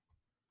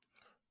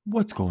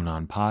What's going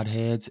on,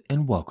 podheads,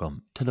 and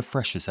welcome to the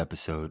freshest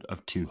episode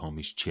of Two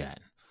Homies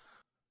Chat.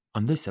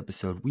 On this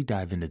episode, we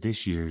dive into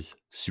this year's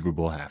Super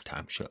Bowl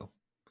halftime show.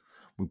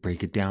 We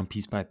break it down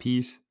piece by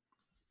piece,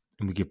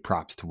 and we give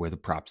props to where the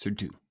props are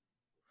due.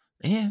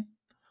 And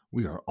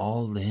we are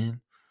all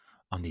in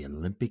on the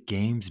Olympic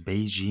Games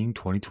Beijing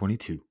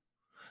 2022.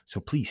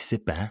 So please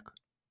sit back,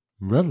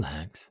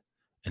 relax,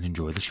 and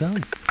enjoy the show.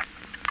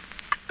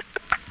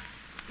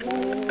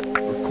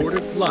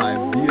 Recorded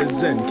live via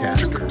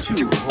Zencaster.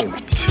 Two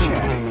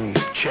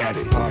homies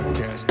chatting.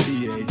 Podcast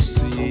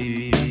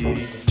THC.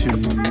 Two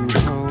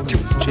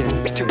homies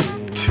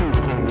chatting. Two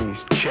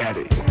homies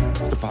chatting.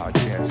 The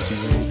podcast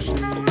THC.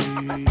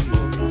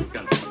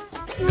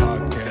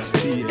 Podcast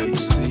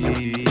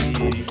THC.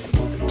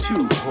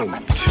 Two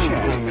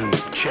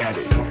homies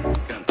chatting.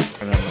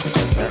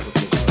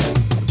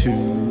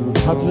 Two.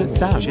 How does it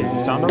sound? homies Does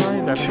it sound all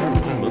right? Two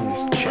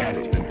homies chatting.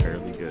 It's been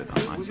fairly good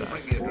on my side.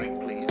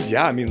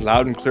 Yeah, I mean,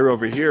 loud and clear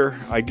over here.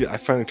 I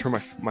finally turned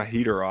my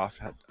heater off.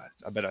 I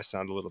bet I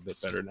sound a little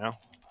bit better now.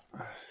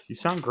 You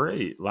sound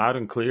great, loud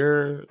and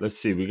clear. Let's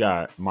see, we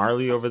got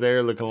Marley over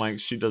there looking like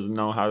she doesn't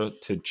know how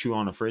to chew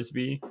on a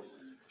frisbee.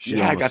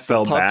 She I almost got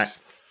fell the pups.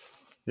 back.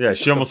 Yeah,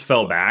 she almost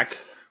fell back,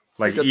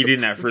 like got the-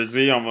 eating that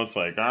frisbee, almost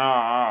like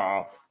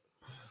ah.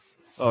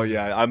 Oh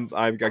yeah,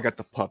 I got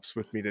the pups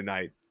with me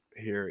tonight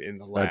here in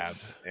the lab,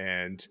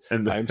 and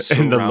In the I'm in the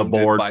surrounded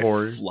by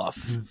laboratory.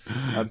 fluff.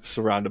 I'm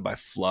surrounded by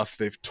fluff.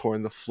 They've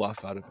torn the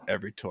fluff out of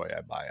every toy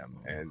I buy them,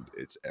 and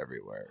it's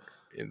everywhere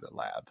in the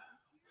lab.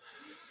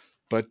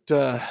 But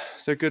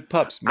they're good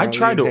pups. I Marley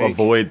try and to Hank.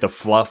 avoid the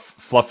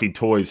fluffy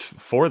toys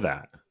for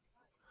that.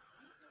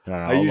 You know,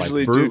 I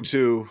usually like do Brute.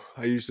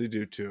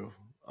 too.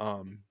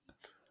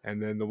 And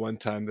then the one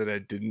time that I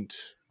didn't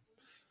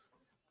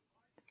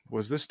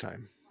was this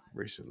time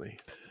recently.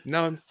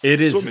 Now I'm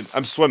It is swimming.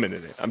 I'm swimming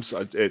in it.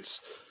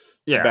 It's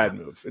a bad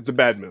move. It's a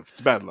bad move.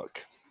 It's a bad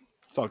look.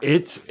 It's all good.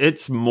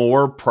 It's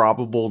more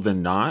probable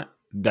than not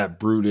that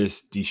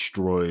Brutus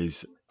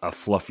destroys a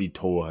fluffy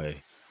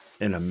toy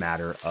in a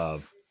matter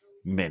of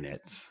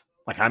minutes.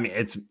 Like, I mean,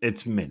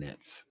 it's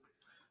minutes.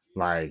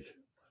 Like,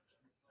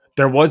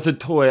 there was a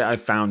toy I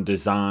found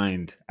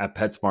designed at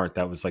PetSmart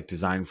that was like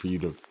designed for you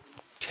to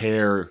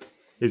tear.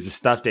 It was a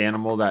stuffed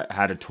animal that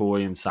had a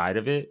toy inside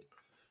of it.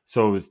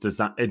 So it was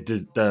designed.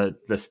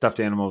 The stuffed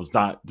animal was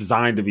not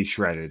designed to be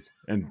shredded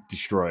and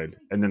destroyed.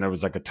 And then there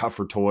was like a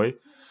tougher toy,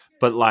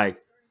 but like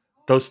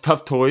those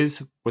tough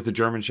toys with the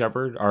German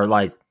Shepherd are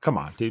like, come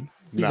on, dude.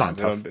 He's Nah, not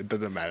tough. it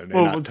doesn't matter. They're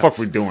Well, not what the tough. fuck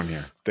we doing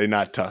here? They're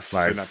not tough.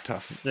 Like- They're not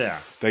tough. Yeah.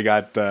 They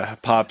got the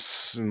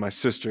pops and my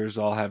sisters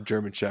all have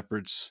German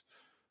Shepherds.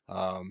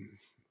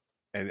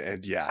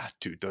 And yeah,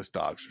 dude, those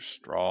dogs are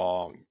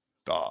strong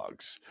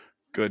dogs.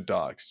 Good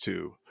dogs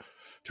too.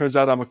 Turns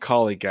out I'm a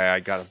collie guy. I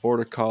got a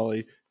border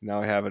collie. Now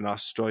I have an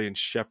Australian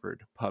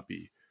Shepherd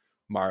puppy,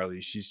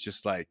 Marley. She's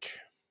just like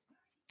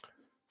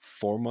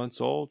 4 months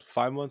old,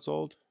 5 months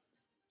old.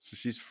 So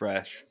she's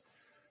fresh.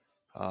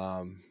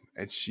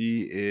 And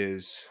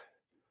she's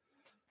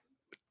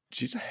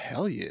a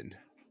hellion.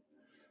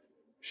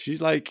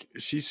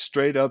 She's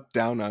straight up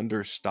down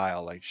under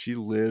style. Like she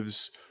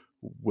lives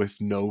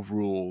with no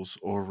rules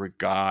or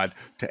regard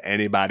to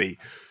anybody.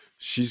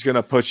 She's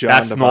gonna put you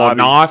That's on the not Bobby.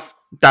 enough.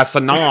 That's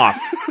enough.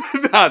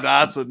 No,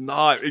 that's a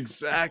not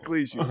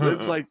exactly. She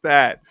lives like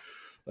that.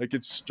 Like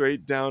it's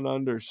straight down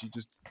under.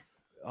 She's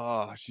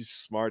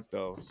smart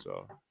though.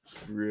 So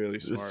she's really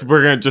smart.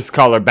 We're gonna just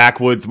call her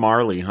Backwoods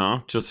Marley,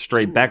 huh? Just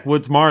straight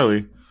Backwoods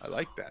Marley. I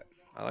like that.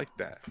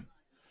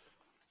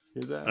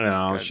 Hear that? You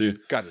know, she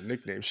got a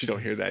nickname. She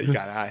don't hear that. You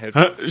got eye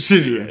headphones.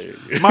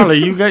 Marley,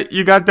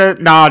 you got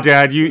that? Nah,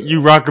 Dad,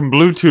 you rocking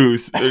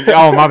Bluetooth.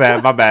 Oh, my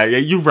bad. Yeah,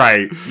 you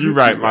right,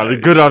 Marley.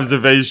 Good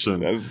observation.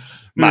 That's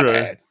my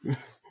bad.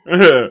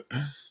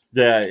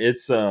 Yeah,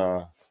 it's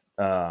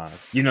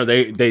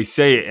they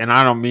say it, and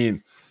I don't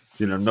mean,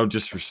 no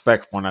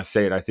disrespect when I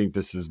say it. I think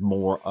this is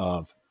more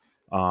of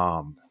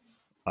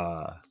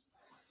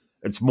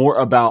it's more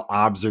about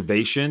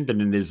observation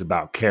than it is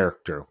about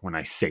character when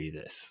I say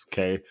this,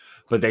 okay?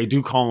 But they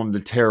do call them the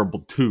terrible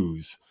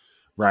twos,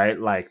 right?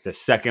 Like the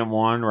second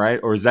one, right?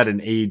 Or is that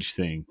an age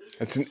thing?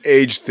 It's an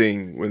age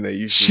thing when they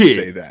usually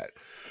say that.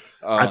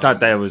 I thought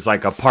that was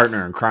like a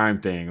partner in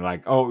crime thing.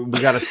 Like, oh, we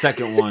got a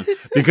second one.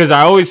 Because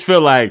I always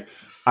feel like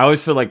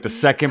the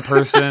second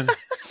person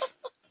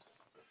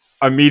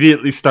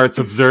immediately starts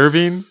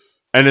observing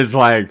and is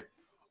like,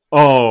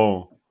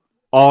 oh,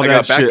 all I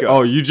that got shit. backup.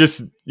 Oh, you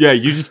just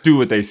do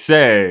what they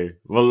say.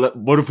 Well,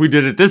 what if we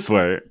did it this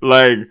way?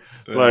 And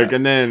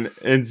then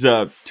ends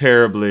up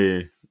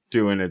terribly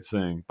doing its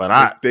thing.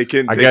 But they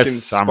can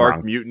guess I'm spark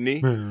wrong.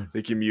 mutiny.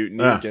 They can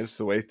mutiny against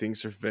the way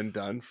things have been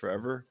done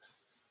forever.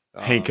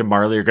 Hank and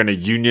Marley are going to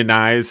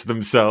unionize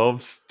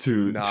themselves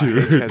to. Hank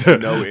has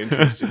no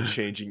interest in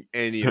changing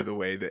any of the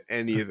way that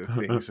any of the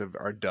things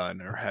are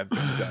done or have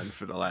been done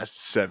for the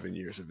last 7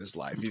 years of his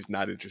life. He's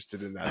not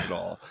interested in that at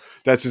all.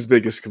 That's his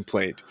biggest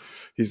complaint.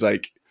 He's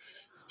like,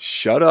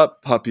 shut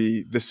up,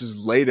 puppy. This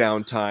is lay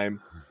down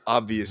time.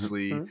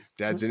 Obviously,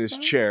 Dad's in his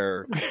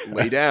chair,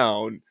 lay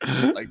down.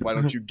 Like, why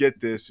don't you get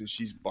this? And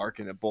she's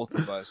barking at both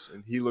of us.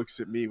 And he looks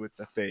at me with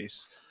the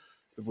face,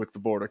 with the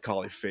border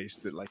collie face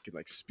that like can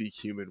like speak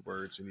human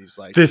words. And he's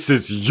like, "This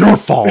is your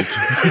fault."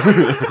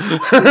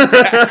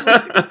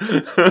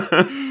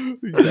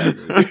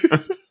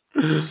 Exactly.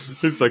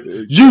 It's like,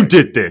 you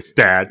did this,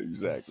 Dad.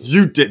 Exactly.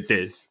 You did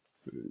this.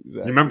 Exactly.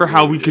 You remember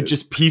how we could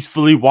just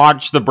peacefully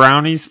watch the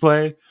Brownies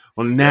play?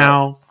 Well,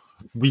 now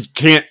we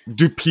can't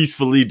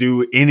peacefully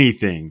do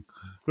anything.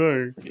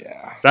 Yeah.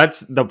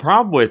 That's the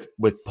problem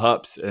with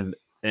pups, and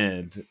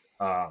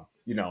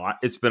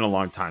it's been a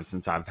long time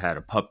since I've had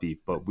a puppy,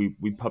 but we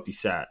puppy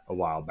sat a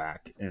while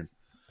back, and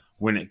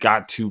when it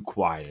got too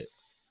quiet,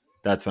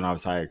 that's when I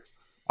was like,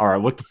 all right,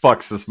 what the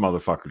fuck's this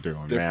motherfucker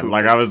doing, man? Pooping.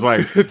 Like I was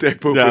like, they're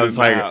pooping I in was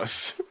the like,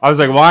 house. I was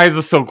like, why is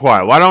it so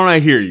quiet? Why don't I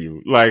hear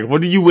you? Like,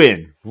 what do you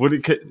win?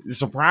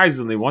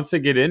 Surprisingly, once they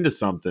get into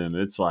something,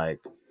 it's like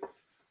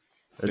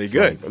they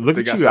good. Like, look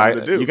they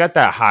at you, you got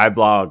that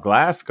highball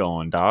glass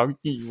going, dog.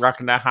 You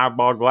rocking that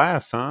highball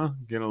glass, huh?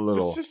 Getting a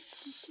little,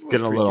 juice,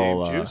 little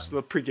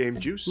pregame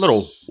juice,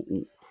 little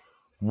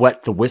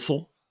wet the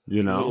whistle,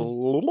 you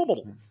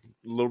know.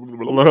 Shake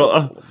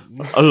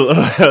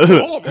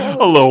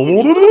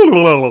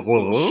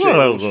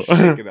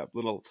it up,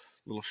 little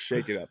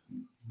shake it up.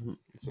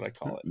 That's what I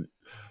call it.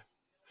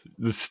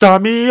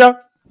 Start me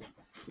up,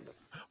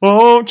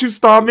 won't you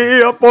start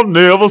me up? I'll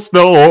never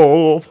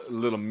stop.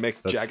 Little Mick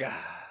Jagger.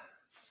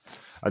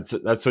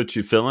 That's what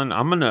you feeling.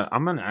 I'm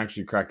gonna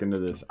actually crack into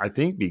this. I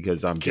think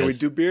because Can we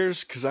do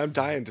beers? Because I'm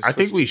dying to. I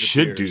think we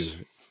should do.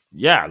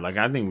 Yeah, like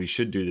I think we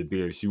should do the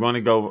beers. You want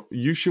to go?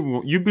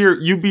 You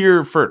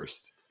beer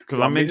first.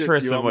 Because I'm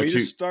interested in what you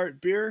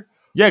start beer.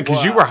 Yeah,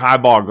 because you were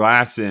highball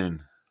glassing.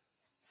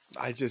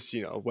 I just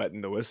wetting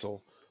the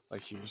whistle,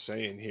 like you were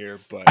saying here.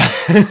 But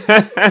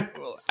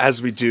well,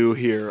 as we do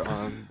here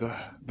on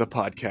the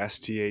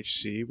podcast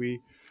THC,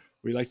 we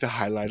like to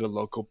highlight a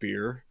local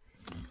beer,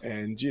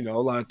 and a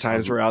lot of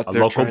times we're out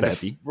there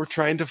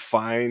trying to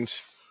find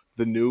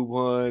the new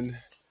one.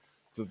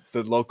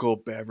 The local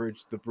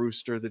beverage, the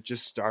Brewster that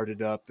just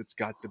started up, that's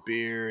got the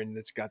beer and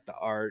that's got the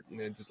art, and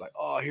it's like,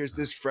 oh, here's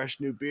this fresh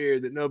new beer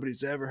that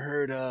nobody's ever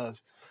heard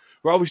of.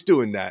 We're always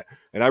doing that,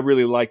 and I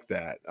really like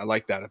that. I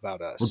like that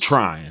about us. We're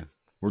trying.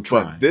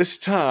 But this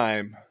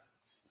time,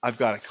 I've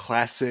got a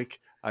classic.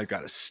 I've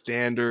got a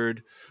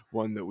standard,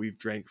 one that we've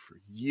drank for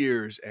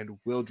years and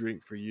will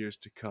drink for years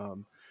to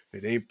come.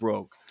 If it ain't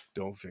broke,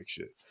 don't fix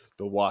it.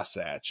 The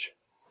Wasatch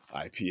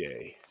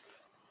IPA.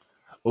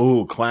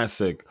 Oh,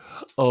 classic.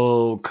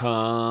 Oh,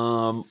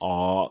 come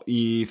all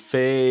ye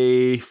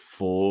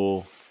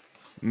faithful,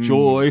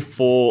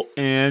 joyful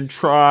and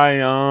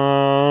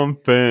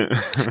triumphant.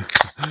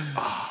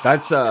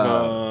 That's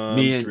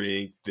me and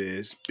drink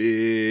this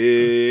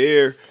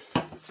beer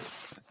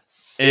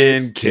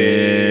in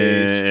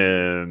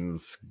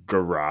Ken's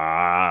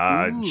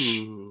garage.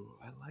 Ooh,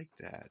 I like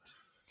that.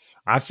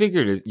 I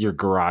figured your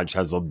garage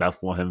has a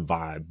Bethlehem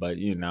vibe, but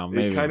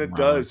maybe it kind of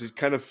does. It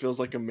kind of feels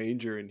like a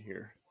manger in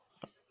here.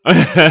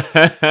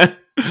 I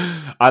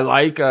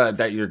like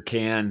that your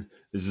can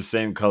is the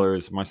same color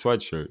as my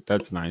sweatshirt.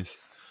 That's nice.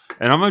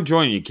 And I'm gonna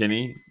join you,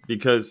 Kenny,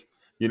 because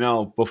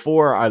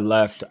before I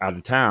left out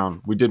of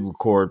town, we did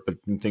record, but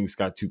then things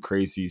got too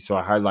crazy, so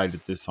I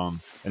highlighted this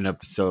on an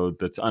episode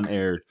that's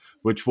unaired,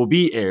 which will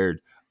be aired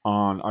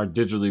on our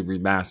digitally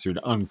remastered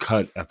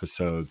uncut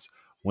episodes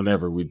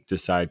whenever we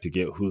decide to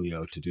get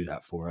Julio to do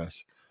that for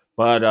us.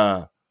 But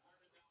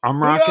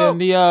I'm rocking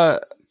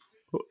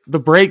the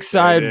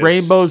Breakside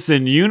Rainbows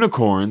and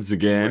Unicorns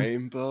again.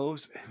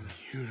 Rainbows and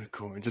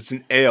Unicorns. It's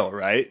an ale,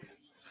 right?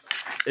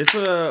 It's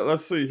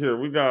let's see here.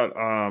 We got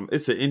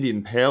it's an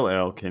Indian Pale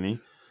Ale, Kenny.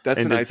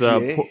 That's an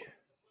IPA.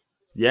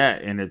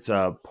 And it's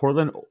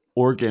Portland,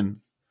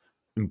 Oregon,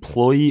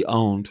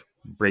 employee-owned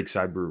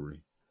Breakside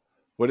Brewery.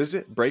 What is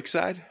it?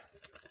 Breakside?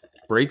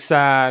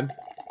 Breakside.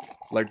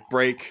 Like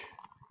break.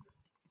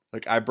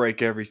 Like I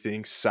break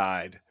everything.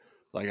 Side.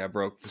 Like I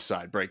broke the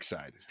side.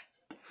 Breakside.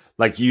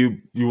 Like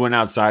you went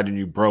outside and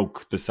you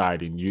broke the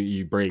siding.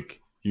 You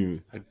break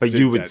you, but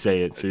you would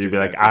say it, so you'd be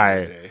like,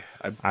 I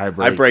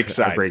break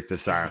side. I break the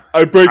side.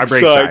 I break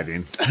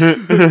siding.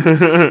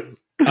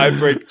 I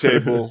break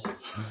table.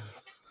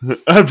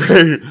 I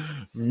break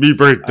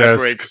desk. I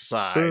break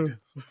side.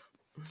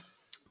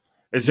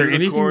 Is there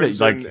anything that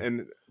like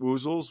and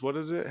woozles? What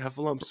is it?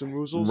 Heffalumps and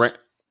woozles?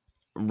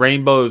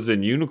 Rainbows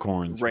and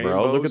unicorns,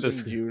 bro. Look at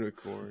this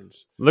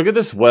unicorns. Look at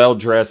this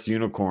well-dressed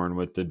unicorn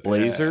with the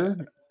blazer.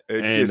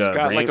 It's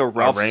got like a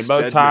Ralph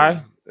rainbow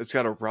tie. It's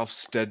got a Ralph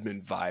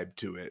Steadman vibe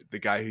to it. The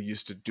guy who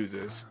used to do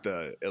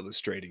the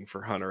illustrating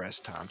for Hunter S.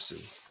 Thompson.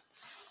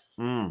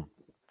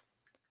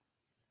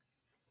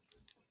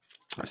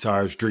 Sorry,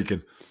 I was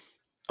drinking.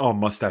 Oh,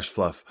 mustache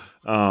fluff.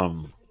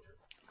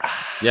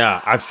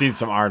 Yeah, I've seen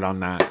some art on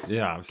that.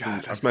 Yeah,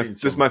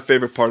 this is my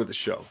favorite part of the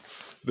show.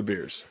 The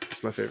beers.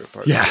 It's my favorite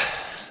part. Yeah,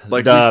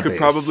 like we could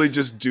probably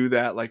just do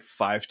that like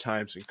 5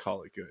 times and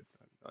call it good.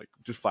 Like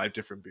just 5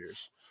 different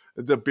beers.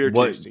 The beer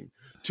What tasting.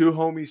 Two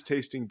homies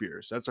tasting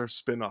beers. That's our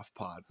spin-off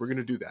pod. We're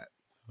gonna do that.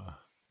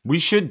 we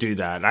should do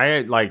that.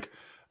 And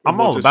I'm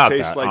we'll all just about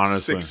taste that, like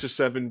honestly. 6 or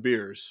 7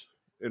 beers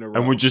in a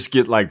And we row. just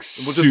get like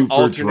And we'll just super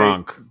alternate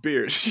drunk.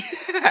 beers.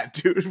 Yeah,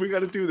 dude, we got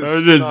to do this.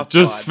 Spin-off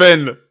Just pod.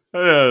 spend.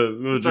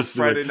 We'll It's a just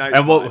do Friday it. night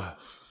and pod.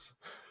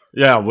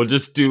 we'll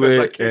just do 'Cause it.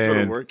 I can't go to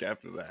and work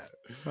after that.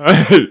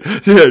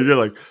 yeah, you're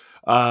like,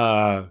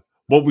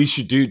 what we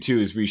should do too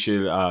is we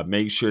should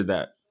make sure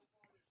that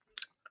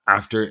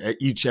after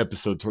each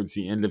episode, towards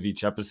the end of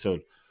each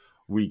episode,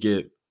 we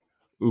get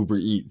Uber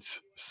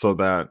Eats so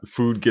that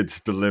food gets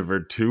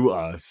delivered to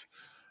us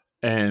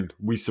and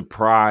we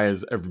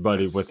surprise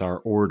everybody with our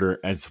order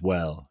as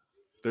well.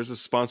 There's a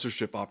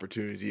sponsorship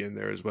opportunity in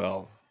there as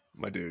well,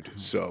 my dude.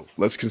 So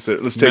let's take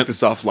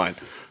this offline.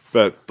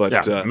 But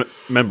yeah,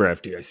 member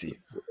FDIC.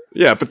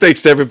 Yeah, but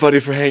thanks to everybody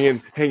for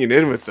hanging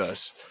in with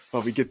us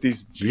while we get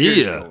these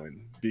beers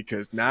going,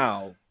 because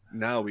now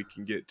we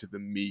can get to the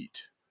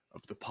meat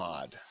of the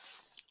pod.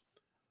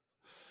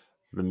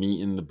 The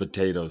meat and the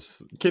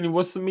potatoes. Kenny,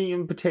 what's the meat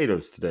and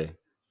potatoes today?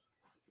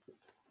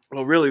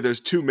 Well, really, there's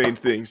two main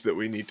things that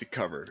we need to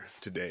cover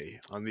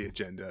today on the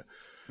agenda,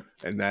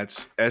 and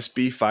that's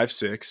SB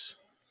 56.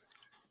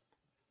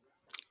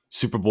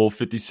 Super Bowl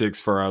 56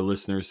 for our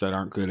listeners that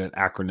aren't good at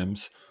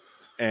acronyms.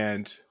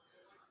 And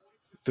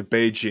the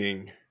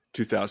Beijing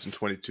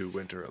 2022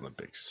 Winter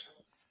Olympics.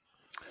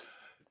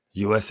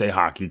 USA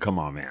Hockey, come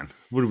on, man.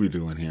 What are we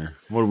doing here?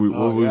 What are we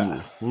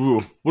playing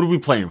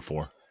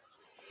for?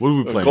 What are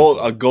we playing for?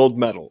 A gold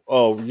medal.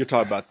 Oh, you're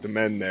talking about the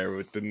men there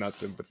with the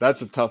nothing, but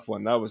that's a tough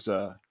one. That was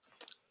a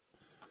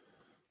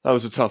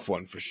tough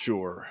one for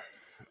sure.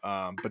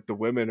 But the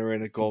women are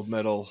in a gold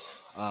medal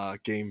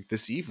game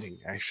this evening,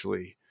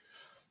 actually.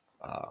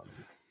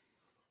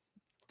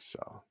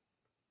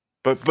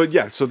 But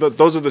yeah, so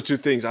those are the two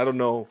things. I don't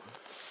know.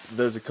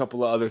 There's a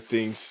couple of other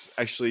things.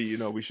 Actually,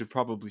 we should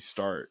probably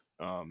start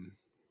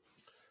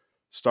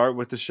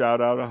with the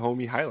shout out, a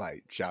homie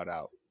highlight shout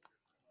out,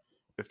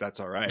 if that's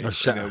all right.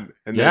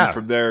 Then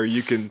from there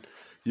you can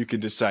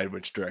decide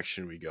which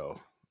direction we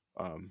go.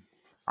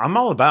 I'm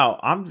all about.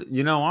 I'm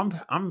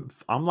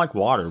like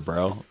water,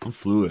 bro. I'm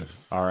fluid.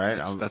 All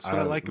right. That's what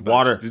I like about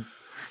water. You.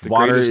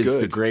 Water is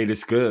the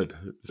greatest good.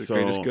 The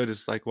greatest good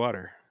is like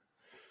water.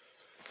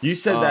 You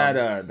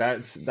said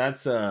that's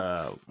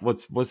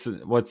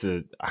what's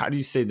it? How do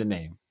you say the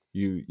name?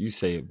 You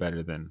say it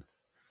better than.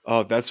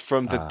 Oh, that's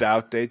from the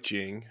Tao Te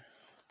Ching.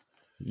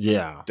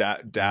 Yeah.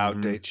 Tao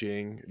Te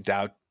Ching.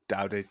 Tao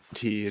Te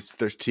T.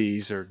 There's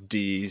T's or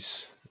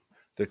D's.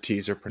 Their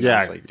T's are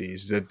pronounced like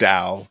D's. The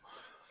Tao,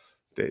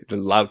 the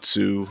Lao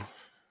Tzu,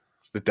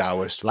 the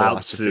Taoist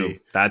philosophy.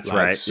 That's Lao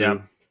right. Tzu. Yeah.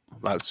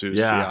 Lao Tzu's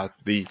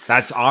the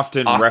that's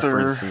often author.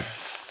 referenced in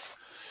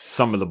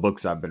some of the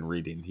books I've been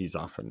reading. He's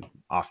often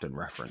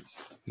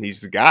referenced.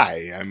 He's the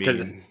guy. I mean, because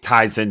it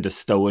ties into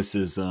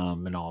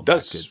Stoicism and all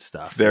that good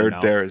stuff.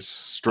 There's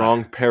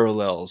strong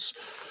parallels.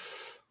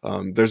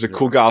 There's a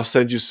cool guy. I'll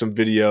send you some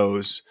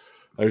videos.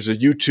 There's a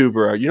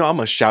YouTuber. I'm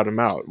gonna shout him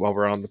out while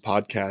we're on the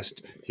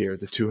podcast here.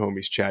 The Two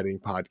Homies Chatting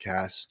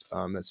podcast.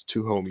 That's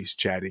Two Homies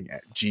Chatting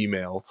at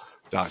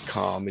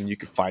gmail.com, and you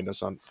can find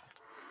us on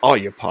all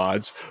your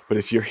pods. But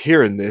if you're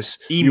hearing this,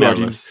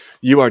 email us.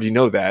 You already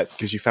know that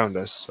because you found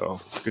us. So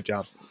good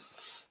job.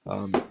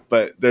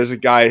 But there's a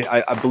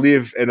guy, I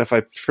believe, and if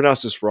I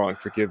pronounce this wrong,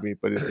 forgive me,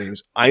 but his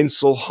name's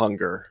Einsel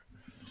Hunger.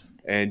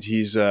 And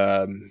he's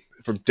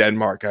from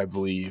Denmark, I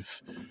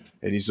believe.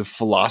 And he's a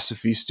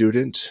philosophy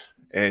student.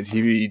 And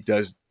he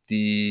does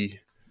the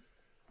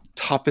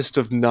toppest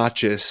of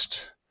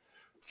notchest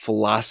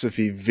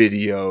philosophy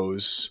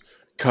videos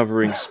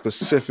covering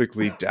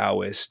specifically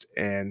Taoist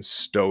and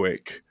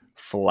Stoic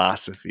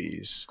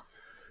philosophies.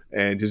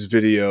 And his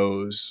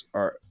videos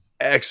are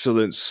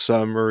excellent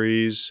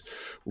summaries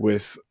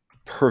with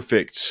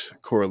perfect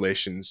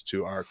correlations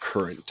to our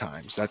current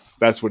times.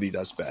 That's what he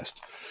does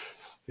best.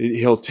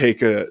 He'll take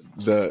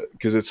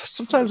because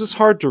sometimes it's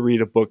hard to read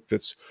a book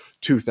that's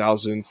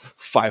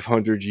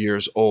 2,500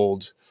 years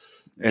old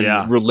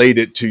and relate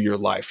it to your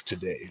life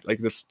today. Like,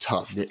 that's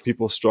tough.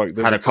 People struggle.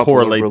 There's how to a couple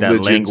correlate of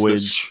religions that language.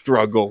 that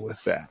struggle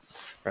with that,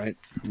 right?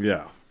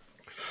 Yeah.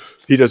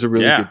 He does a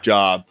really good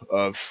job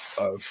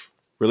of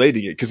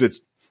relating it because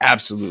it's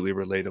absolutely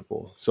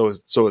relatable. So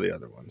are the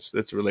other ones.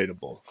 It's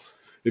relatable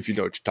if you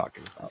know what you're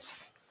talking about.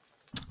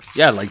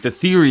 Yeah, like the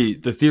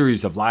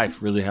theories of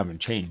life really haven't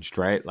changed,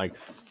 right? Like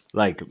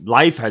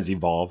life has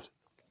evolved,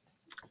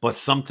 but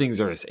some things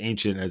are as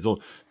ancient as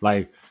old.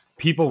 Like,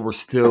 people were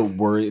still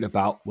worried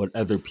about what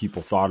other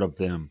people thought of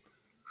them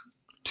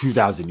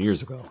 2,000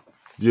 years ago.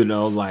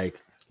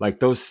 Like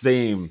those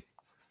same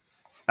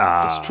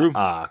That's true.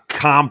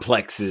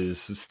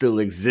 Complexes still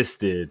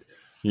existed.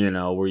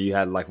 Where you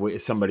had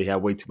somebody had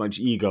way too much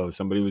ego,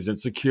 somebody was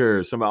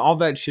insecure, all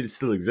that shit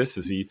still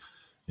existed. So you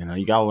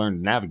gotta learn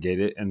to navigate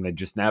it, and they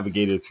just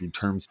navigated through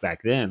terms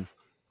back then.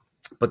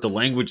 But the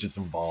language is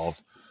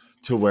involved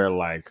to where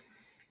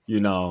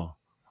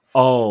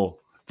oh,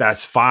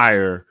 that's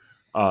fire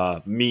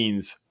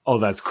means, oh,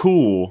 that's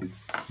cool,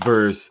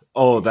 versus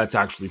that's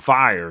actually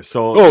fire.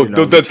 So Oh,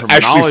 the that's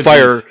actually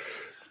fire.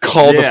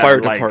 Call the fire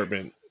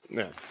department.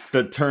 Yeah,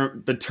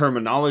 the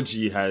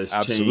terminology has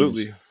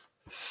absolutely changed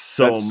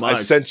so much. I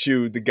sent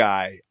you the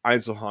guy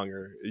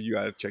Einzelhanger. You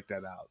got to check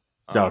that out.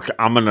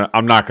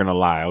 I'm not gonna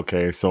lie.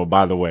 Okay, so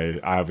by the way,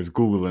 I was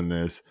googling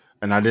this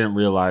and I didn't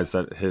realize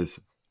that his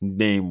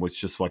name was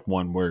just like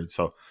one word.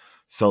 So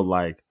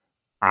like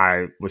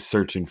I was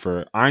searching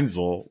for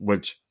Einzel,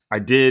 which I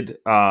did.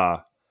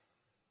 Einzel,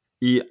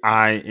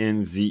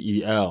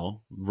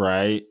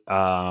 right?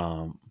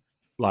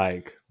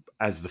 Like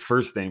as the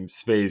first name,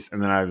 space,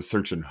 and then I was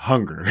searching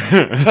hunger.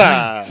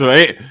 So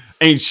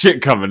ain't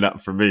shit coming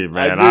up for me,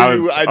 man. I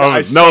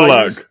was no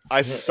luck.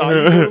 I saw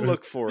you go to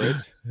look for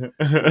it, and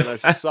I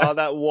saw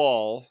that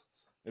wall,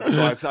 and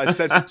so I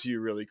sent it to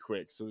you really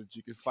quick so that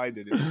you could find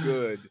it. It's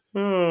good.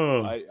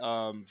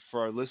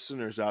 For our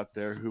listeners out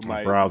there who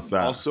might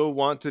also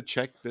want to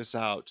check this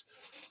out,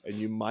 and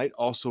you might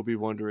also be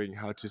wondering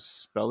how to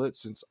spell it,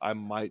 since I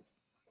might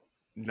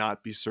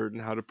not be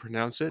certain how to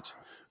pronounce it.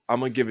 I'm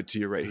gonna give it to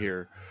you right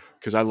here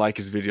because I like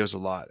his videos a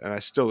lot, and I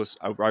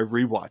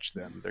rewatch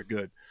them. They're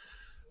good.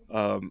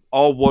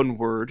 All one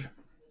word.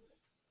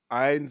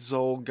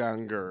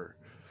 Einzelganger.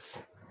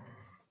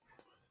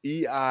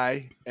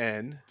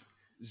 EINZELGA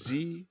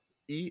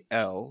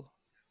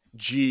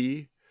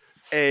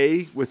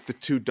with the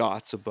 2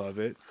 dots above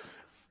it.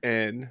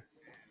 NGER.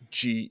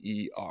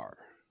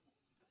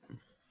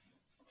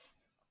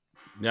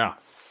 Yeah,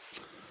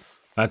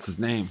 that's his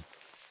name.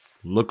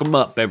 Look him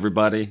up,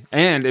 everybody.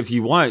 And if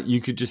you want, you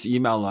could just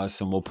email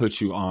us and we'll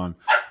put you on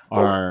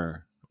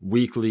our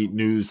weekly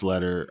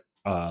newsletter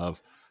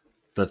of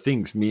the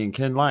things me and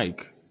Ken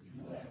like.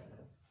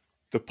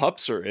 The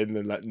pups are in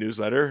the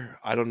newsletter.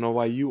 I don't know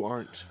why you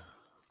aren't.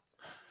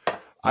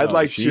 I'd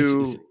like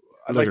to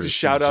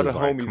shout out a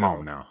homie. Come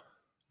on now.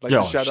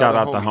 Shout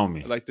out the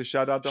homie. I'd like to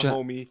shout out the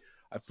homie.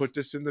 I put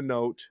this in the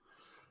note.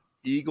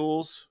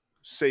 Eagles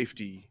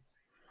safety,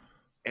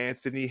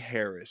 Anthony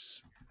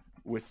Harris,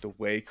 with the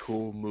Way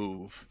Cool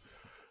move.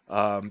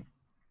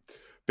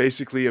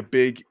 Basically a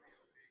big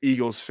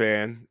Eagles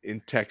fan in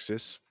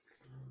Texas.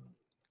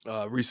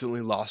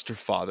 Recently lost her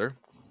father,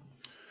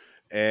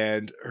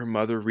 and her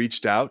mother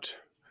reached out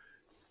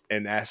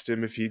and asked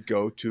him if he'd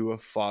go to a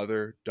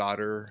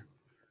father-daughter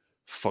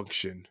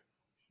function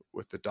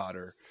with the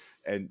daughter.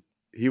 And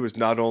he was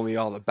not only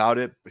all about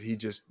it, but he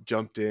just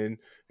jumped in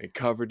and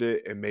covered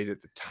it and made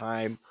it the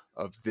time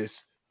of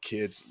this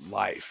kid's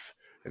life.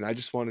 And I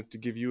just wanted to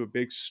give you a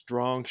big,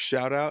 strong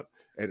shout out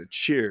and a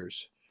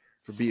cheers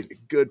for being a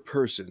good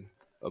person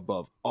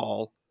above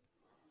all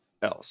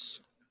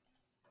else.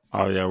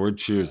 Oh yeah, we're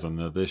cheersing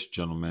to this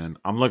gentleman.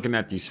 I'm looking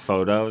at these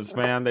photos,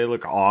 man. They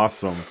look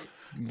awesome.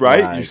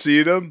 Right? Like, you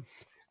see them?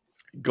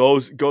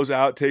 Goes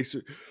out, takes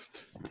her,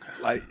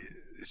 like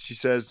she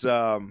says,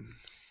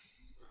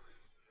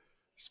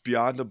 it's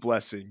beyond a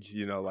blessing,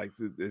 like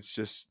it's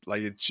just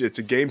like it's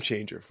a game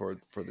changer for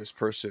this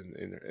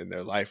person in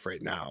their life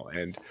right now.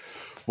 And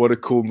what a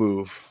cool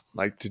move,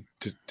 like to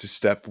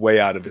step way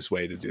out of his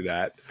way to do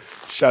that.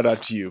 Shout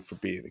out to you for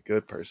being a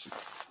good person.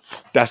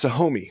 That's a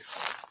homie.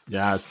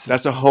 Yeah,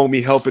 that's a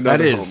homie helping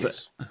other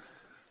homies.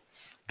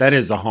 That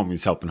is a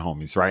homies helping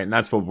homies, right? And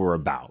that's what we're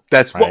about.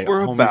 That's right? what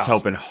we're homies about.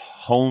 Helping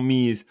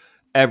homies.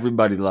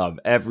 Everybody love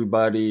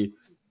everybody.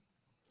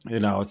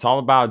 It's all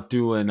about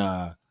doing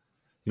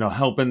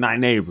helping thy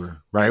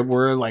neighbor, right?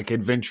 We're like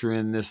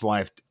adventuring this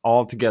life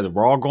all together.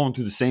 We're all going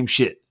through the same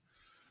shit,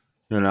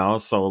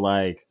 So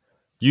like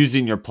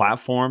using your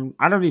platform,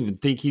 I don't even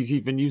think he's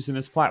even using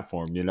his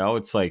platform,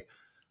 It's like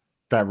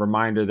that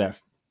reminder that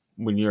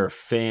when you're a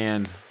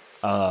fan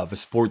of a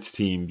sports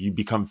team, you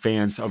become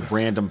fans of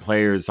random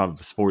players of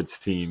the sports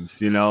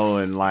teams,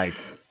 and like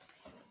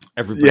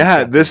everybody.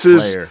 Yeah, this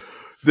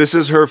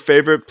is her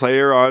favorite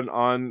player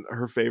on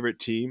her favorite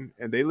team,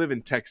 and they live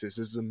in Texas.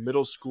 This is a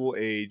middle school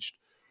aged,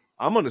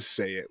 I'm gonna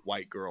say it,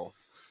 white girl.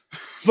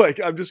 Like,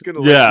 I'm just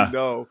gonna let you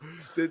know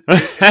that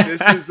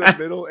this is a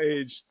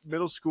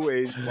middle school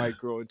aged white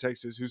girl in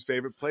Texas whose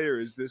favorite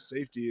player is this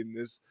safety in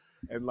this,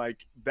 and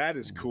like that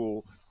is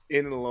cool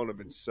in and alone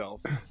of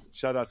itself.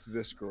 Shout out to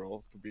this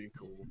girl for being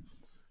cool,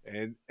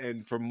 and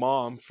for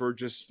mom for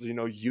just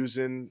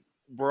using.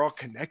 We're all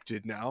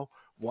connected now.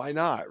 Why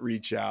not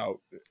reach out,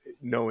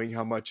 knowing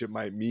how much it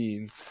might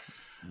mean,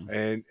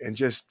 and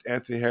just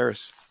Anthony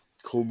Harris.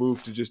 Cool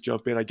move to just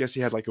jump in. I guess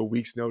he had like a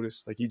week's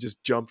notice. Like he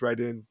just jumped right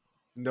in,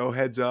 no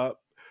heads up,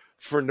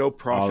 for no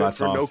profit,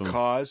 for awesome. No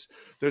cause.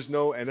 There's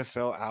no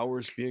NFL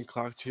hours being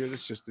clocked here.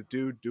 This is just a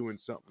dude doing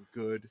something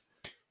good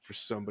for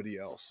somebody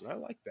else. And I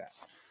like that.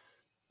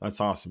 That's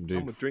awesome, dude.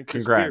 I'm gonna drink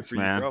Congrats, this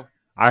beer man. for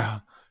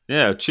you,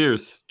 bro.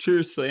 Cheers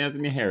to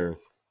Anthony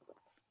Harris.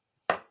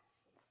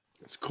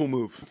 It's a cool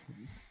move.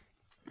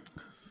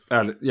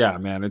 Yeah,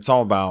 man. It's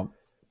all about.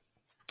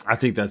 I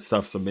think that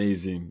stuff's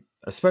amazing.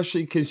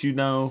 Especially because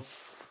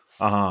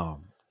I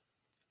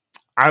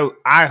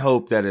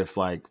hope that if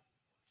like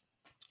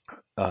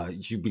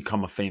you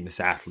become a famous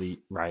athlete,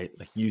 right?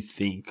 Like you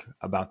think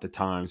about the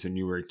times when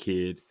you were a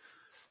kid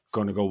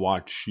going to go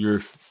watch your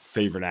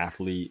favorite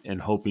athlete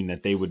and hoping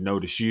that they would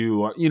notice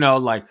you, or, you know,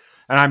 like,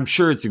 and I'm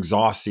sure it's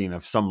exhausting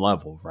of some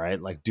level,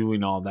 right? Like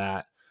doing all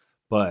that,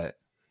 but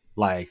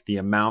like the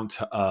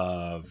amount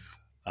of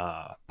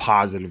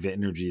positive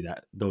energy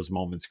that those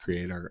moments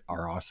create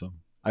are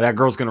awesome. That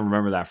girl's going to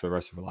remember that for the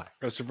rest of her life.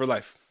 Rest of her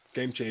life.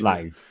 Game changer.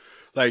 Like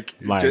Like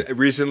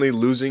recently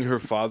losing her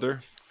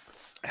father,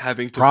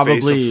 having to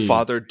probably face a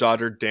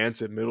father-daughter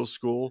dance at middle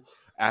school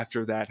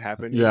after that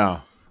happening.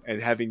 Yeah. And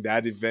having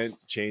that event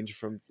change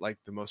from like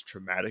the most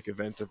traumatic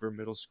event of her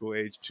middle school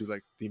age to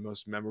like the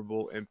most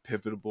memorable and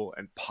pivotal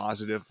and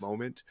positive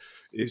moment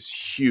is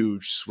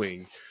huge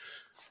swing.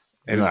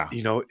 And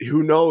you know,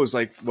 who knows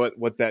like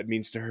what that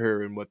means to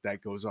her and what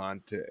that goes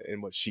on to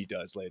and what she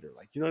does later.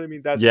 Like, you know what I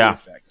mean? That's the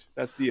effect.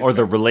 That's the effect. Or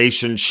the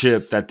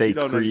relationship that they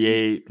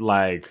create.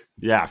 Like,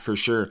 yeah, for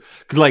sure.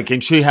 'Cause like,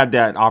 and she had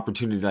that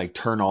opportunity to like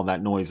turn all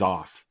that noise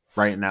off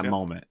right in that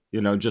moment,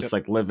 you know, just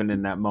like living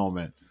in that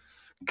moment.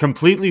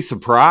 Completely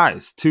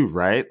surprised too,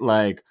 right?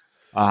 Like,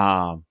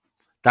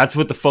 that's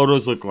what the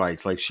photos look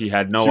like. Like she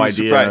had no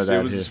idea surprised. that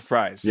it was a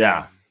surprise.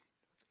 Yeah.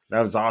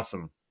 That was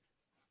awesome.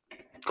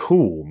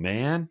 Cool,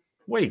 man.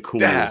 Way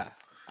cool. Yeah.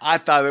 I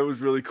thought it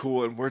was really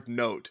cool and worth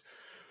note.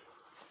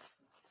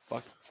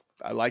 Fuck.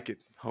 I like it.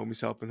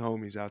 Homies helping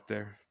homies out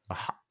there.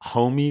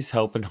 Homies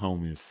helping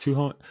homies.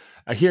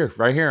 Here,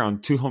 right here on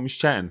Two Homies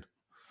Chatting.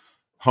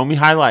 Homie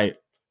highlight.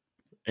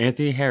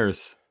 Anthony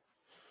Harris.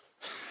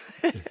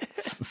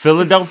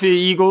 Philadelphia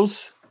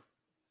Eagles.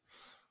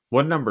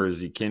 What number is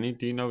he, Kenny?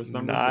 Do you know his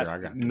number?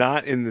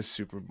 Not in the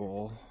Super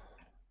Bowl.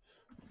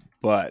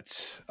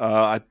 But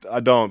I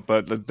don't.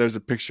 But there's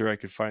a picture I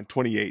could find.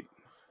 28.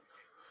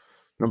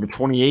 Number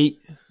 28.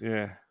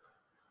 Yeah.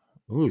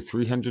 Ooh,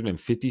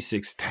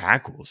 356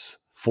 tackles,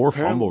 4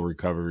 fumble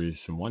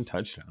recoveries, and 1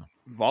 touchdown.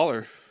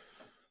 Baller.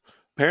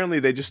 Apparently,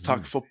 they just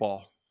talked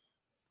football.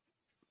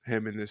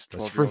 Him and this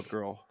 12-year-old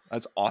girl.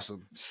 That's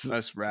awesome.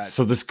 That's rad.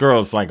 So this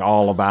girl's like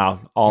all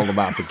about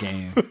the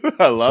game.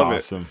 I love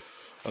it.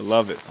 I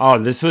love it. Oh,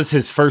 this was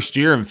his first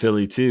year in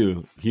Philly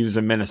too. He was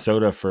in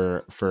Minnesota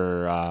for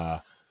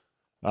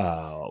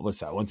what's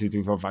that? 1, 2,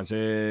 3, 4, 5,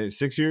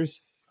 6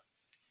 years.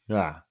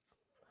 Yeah,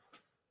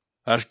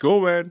 that's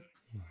cool, man.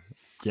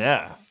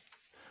 Yeah,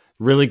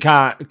 really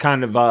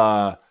kind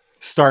of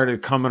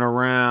started coming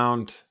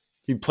around.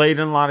 He played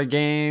in a lot of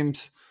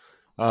games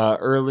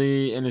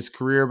early in his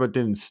career, but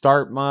didn't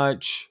start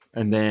much.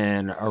 And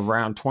then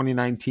around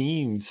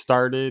 2019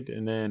 started,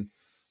 and then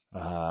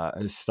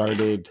has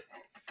started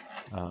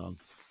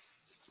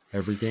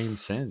every game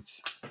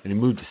since. And he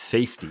moved to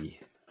safety.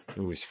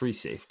 It was free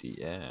safety,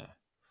 yeah.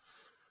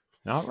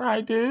 All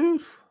right,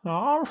 dude.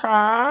 All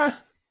right.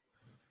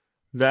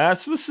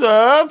 That's what's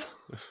up.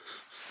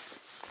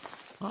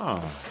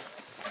 Oh.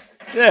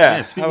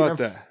 Yeah, how about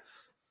that?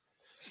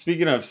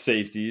 Speaking of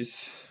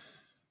safeties,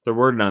 there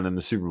were none in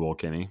the Super Bowl,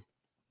 Kenny.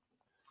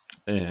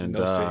 And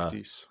no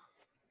safeties.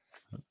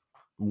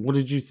 What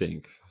did you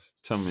think?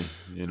 Tell me,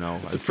 you know.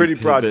 It's a pretty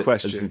broad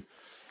question.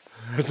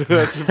 That's a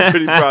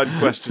pretty broad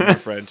question, my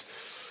friend.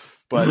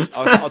 But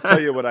I'll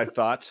tell you what I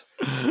thought.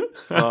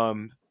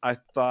 I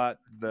thought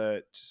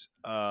that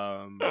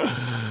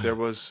there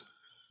was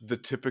the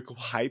typical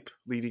hype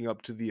leading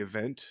up to the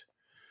event.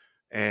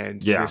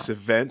 And this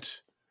event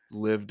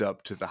lived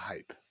up to the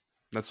hype.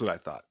 That's what I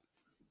thought.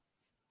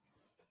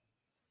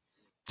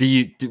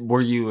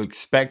 Were you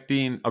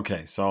expecting?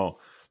 Okay, so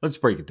let's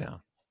break it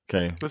down.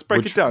 Okay, let's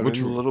break it down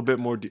in a little bit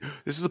more.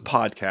 This is a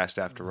podcast,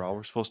 after all.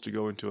 We're supposed to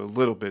go into a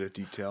little bit of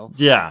detail.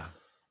 Yeah.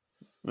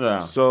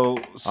 So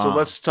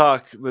let's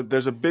talk.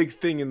 There's a big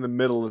thing in the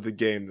middle of the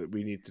game that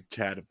we need to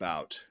chat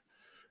about,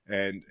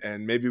 and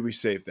maybe we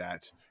save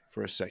that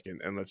for a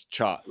second. And let's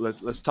talk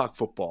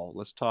football.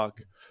 Let's talk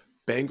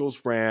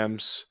Bengals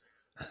Rams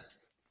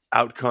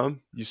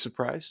outcome. You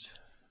surprised?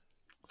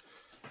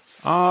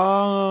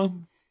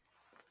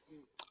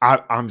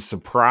 I'm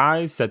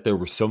surprised that there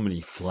were so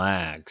many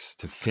flags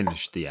to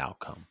finish the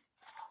outcome.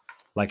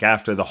 Like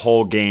after the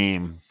whole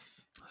game,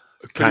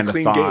 kind of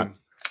thought. Game.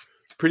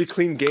 Pretty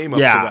clean game up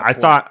to that point.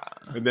 Thought.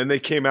 And then they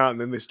came out and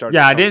then they started.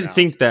 Yeah, I didn't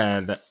think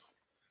that.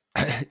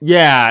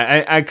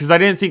 Yeah, because I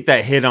didn't think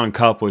that hit on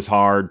Kupp was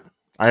hard.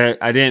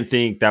 I didn't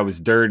think that was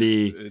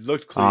dirty. It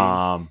looked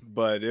clean,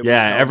 but it was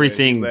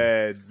everything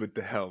led with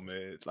the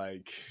helmet,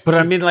 like. But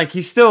I mean, like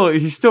he still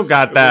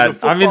got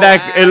that. I mean,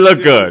 that it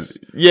looked good.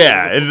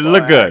 It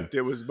looked good.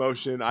 It was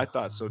motion. I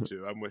thought so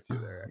too. I'm with you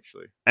there,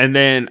 actually. And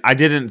then I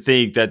didn't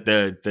think that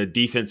the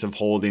defensive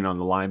holding on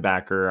the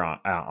linebacker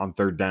on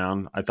third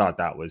down. I thought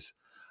that was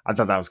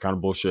kind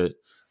of bullshit.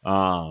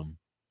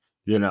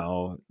 You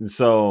know, and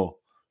so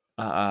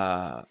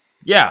yeah.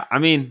 I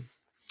mean.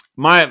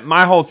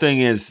 My whole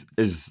thing is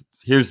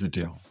here's the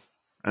deal,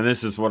 and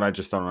this is what I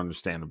just don't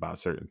understand about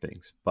certain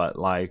things. But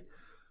like,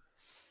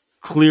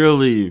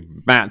 clearly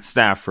Matt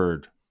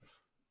Stafford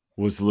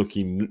was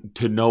looking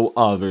to no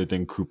other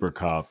than Cooper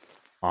Kupp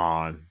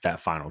on that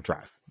final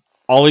drive.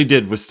 All he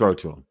did was throw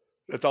to him.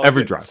 That's all.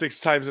 Every drive,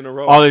 6 times in a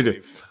row. All he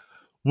did.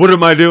 What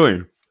am I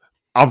doing?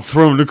 I'm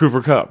throwing to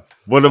Cooper Kupp.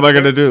 What am I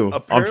gonna do? I'm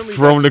Apparently,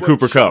 throwing the that's what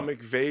Cooper Sean Cup.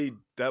 McVay.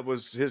 That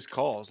was his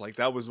calls. Like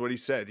that was what he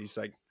said. He's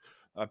like,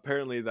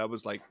 apparently that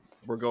was like,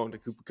 we're going to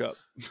Cooper Cup.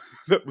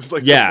 That was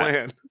like the Yeah,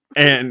 plan,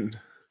 and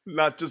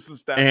not just the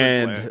Stafford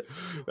plan. and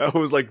That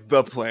was like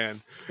the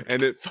plan,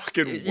 and it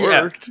fucking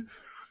yeah, worked.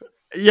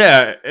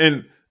 yeah,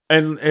 and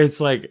it's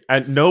like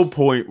at no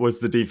point was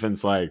the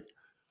defense like,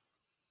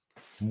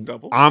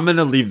 Double. I'm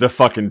gonna leave the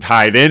fucking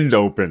tight end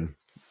open.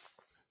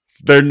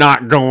 They're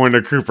not going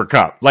to Cooper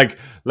Cup. Like,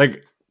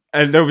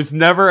 and there was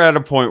never at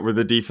a point where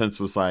the defense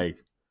was like,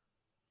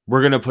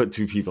 we're gonna put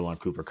 2 people on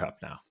Cooper Cup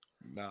now.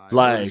 Nah,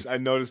 Like, I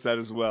noticed that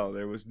as well.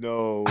 There was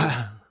no.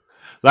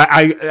 like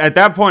at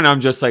that point, I'm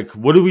just like,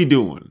 what are we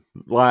doing?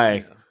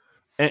 Like,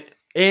 Yeah.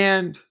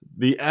 and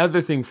the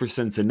other thing for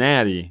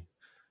Cincinnati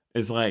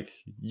is like,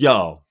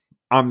 yo,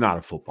 I'm not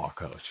a football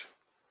coach.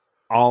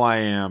 All I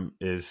am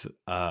is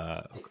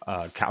a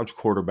couch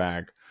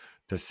quarterback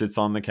that sits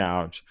on the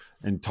couch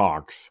and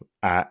talks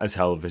at a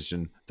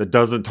television that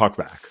doesn't talk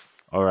back.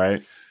 All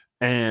right.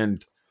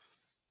 And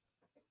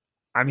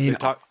I mean,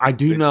 I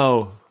do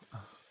know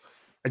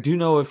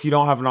if you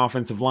don't have an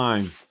offensive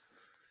line,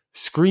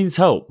 screens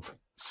help.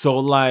 So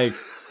like,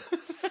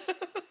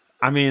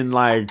 I mean,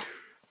 like,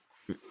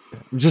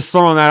 I'm just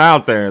throwing that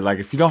out there. Like,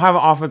 if you don't have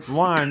an offensive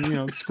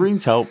line,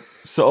 screens help.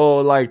 So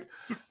like,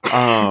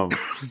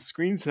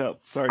 screens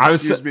help. Sorry,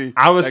 excuse me.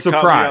 I was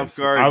surprised.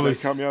 That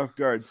caught me off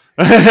guard.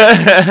 You're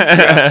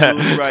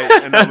absolutely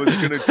right. And I was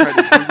gonna try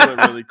to Google it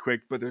really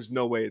quick, but there's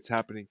no way it's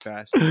happening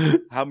fast.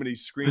 How many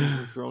screens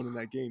were thrown in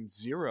that game?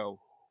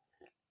 0.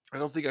 I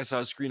don't think I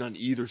saw a screen on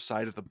either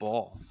side of the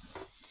ball.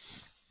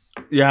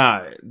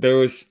 Yeah, there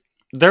was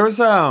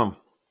I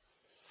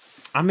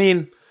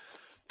mean,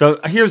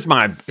 here's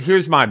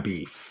my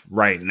beef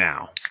right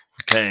now.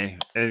 Okay?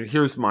 And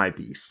here's my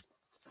beef.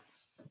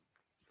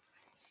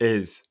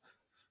 Is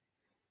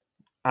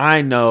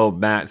I know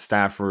Matt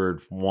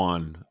Stafford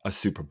won a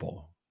Super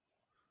Bowl.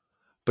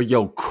 But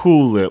yo,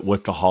 cool it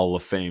with the Hall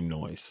of Fame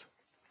noise.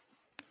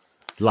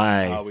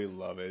 Like, oh, we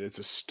love it. It's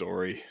a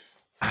story.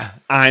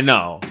 I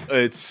know.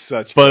 It's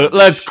such But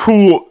let's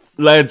cool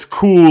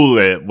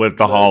it with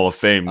the Hall of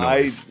Fame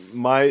noise.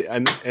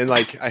 And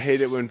like I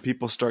hate it when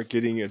people start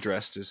getting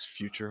addressed as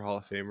future Hall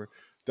of Famer.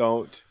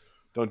 Don't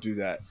do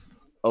that.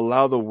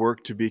 Allow the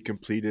work to be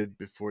completed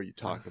before you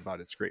talk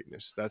about its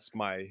greatness. That's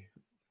my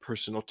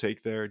personal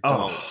take there.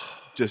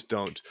 Just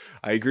don't.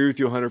 I agree with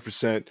you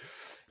 100%.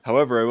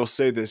 However, I will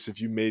say this: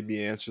 if you made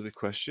me answer the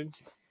question,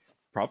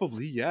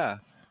 probably, yeah.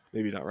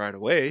 Maybe not right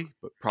away,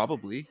 but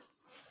probably.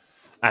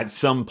 At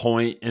some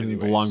point in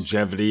the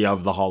longevity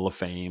of the Hall of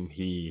Fame,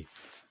 I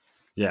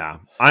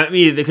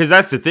mean, because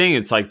that's the thing.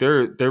 It's like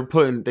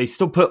they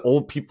still put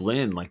old people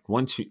in. Like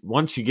once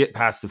you get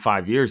past the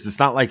 5 years, it's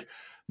not like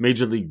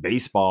Major League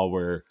Baseball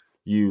where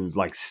you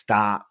like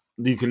stop.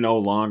 You can no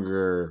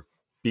longer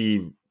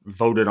be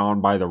voted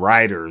on by the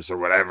writers or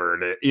whatever.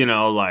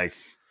 Like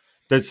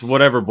that's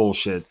whatever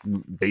bullshit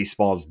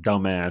baseball's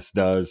dumbass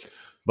does.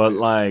 But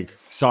like,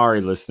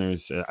 sorry,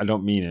 listeners, I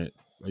don't mean it.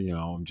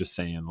 I'm just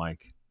saying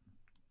like.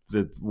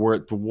 We're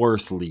at the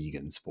worst league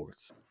in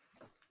sports.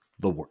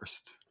 The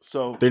worst.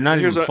 So they're not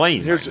even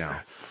playing right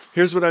now.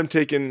 Here's what I'm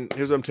taking.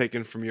 Here's what I'm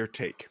taking from your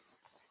take.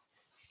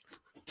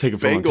 Take a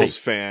Bengals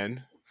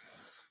fan,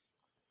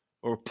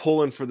 or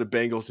pulling for the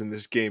Bengals in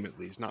this game at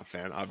least. Not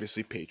fan,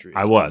 obviously Patriots.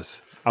 I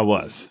was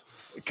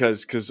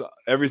because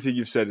everything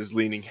you've said is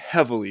leaning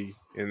heavily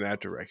in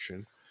that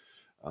direction,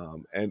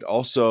 and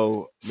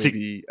also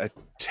maybe a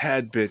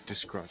tad bit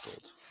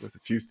disgruntled with a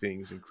few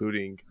things,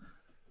 including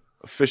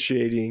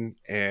officiating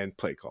and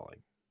play calling.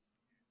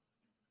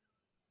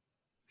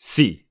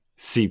 Sí,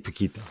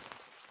 Paquito.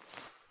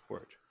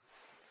 Word.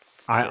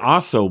 I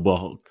also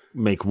will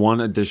make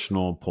one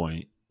additional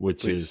point,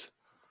 which is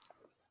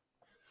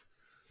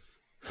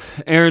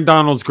Aaron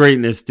Donald's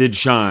greatness did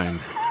shine.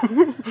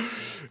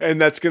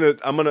 And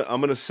I'm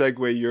gonna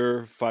segue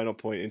your final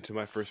point into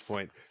my first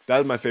point. That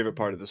was my favorite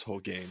part of this whole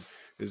game,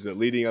 is that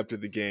leading up to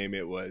the game,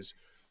 it was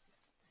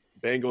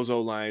Bengals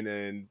O-line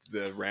and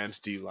the Rams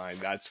D-line.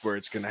 That's where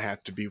it's going to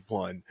have to be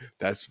won.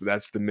 That's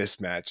the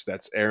mismatch.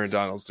 That's Aaron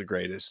Donald's the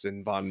greatest,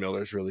 and Von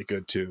Miller's really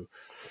good too.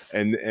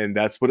 And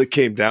that's what it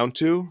came down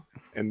to,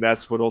 and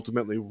that's what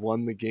ultimately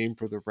won the game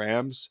for the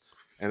Rams.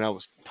 And I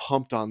was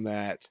pumped on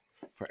that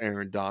for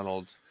Aaron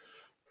Donald.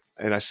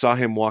 And I saw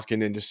him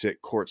walking in to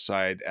sit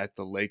courtside at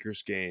the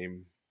Lakers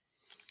game,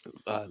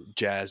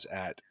 Jazz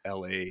at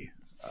LA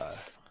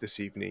this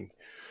evening.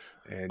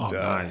 And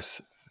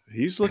nice.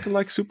 He's looking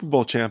like Super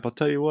Bowl champ. I'll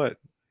tell you what.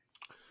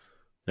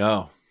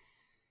 No,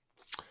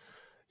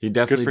 he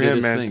definitely did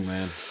his thing,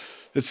 man.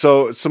 And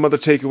so, some other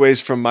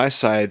takeaways from my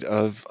side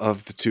of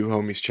the Two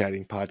Homies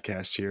Chatting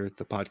podcast here at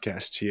the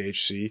podcast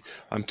THC.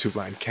 I'm Two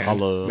Blind Ken.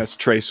 Hello. That's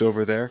Trace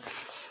over there.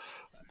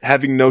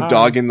 Having no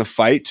dog in the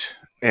fight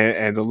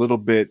and a little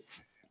bit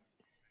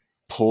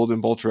pulled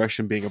in both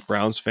direction, being a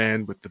Browns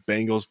fan with the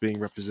Bengals being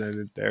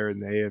represented there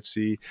in the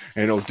AFC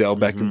and Odell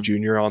Beckham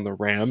Jr. on the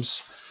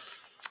Rams.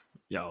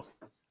 Yo.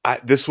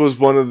 This was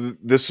one of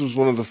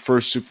the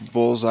first Super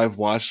Bowls I've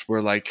watched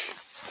where like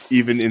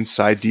even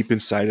deep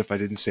inside, if I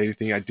didn't say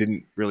anything, I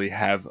didn't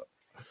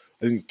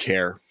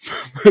care.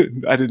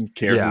 I didn't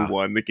care who Yeah.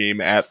 won the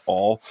game at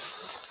all.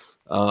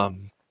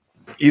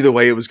 Either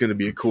way, it was going to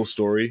be a cool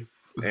story,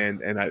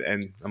 and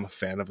I'm a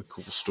fan of a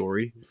cool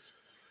story.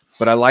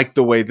 But I like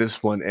the way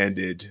this one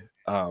ended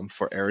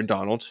for Aaron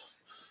Donald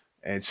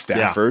and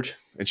Stafford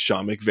and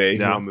Sean McVay,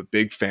 who I'm a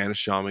big fan of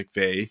Sean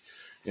McVay.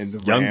 And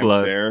the Young Rams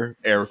blood. there,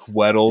 Eric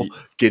Weddle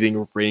getting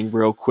a ring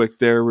real quick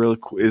there,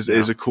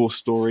 is a cool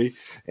story.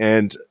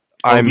 And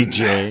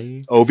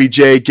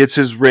OBJ gets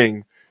his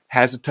ring,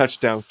 has a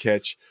touchdown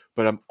catch.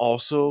 But I'm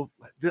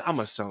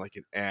gonna sound like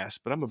an ass,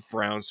 but I'm a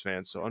Browns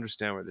fan, so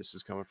understand where this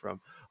is coming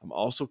from. I'm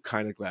also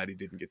kind of glad he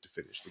didn't get to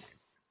finish the game.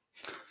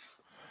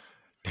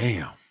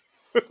 Damn.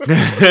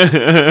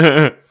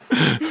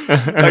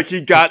 Like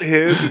he got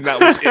his, and that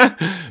was it.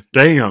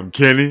 Damn,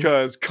 Kenny.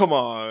 Because come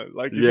on,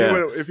 like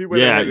if he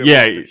went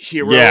the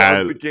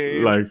hero of the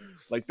game,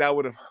 like that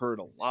would have hurt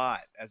a lot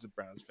as a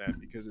Browns fan,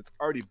 because it's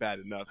already bad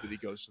enough that he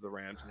goes to the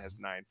Rams and has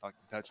 9 fucking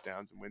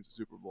touchdowns and wins the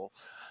Super Bowl.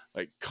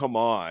 Like, come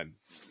on.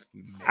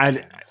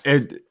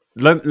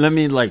 Let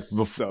me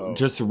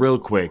just real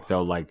quick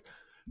though, like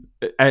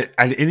at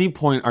any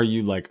point are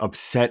you like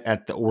upset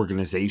at the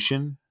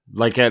organization?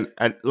 Like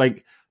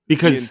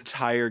because the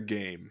entire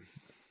game.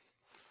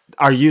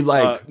 Are you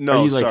like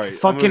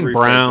fucking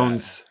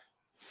Browns?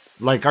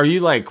 Like, are you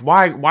like,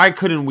 why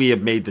couldn't we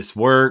have made this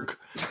work?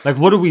 Like,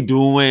 what are we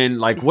doing?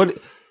 Like,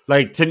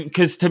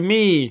 because to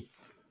me,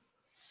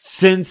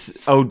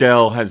 since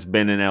Odell has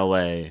been in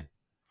LA,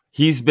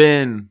 he's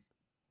been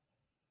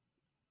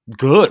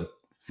good.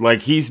 Like,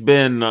 he's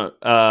been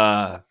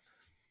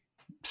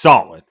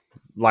solid.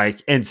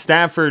 Like, and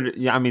Stafford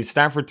threw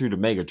the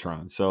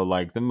Megatron, so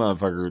like the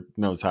motherfucker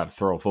knows how to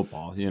throw a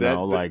football.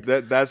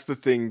 That's the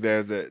thing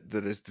there that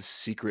is the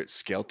secret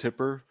scale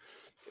tipper,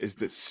 is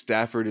that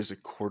Stafford is a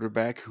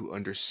quarterback who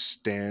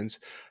understands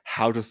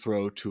how to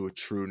throw to a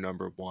true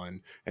number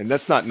one, and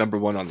that's not number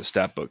one on the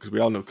stat book, because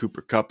we all know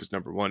Cooper Kupp is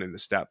number one in the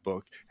stat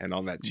book and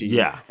on that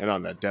team and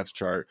on that depth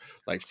chart,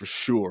 like for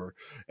sure.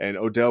 And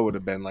Odell would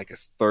have been like a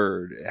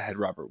third had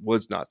Robert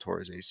Woods not tore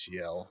his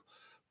ACL.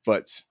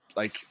 But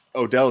like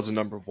Odell is a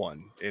number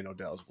one in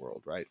Odell's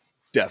world, right?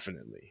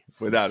 Definitely,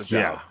 without a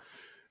doubt.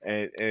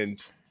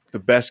 And the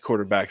best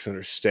quarterbacks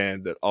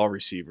understand that all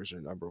receivers are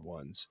number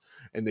ones,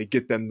 and they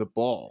get them the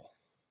ball,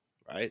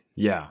 right?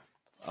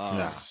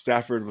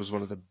 Stafford was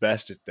one of the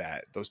best at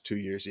that. Those 2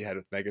 years he had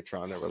with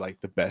Megatron that were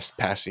like the best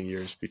passing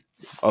years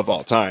of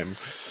all time.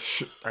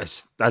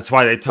 That's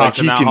why they talk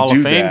in that Hall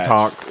of Fame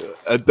talk.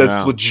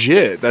 That's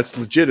legit. That's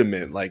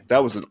legitimate. Like,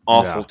 that was an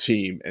awful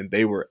team, and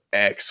they were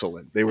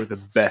excellent. They were the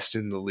best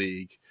in the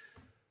league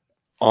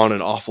on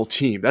an awful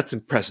team. That's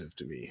impressive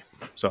to me.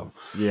 So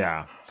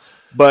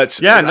but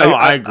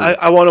I agree.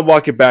 I want to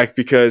walk it back,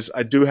 because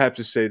I do have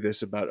to say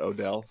this about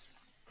Odell.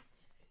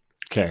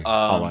 Okay,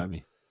 call at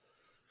me.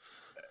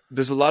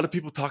 There's a lot of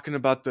people talking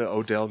about the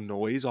Odell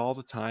noise all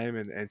the time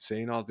and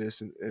saying all this,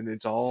 and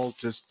it's all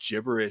just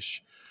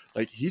gibberish.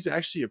 Like, he's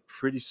actually a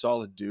pretty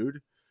solid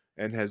dude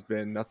and has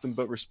been nothing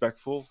but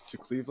respectful to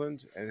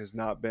Cleveland, and has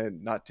not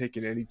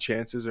taken any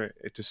chances or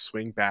to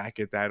swing back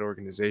at that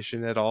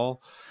organization at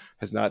all.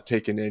 Has not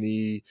taken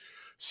any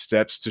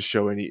steps to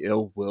show any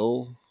ill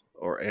will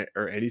or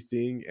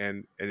anything,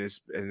 and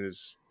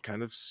is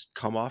kind of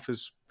come off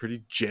as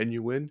pretty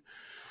genuine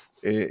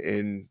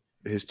in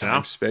his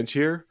time spent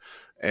here.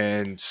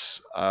 And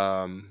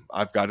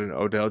I've got an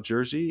Odell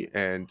jersey,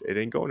 and it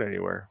ain't going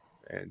anywhere.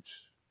 And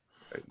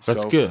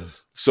that's good.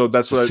 So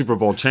that's what Super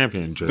Bowl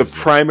champion jersey. The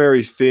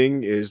primary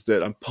thing is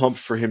that I'm pumped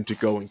for him to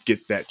go and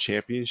get that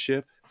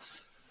championship.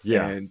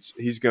 Yeah, and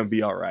he's going to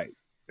be all right,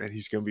 and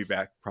he's going to be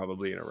back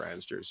probably in a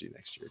Rams jersey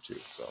next year too.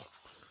 So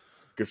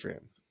good for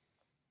him.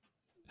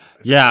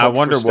 I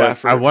wonder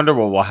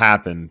what will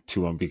happen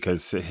to him,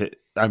 because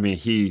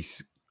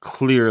he's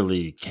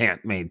clearly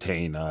can't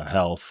maintain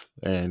health,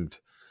 and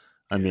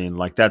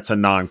that's a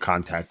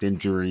non-contact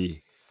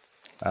injury.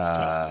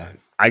 I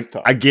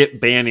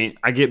get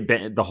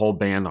the whole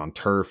ban on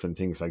turf and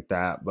things like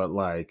that, but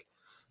like,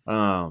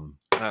 I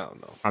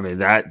don't know.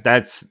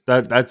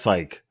 That's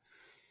like,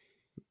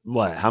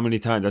 what? How many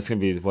times? That's gonna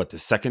be the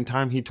second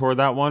time he tore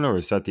that one, or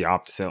is that the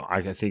opposite?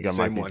 I think it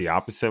might be the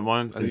opposite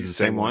one. Is it the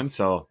same one?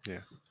 So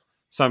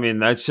So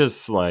that's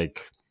just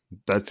like,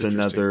 that's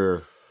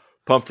another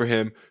pump for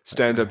him.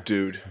 Stand up,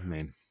 dude.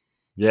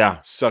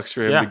 Sucks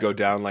for him to go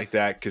down like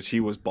that, because he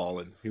was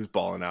balling. He was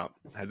balling out.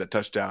 Had that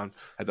touchdown.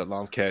 Had that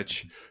long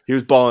catch. He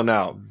was balling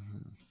out,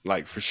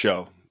 like, for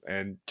show.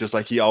 And just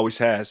like he always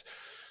has,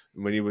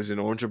 when he was in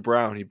orange and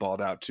brown, he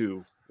balled out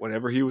too.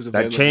 Whenever he was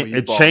available,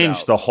 it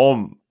changed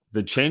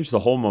the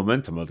whole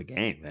momentum of the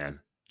game,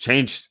 man.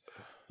 Changed,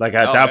 like,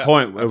 at that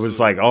point, absolutely. It was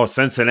like, oh,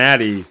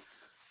 Cincinnati,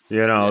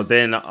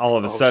 then all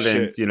of a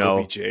sudden, shit.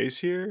 OBJ's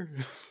here.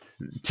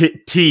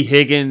 T.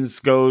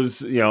 Higgins goes,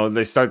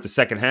 they start the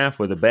second half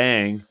with a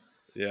bang.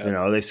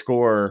 They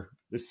score.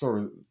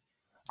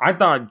 I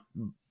thought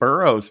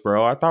Burrows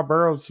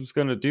was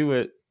going to do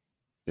it.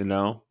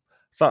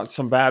 Thought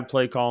some bad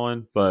play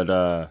calling,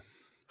 but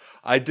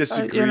I you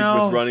disagreed with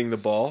know, running the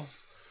ball,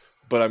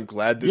 but I'm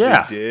glad that they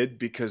yeah, did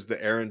because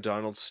the Aaron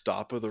Donald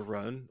stop of the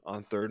run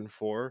on 3rd and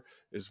 4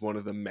 is one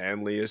of the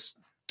manliest,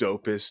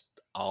 dopest,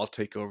 I'll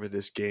take over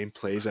this game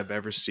plays I've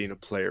ever seen a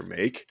player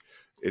make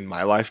in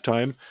my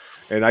lifetime.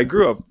 And I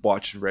grew up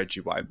watching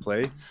Reggie White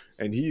play,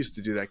 and he used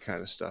to do that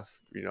kind of stuff.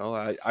 You know,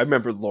 I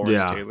remember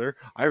Lawrence yeah. Taylor.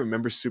 I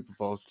remember Super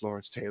Bowls with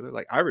Lawrence Taylor.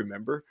 Like, I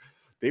remember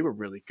they were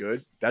really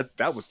good.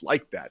 That was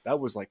like that. That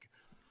was like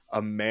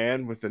a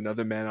man with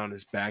another man on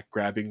his back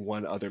grabbing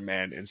one other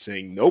man and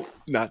saying, "Nope,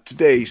 not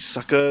today,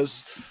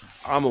 suckers.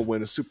 I'm gonna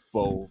win a Super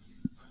Bowl."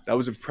 That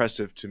was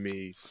impressive to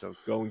me. So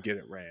go and get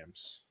it,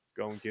 Rams.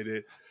 Go and get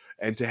it.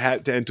 And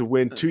to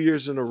win 2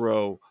 years in a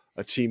row,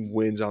 a team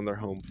wins on their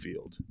home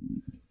field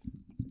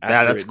Yeah,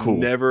 after that's it cool.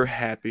 never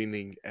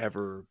happening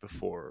ever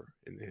before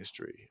in the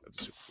history of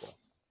the Super Bowl.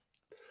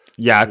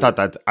 Yeah,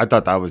 Cool. I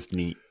thought that was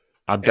neat.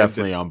 I'm And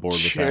definitely the on board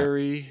with that.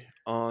 cherry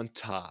on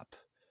top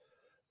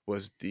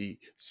was the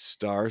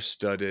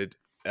star-studded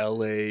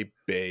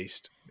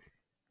LA-based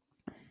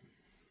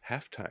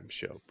halftime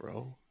show,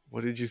 bro.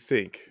 What did you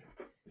think?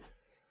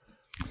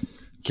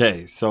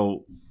 Okay,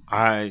 so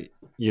I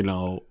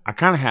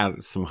kind of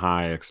had some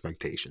high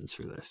expectations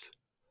for this,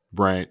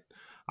 right?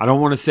 I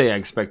don't want to say I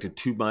expected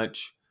too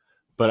much,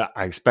 but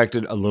I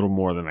expected a little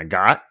more than I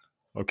got.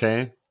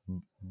 Okay,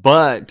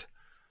 but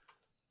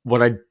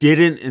what I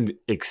didn't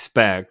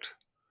expect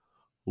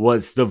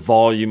was the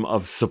volume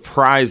of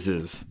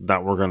surprises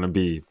that were going to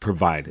be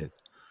provided,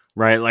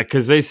 right? Like,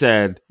 because they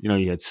said,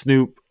 you had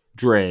Snoop,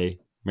 Dre,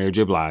 Mary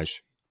J.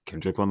 Blige,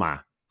 Kendrick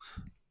Lamar,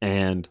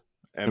 and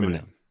Eminem.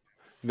 Eminem.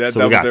 That So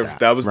that we was got their, that,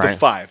 that was the right?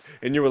 5,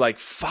 and you were like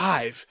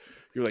 5.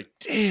 You're like,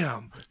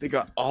 damn, they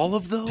got all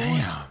of those.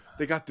 Damn.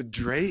 They got the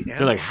Dre Empire.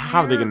 They're like,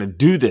 how are they going to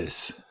do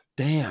this?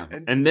 Damn.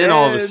 And And then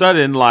all of a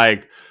sudden,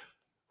 like,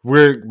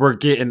 we're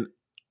getting.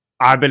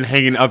 I've been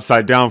hanging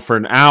upside down for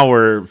an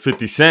hour,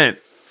 50 Cent,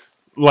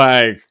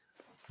 like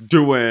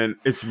doing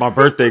 "It's My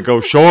Birthday, Go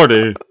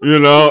Shorty,"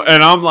 and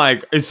I'm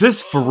like, is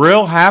this for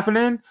real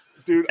happening?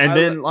 dude, And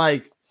then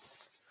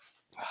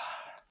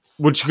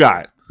what you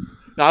got?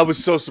 I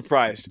was so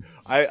surprised.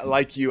 I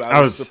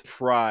was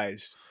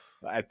surprised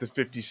at the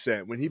 50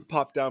 Cent when he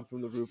popped down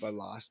from the roof. I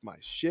lost my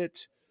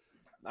shit.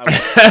 I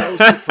was so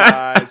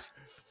surprised.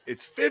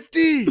 It's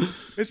 50.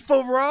 It's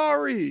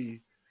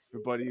Ferrari.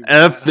 Everybody,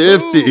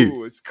 F50.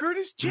 who? It's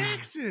Curtis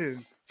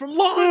Jackson from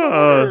Law and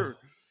Order.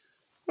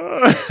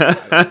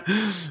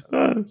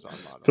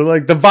 So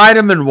like the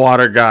vitamin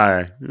water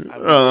guy.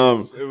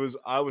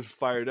 I was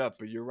fired up,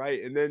 but you're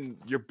right. And then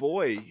your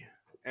boy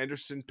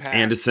Anderson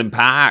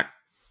 .Paak.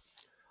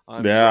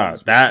 On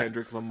drums with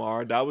Kendrick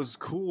Lamar. That was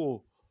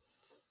cool.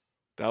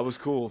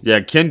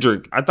 Yeah,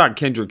 Kendrick. I thought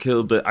Kendrick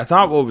killed it. I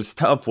thought what was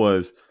tough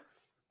was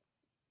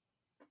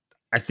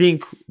I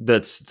think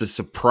that's the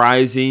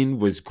surprising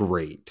was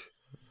great,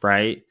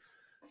 right?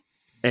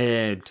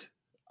 And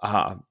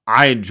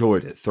I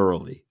enjoyed it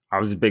thoroughly. I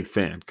was a big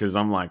fan because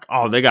I'm like,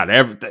 oh, they got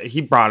everything.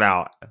 He brought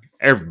out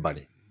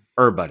everybody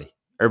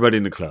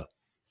in the club.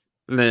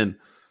 And then,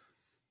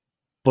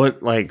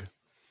 but like,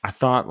 I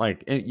thought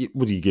like,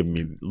 what are you giving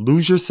me?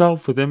 Lose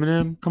Yourself with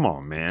Eminem? Come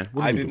on, man.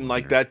 I didn't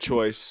like that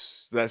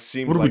choice. That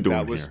seemed like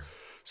that was. Here?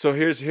 So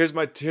here's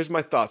my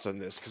thoughts on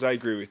this because I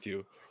agree with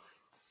you.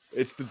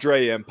 It's the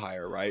Dre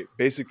Empire, right?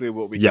 Basically,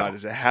 what we got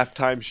is a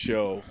halftime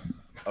show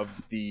of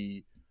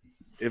the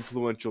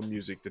influential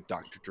music that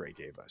Dr. Dre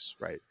gave us,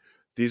 right?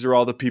 These are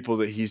all the people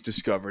that he's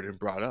discovered and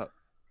brought up.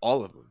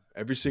 All of them.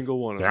 Every single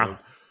one of them.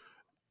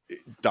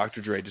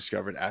 Dr. Dre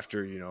discovered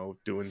after,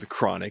 doing the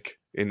Chronic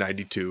in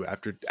 92,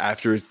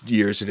 after his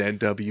years at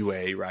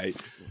NWA, right?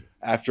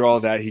 After all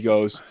that, he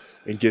goes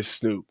and gets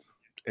Snoop.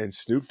 And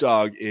Snoop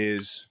Dogg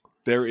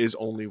there is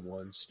only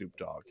one Snoop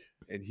Dogg.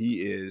 And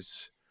he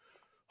is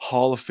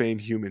Hall of Fame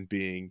human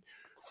being.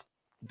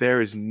 There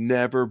has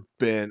never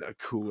been a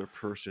cooler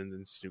person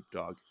than Snoop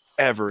Dogg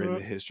ever in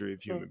the history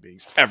of human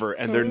beings, ever,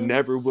 and there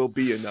never will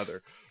be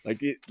another.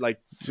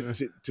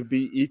 To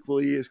be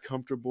equally as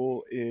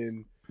comfortable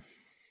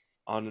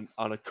on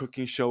a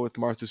cooking show with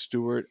Martha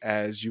Stewart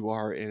as you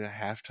are in a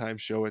halftime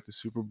show at the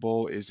Super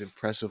Bowl is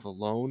impressive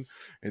alone.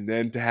 And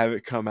then to have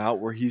it come out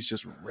where he's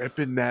just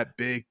ripping that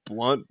big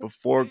blunt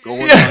before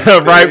going on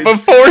stage, right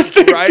before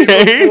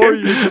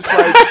you're just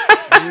like,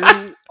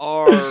 you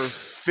are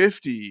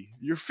 50.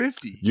 You're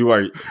 50. You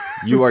are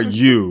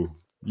you.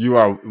 You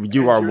are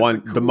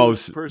the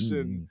most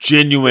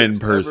genuine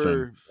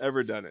person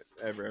ever done it.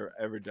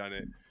 Ever done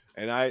it.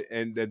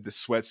 And the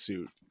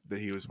sweatsuit that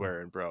he was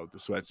wearing, bro, the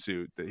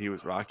sweatsuit that he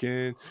was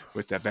rocking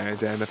with that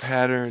bandana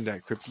pattern,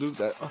 that crip loop,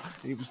 and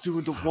he was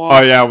doing the walk.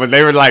 Oh yeah, when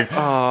they were like,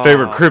 they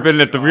were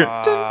cripping at the rear.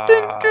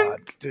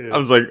 I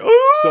was like,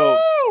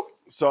 oh.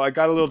 So I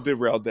got a little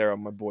derailed there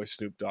on my boy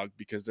Snoop Dogg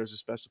because there's a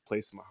special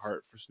place in my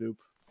heart for Snoop.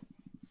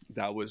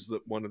 That was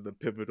one of the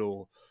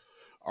pivotal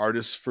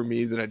artists for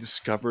me that I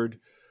discovered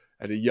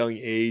at a young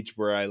age,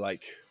 where I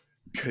like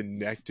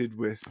connected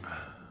with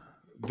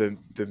the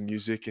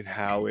music and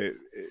how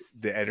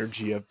the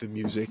energy of the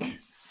music.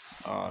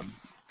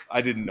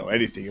 I didn't know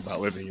anything about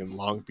living in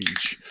Long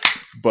Beach,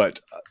 but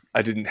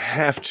I didn't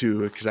have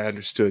to because I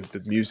understood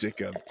the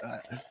music of.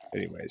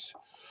 Anyways,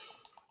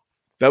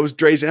 that was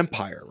Dre's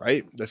Empire,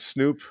 right? That's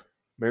Snoop,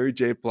 Mary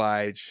J.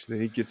 Blige.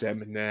 Then he gets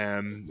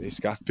Eminem. He's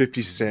got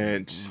 50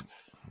 Cent.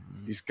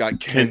 He's got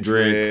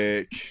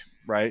Kendrick,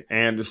 right?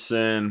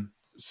 Anderson.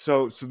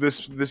 So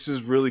this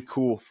is really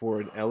cool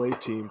for an LA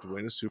team to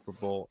win a Super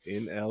Bowl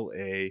in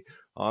LA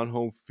on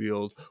home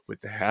field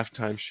with the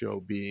halftime show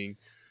being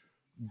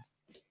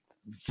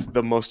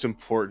the most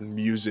important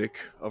music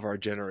of our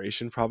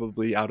generation,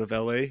 probably out of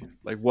LA.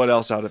 Like, what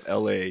else out of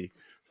LA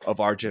of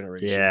our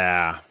generation?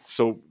 Yeah.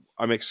 So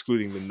I'm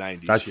excluding the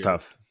 90s. That's here.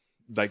 tough.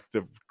 Like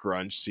the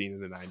grunge scene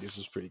in the 90s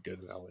was pretty good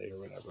in LA or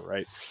whatever,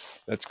 right?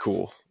 That's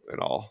cool and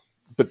all.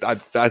 But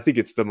I think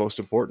it's the most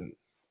important,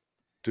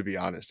 to be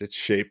honest. It's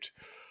shaped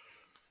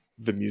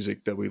the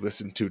music that we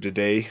listen to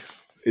today.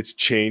 It's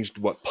changed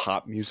what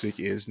pop music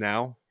is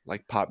now.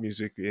 Like, pop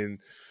music in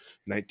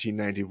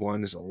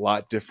 1991 is a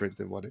lot different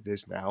than what it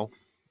is now,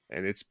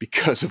 and it's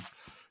because of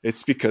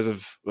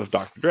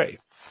Dr. Dre,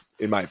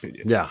 in my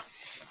opinion. Yeah,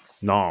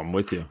 no, I'm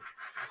with you.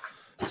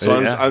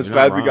 So I was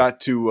glad we got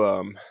to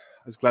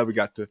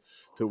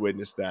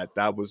witness that.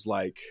 That was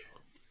like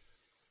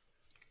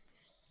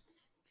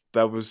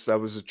that was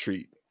a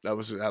treat. That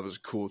was a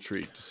cool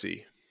treat to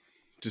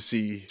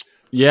see.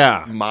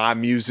 Yeah, my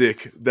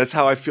music. That's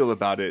how I feel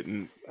about it,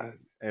 and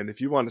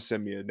if you want to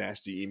send me a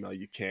nasty email,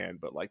 you can.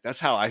 But like, that's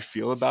how I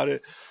feel about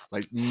it.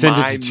 Like, send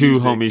it to two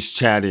homies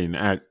chatting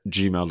at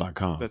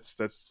gmail.com.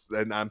 That's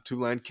and I'm Two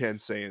Line Ken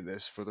saying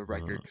this for the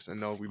record, because I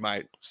know we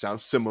might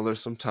sound similar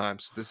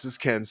sometimes. This is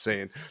Ken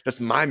saying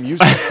that's my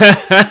music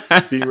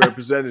being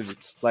represented.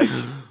 Like,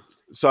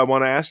 so I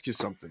want to ask you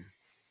something.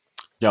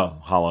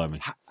 Yo, holla at me.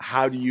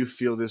 How do you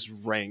feel this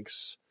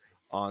ranks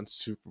on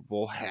Super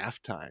Bowl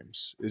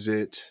halftimes? Is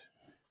it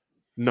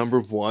number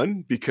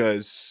one?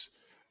 Because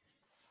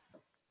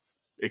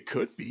it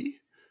could be.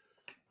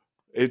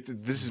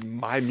 This is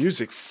my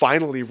music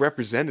finally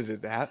represented in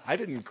that. I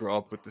didn't grow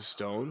up with the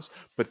Stones,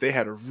 but they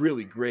had a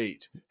really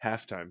great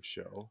halftime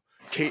show.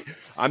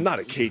 I'm not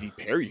a Katy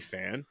Perry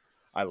fan.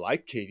 I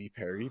like Katy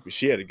Perry, but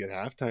she had a good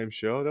halftime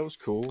show. That was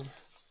cool.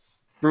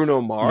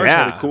 Bruno Mars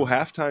had a cool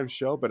halftime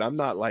show, but I'm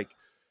not like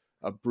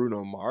a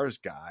Bruno Mars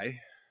guy.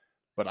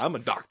 But I'm a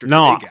Dr. Dre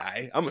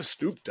guy. I'm a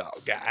Snoop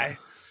Dogg guy.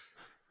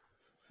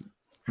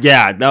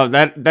 Yeah, no,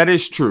 that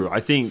is true.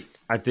 I think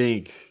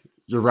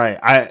you're right.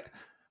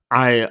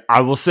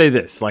 I will say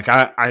this. Like,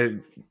 I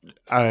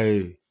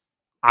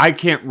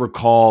can't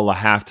recall a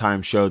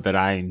halftime show that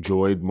I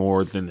enjoyed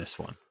more than this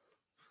one.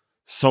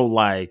 So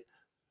like,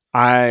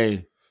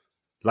 I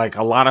like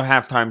a lot of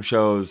halftime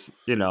shows,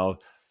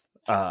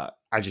 I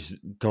just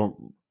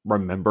don't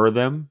remember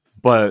them.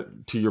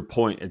 But to your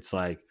point, it's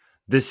like,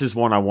 this is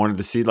one I wanted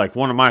to see. Like,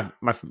 one of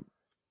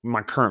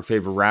my current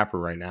favorite rapper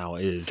right now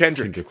is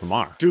Kendrick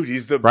Lamar. Dude,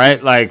 he's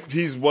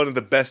he's one of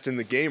the best in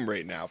the game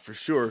right now, for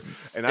sure.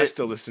 And I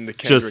still listen to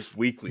Kendrick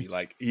weekly.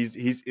 Like,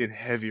 he's in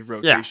heavy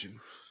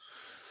rotation.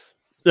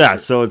 Yeah,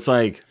 so it's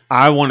like,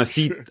 I want to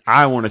see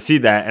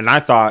that, and I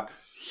thought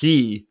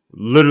he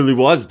literally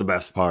was the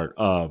best part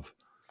of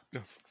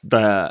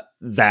that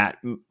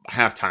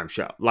halftime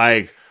show.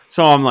 Like,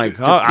 so I'm like,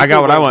 I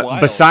got what I want.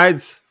 Wild.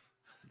 Besides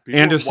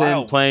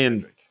Anderson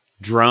playing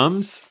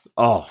drums.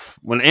 Oh,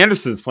 when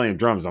Anderson's playing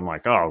drums, I'm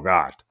like, oh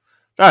God,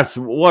 that's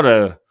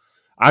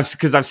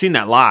because I've seen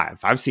that live.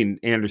 I've seen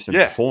Anderson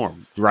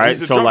perform, right?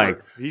 So drummer.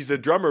 Like, he's a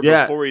drummer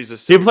before he's a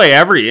singer. He'll play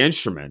every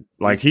instrument.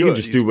 Like, he can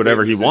just do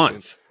whatever he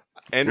wants.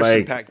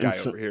 Anderson Paak guy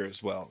over here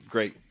as well.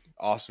 Great,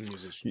 awesome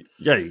musician.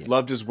 Yeah,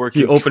 loved his work.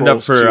 He opened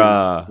up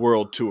for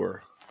World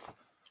Tour.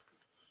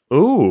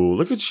 Ooh,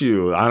 look at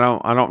you! I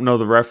don't know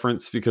the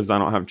reference because I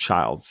don't have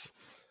Childs.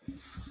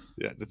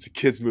 Yeah, that's a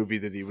kid's movie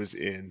that he was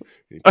in.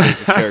 He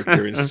plays a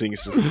character and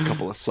sings a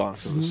couple of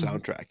songs on the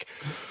soundtrack.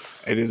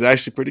 And it's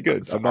actually pretty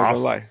good. I'm not going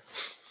to lie.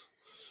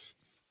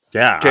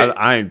 Yeah,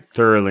 I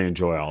thoroughly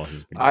enjoy all of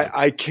his music.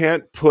 I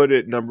can't put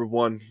it number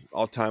one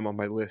all time on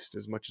my list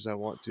as much as I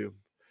want to.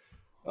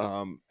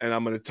 And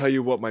I'm going to tell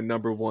you what my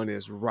number one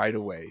is right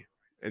away.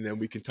 And then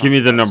we can talk. Give me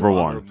the number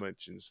one.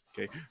 Mentions.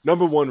 Okay.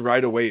 Number one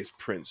right away is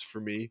Prince for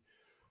me.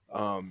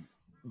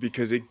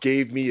 Because it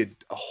gave me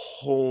a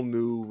whole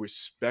new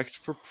respect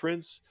for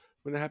Prince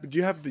when it happened. Do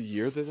you have the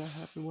year that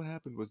happened? What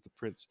happened was the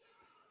Prince?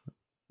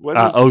 When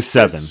was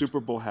 07 Super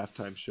Bowl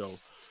halftime show?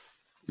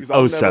 Because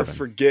I'll never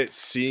forget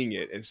seeing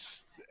it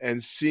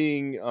and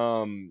seeing.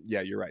 Yeah,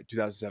 you're right.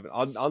 2007.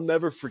 I'll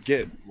never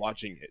forget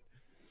watching it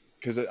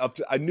because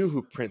I knew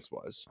who Prince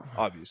was.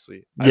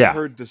 Obviously, I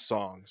heard the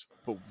songs,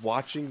 but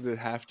watching the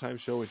halftime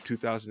show in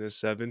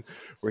 2007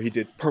 where he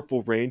did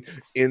 "Purple Rain"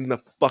 in the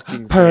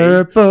fucking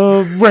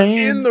purple rain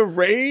in the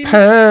rain,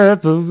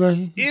 purple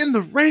rain in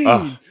the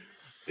rain,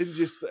 and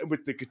just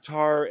with the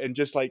guitar and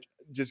just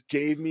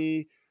gave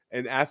me.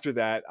 And after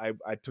that,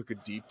 I took a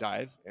deep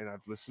dive and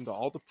I've listened to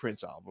all the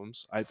Prince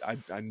albums.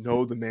 I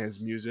know the man's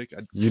music.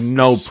 I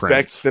respect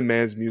Prince. The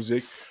man's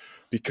music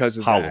because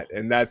of that,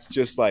 and that's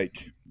just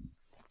like.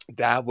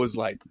 That was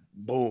like,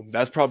 boom.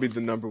 That's probably the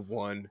number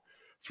one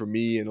for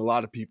me and a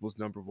lot of people's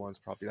number ones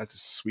probably. That's a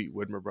sweet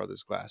Widmer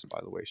Brothers glass, by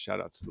the way. Shout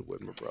out to the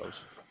Widmer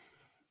Bros.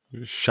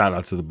 Shout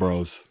out to the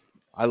bros.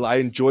 I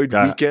enjoyed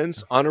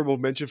Weekends. Honorable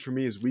mention for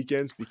me is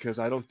Weekends because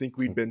I don't think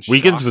we'd been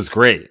Weekends shocked. was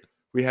great.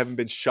 We haven't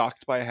been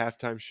shocked by a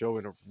halftime show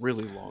in a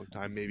really long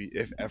time, maybe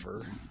if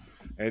ever.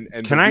 And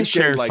can I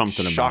share like,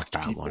 something about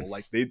that people. one?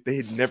 Like they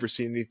had never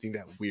seen anything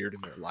that weird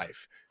in their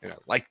life, and I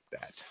like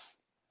that.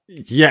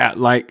 Yeah,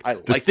 like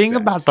the thing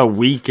about the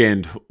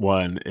Weekend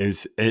one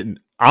is, and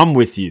I'm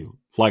with you.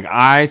 Like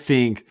I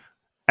think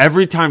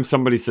every time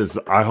somebody says,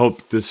 "I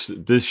hope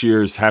this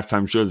year's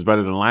halftime show is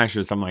better than last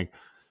year's," I'm like,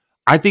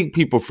 I think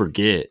people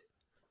forget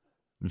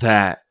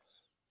that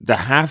the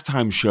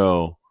halftime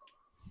show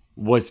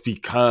was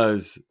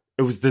because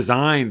it was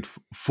designed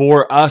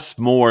for us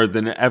more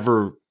than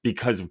ever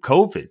because of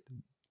COVID.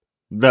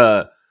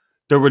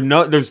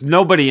 There's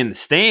nobody in the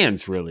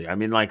stands really. I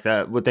mean, like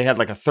that. What they had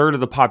like a third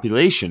of the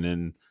population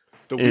in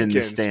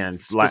the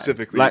stands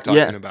specifically.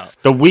 Talking about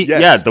the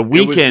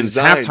Weekend's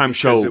halftime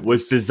show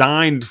was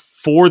designed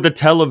for the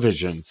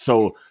television,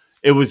 so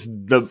it was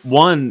the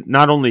one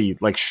not only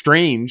like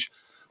strange.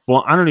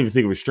 Well, I don't even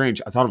think it was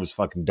strange. I thought it was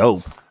fucking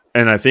dope.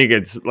 And I think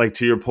it's like,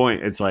 to your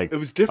point, it's like it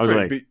was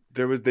different.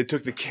 They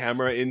took the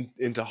camera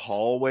into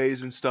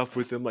hallways and stuff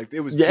with them. Like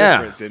it was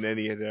different than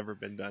any had ever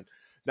been done.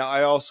 Now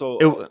I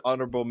also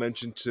honorable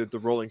mention to the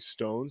Rolling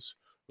Stones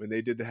when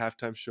they did the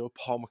halftime show.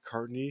 Paul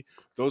McCartney.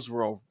 Those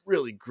were all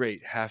really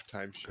great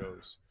halftime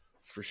shows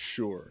for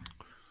sure.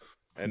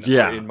 And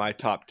in my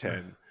top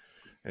 10.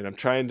 And I'm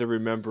trying to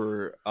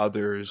remember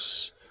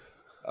others.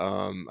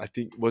 I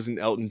think wasn't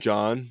Elton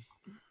John.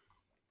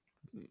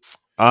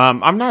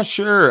 I'm not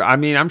sure. I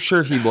mean, I'm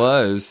sure he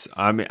was.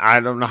 I mean, I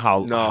don't know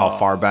how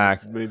far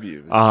back. Maybe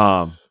it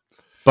was.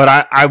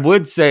 But I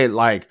would say,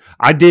 like,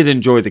 I did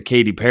enjoy the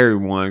Katy Perry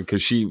one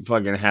because she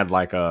fucking had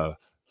like a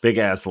big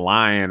ass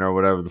lion or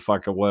whatever the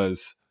fuck it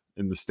was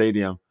in the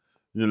stadium,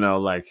 you know,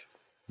 like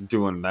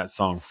doing that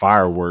song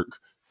Firework.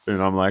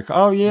 And I'm like,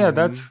 oh yeah,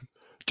 that's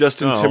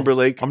Justin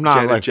Timberlake. I'm not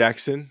Janet like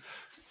Jackson.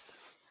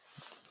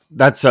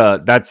 That's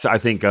I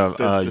think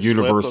the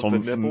universal. Slip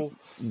of the nipple.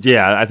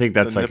 Yeah, I think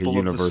that's like a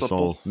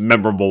universal,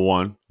 memorable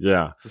one.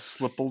 Yeah, the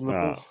slipple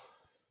nipple.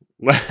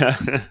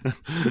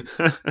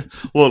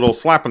 Little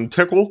slap and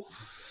tickle.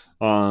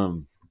 Yeah,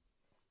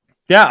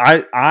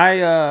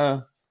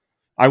 I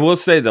will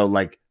say though,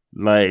 like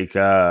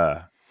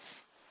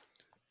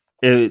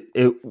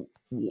it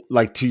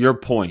like to your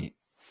point,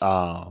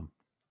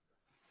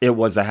 it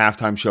was a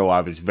halftime show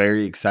I was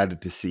very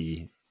excited to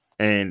see,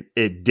 and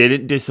it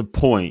didn't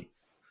disappoint,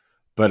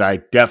 but I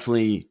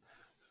definitely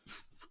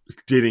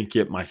didn't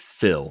get my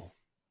fill.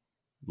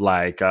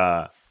 Like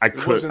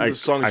it wasn't the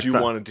songs you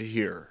wanted to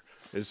hear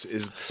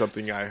is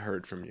something I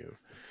heard from you.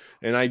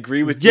 And I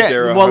agree with you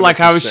there. Well, like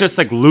I was just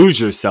like, Lose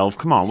Yourself.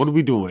 Come on, what are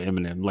we doing with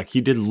Eminem? Like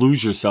he did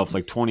Lose Yourself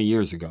like 20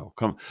 years ago.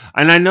 Come,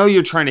 and I know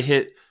you're trying to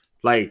hit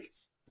like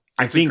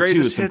I think too.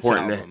 It's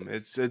important. Album.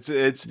 It's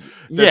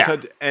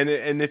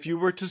and if you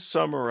were to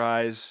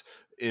summarize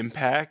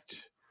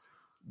impact,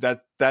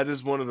 that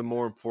is one of the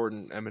more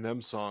important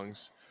Eminem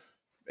songs.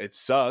 It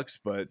sucks,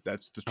 but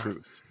that's the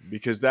truth.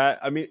 Because 8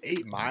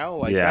 Mile,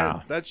 like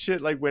that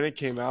shit, like when it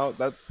came out,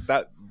 that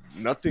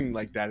nothing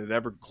like that had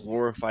ever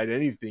glorified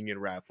anything in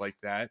rap like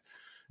that.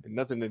 And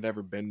nothing had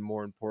ever been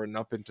more important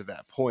up until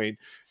that point.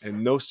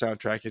 And no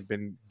soundtrack had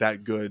been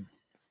that good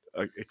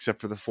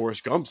except for the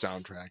Forrest Gump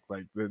soundtrack.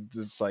 Like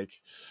it's like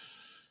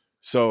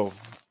so.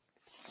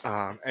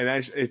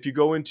 If you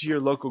go into your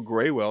local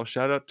Graywell,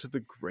 shout out to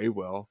the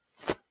Graywell.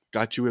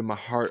 Got you in my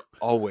heart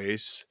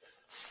always.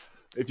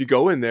 If you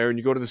go in there and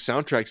you go to the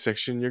soundtrack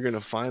section, you're going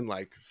to find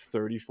like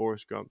 30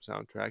 Forrest Gump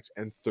soundtracks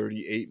and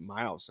 38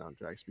 Mile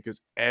soundtracks because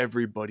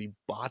everybody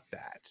bought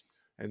that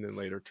and then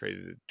later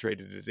traded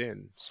it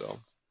in. So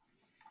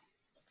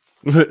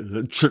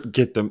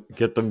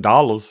get them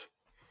dollars.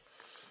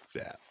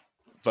 Yeah.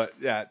 But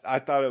yeah, I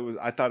thought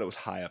it was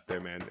high up there,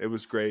 man. It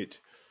was great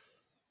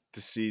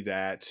to see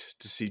that,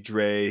 to see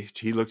Dre.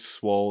 He looked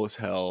swole as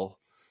hell.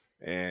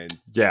 And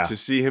to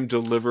see him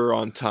deliver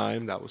on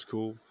time, that was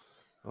cool.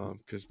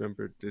 Because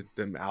remember,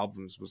 them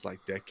albums was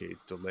like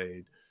decades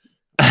delayed.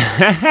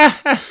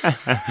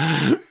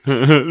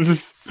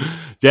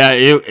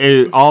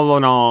 It all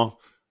in all,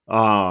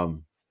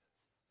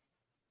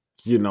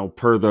 you know,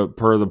 per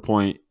the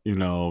point, you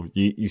know,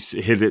 you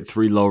hit it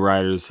 3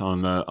 lowriders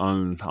on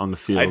the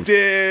field. I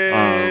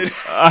did.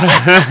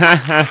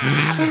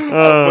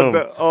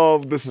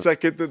 But the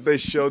second that they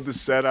showed the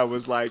set, I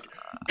was like,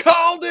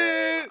 called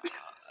it.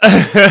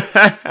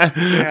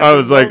 I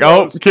was like,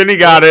 oh, Kenny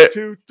got it.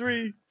 2,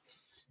 3.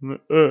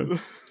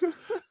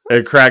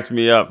 It cracked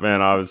me up, man.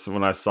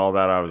 When I saw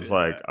that, I was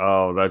like,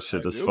 oh, that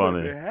shit is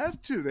funny. They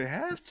have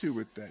to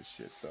with that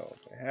shit though.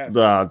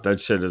 That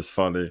shit is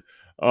funny.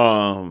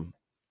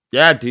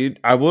 Yeah, dude.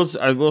 I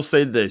will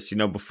say this, you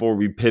know, before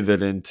we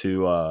pivot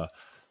into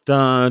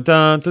dun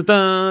dun dun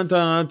dun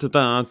dun dun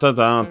dun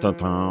dun dun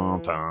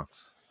dun dun.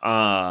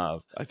 I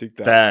think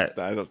that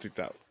I don't think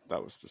that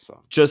was the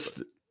song.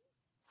 Just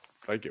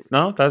I get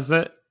no, that's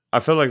it. I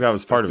feel like that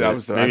was part of That it.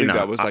 was the. I Maybe think that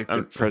not. was like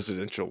the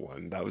presidential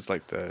one. That was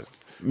like the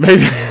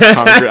Maybe.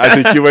 Congress. I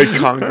think you went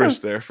Congress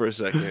there for a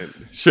second.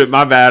 Shit,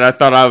 my bad. I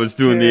thought I was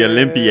doing the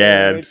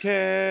Olympiad.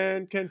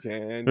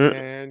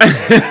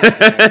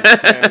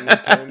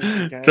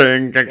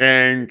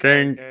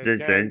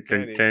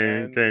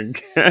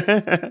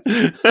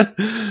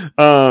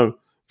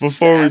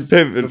 Before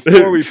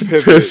we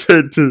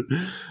pivot to,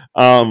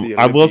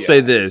 I will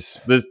say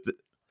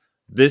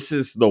this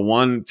is the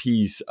one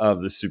piece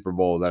of the Super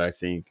Bowl that I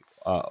think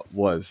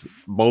was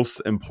most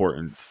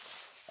important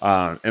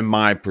in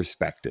my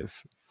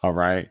perspective. All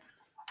right.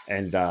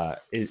 And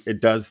it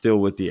does deal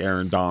with the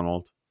Aaron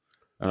Donald.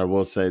 And I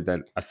will say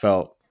that I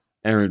felt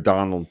Aaron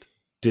Donald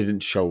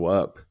didn't show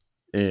up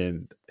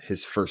in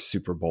his first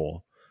Super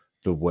Bowl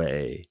the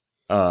way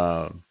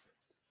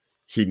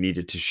he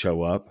needed to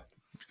show up.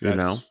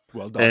 That's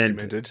well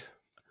documented.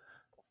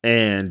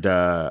 And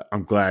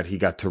I'm glad he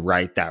got to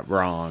right that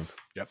wrong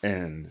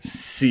and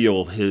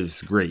seal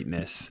his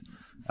greatness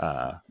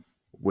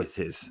with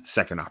his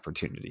second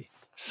opportunity.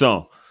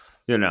 So,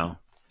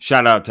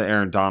 shout out to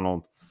Aaron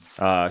Donald.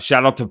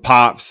 Shout out to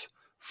Pops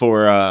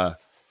for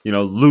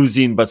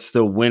losing but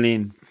still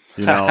winning.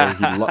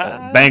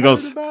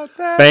 Bengals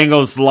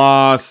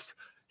lost.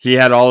 He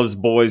had all his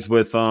boys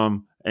with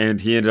him, and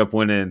he ended up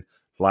winning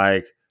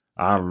like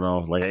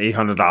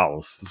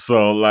 $800.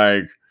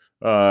 So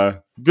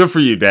good for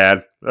you,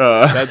 Dad.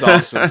 That's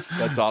awesome.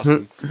 That's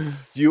awesome.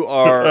 You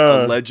are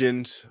a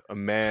legend, a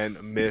man,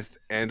 a myth,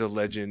 and a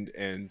legend,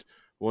 and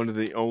one of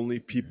the only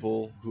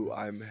people who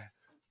I've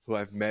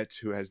met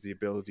who has the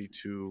ability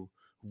to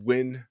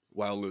win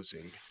while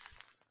losing.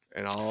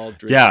 And I'll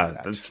drink to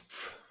that. That's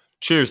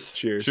cheers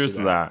to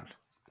that.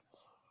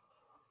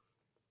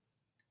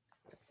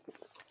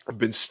 I've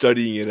been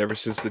studying it ever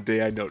since the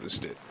day I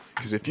noticed it.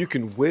 Because if you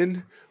can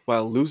win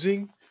while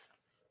losing,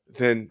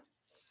 then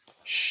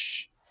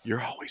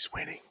you're always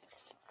winning.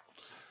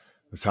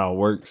 That's how it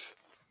works.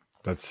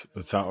 That's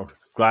how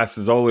glass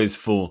is always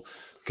full.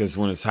 Because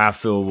when it's half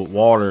filled with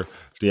water,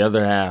 the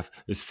other half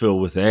is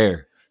filled with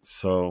air.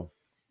 So,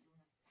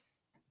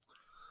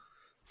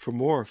 for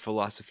more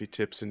philosophy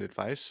tips and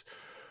advice,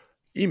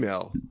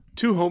 email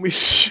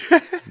 2homies.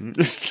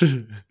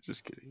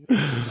 Just kidding.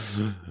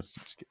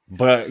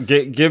 But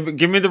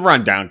give me the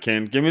rundown,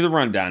 Ken. Give me the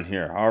rundown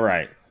here. All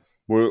right,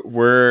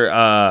 we're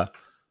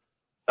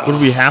what are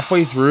we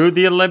halfway through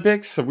the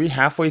Olympics? Are we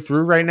halfway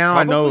through right now?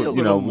 Probably I know a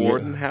little more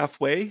than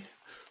halfway.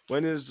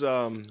 When is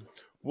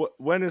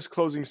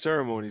closing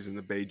ceremonies in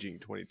the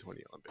Beijing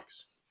 2020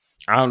 Olympics?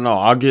 I don't know.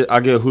 I'll get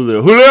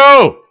Julio.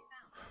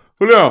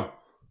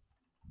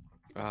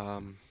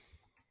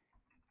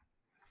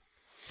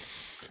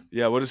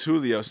 Yeah, what does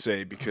Julio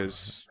say?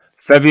 Because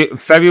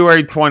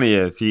February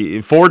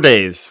 20th, 4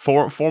 days,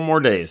 four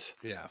more days.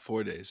 Yeah,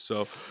 4 days.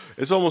 So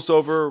it's almost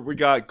over. We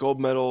got gold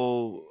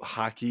medal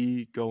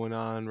hockey going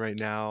on right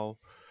now,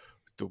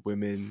 the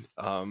women.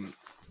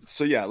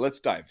 So yeah, let's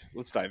dive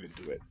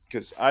into it,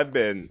 because I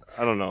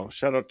don't know,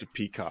 shout out to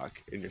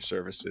Peacock in your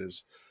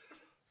services.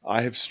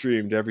 I have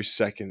streamed every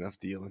second of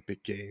the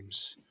Olympic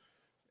Games,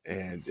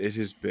 and it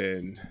has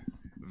been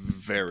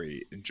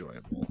very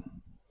enjoyable.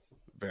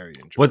 Very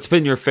enjoyable. What's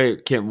been your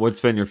favorite, Ken? What's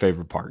been your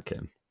favorite part,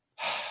 Ken?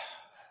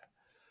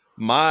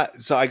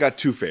 So I got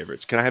two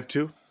favorites. Can I have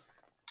two?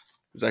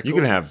 Is that cool? You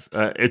can have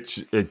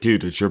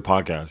dude. It's your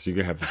podcast. You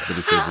can have as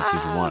many favorites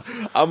as you want.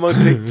 I'm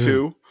gonna take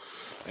two,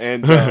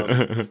 and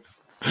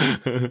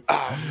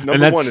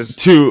number one is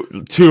two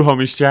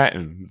homies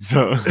chatting.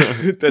 So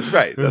that's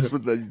right. That's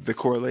what the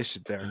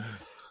correlation there.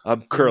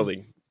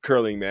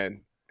 Curling,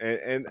 man,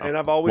 and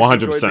I've always 100%.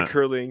 Enjoyed the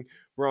curling.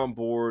 We're on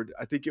board.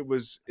 I think it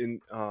was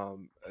it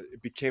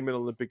became an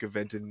Olympic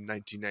event in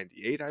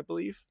 1998, I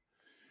believe.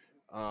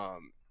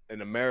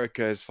 And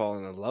America has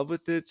fallen in love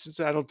with it since.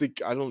 I don't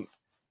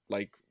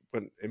like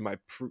when in my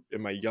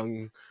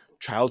young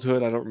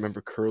childhood, I don't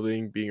remember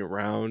curling being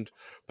around,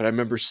 but I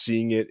remember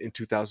seeing it in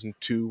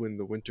 2002 when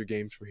the Winter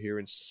Games were here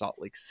in Salt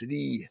Lake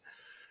City,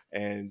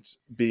 and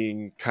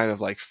being kind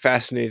of like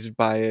fascinated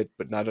by it,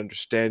 but not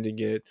understanding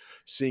it,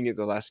 seeing it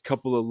the last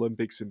couple of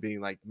Olympics and being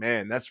like,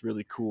 man, that's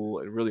really cool,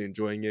 and really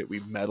enjoying it.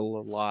 We medal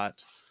a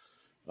lot.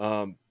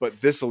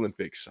 But this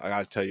Olympics, I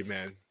gotta tell you,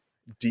 man,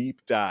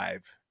 deep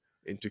dive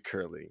into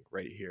curling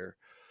right here.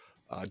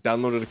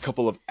 Downloaded a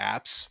couple of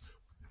apps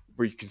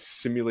where you can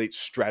simulate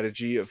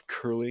strategy of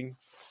curling,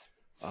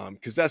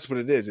 because that's what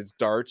it is. It's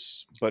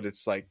darts, but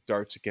it's like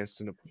darts against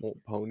an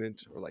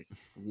opponent, or like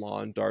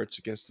lawn darts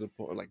against an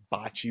opponent, or like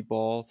bocce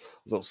ball,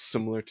 a little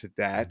similar to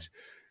that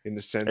in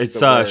the sense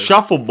it's a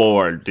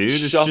shuffleboard, dude.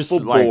 It's just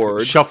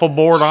like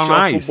shuffleboard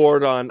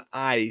on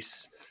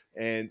ice.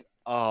 And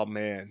oh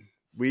man,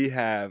 we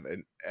have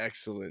an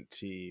excellent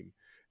team,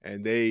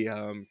 and they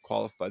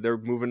qualified. They're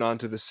moving on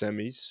to the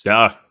semis.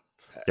 Yeah.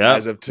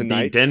 As of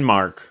tonight, beat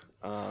Denmark.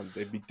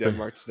 They beat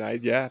Denmark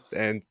tonight. Yeah,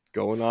 and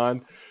going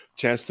on,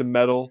 chance to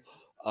medal.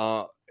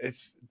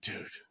 It's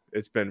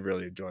been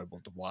really enjoyable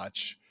to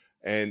watch.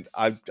 And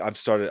I've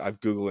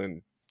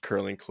Googling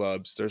curling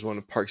clubs. There's one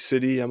in Park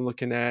City I'm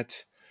looking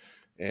at,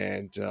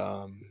 and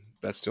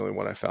That's the only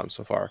one I found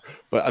so far.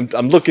 But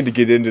I'm looking to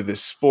get into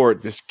this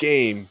sport, this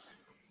game,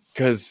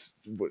 because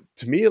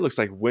to me it looks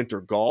like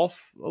winter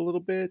golf a little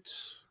bit.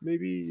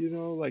 Maybe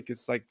like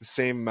it's like the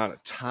same amount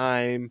of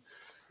time.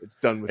 It's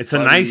done with It's a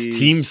nice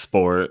team buddies.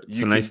 sport.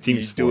 It's a nice team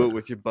You sport. do it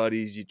with your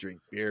buddies. You drink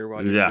beer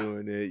while you're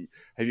doing it.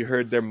 Have you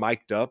heard they're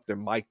mic'd up? They're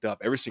mic'd up.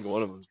 Every single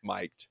one of them is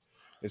mic'd.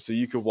 And so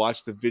you could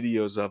watch the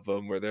videos of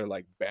them where they're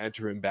like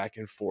bantering back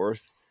and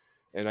forth.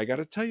 And I got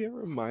to tell you,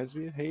 it reminds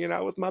me of hanging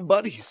out with my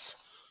buddies.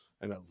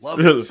 And I love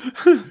it.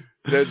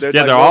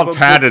 They're all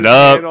tatted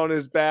up. Hand on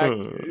his back.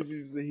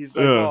 He's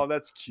like, oh,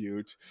 that's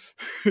cute.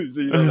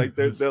 Like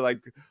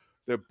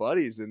they're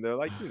buddies, and they're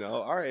like,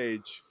 our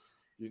age.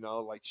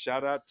 Like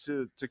shout out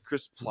to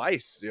Chris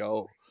Pleiss,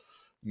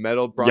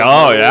 medal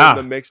bronze in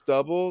the mixed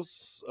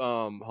doubles.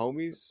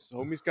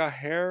 Homies got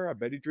hair. I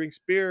bet he drinks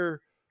beer.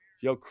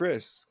 Yo,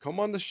 Chris, come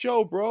on the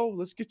show, bro.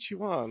 Let's get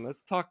you on.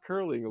 Let's talk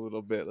curling a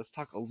little bit. Let's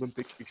talk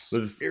Olympic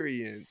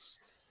experience.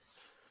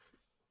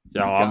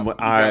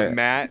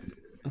 Matt.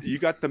 You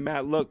got the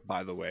Matt look,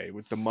 by the way,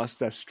 with the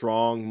mustache,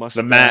 strong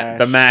mustache.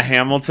 The Matt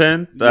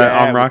Hamilton.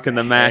 I'm rocking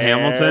the Matt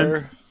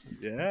Hamilton.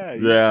 Yeah.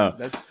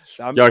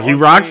 He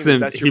rocks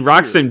them. He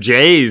rocks them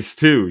J's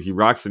too. He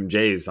rocks them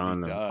J's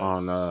on.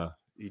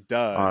 He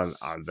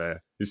does. On the.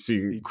 He's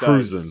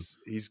cruising.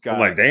 He's got. I'm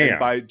like,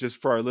 damn.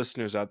 Just for our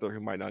listeners out there who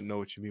might not know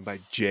what you mean by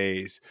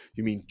J's,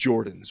 you mean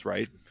Jordans,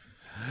 right?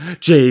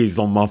 J's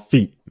on my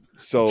feet.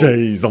 So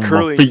J's on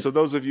curling. my feet. So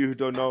those of you who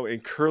don't know,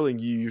 in curling,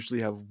 you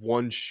usually have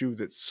one shoe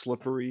that's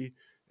slippery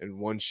and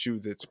one shoe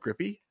that's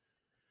grippy,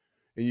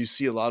 and you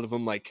see a lot of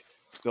them like.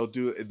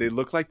 They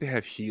look like they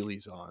have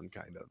Heelys on,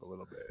 kind of a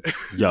little bit.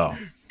 Yeah,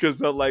 because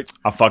they'll like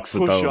I fucks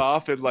with push those.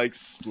 off and like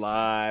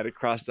slide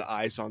across the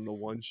ice on the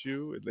one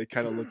shoe, and they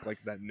kind of look like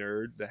that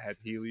nerd that had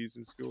Heelys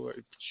in school.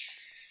 Like,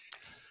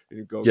 and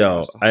you go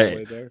across the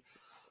hallway there.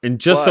 And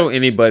just so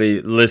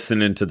anybody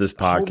listening to this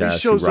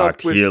podcast who rock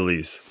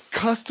Heelys,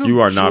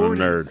 you are not a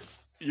nerd.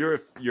 You're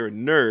a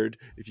nerd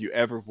if you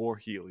ever wore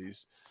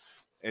Heelys.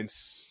 And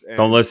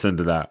don't listen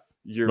to that.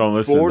 You're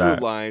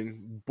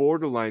borderline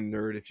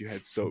nerd if you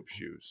had soap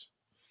shoes.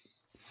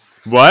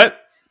 What?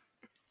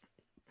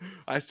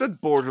 I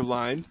said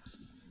borderline.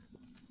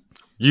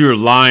 You're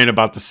lying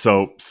about the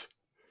soaps.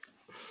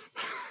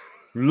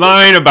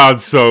 Lying about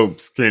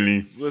soaps,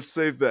 Kenny. Let's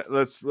save that.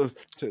 Let's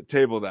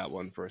table that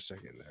one for a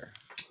second there.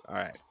 All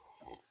right.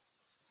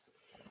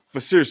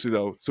 But seriously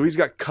though, so he's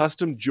got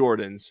custom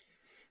Jordans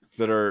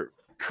that are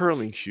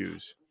curling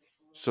shoes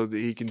so that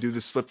he can do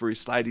the slippery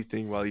slidey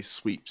thing while he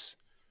sweeps.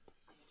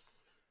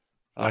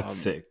 That's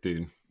sick,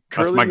 dude.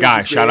 That's my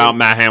guy. Shout out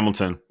Matt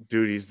Hamilton.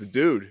 Dude, he's the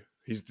dude.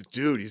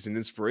 He's an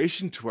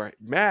inspiration to our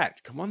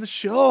Matt. Come on the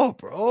show,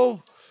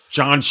 bro.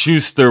 John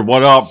Schuster,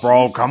 what up,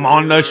 bro? Come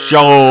on the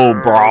show,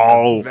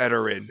 bro.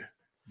 The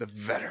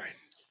veteran.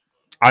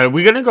 Are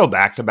we gonna go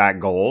back to back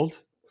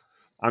gold?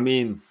 I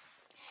mean,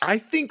 I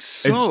think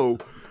so.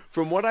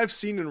 From what I've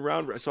seen in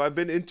round, so I've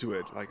been into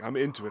it. Like I'm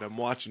into it. I'm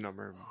watching them.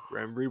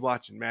 I'm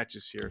rewatching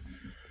matches here.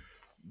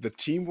 The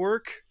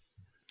teamwork,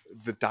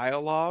 the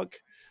dialogue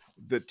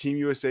that Team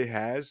USA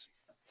has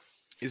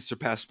is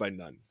surpassed by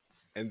none.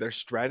 And their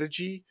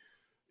strategy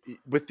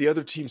with the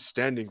other team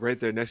standing right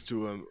there next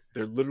to them,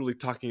 they're literally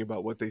talking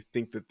about what they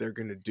think that they're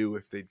going to do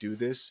if they do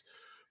this.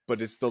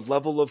 But it's the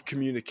level of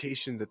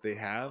communication that they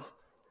have.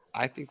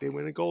 I think they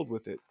win a gold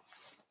with it.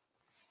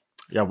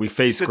 Yeah, we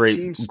face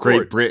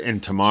Great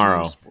Britain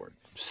tomorrow,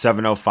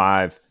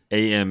 7:05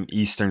 a.m.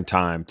 Eastern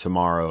time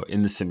tomorrow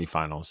in the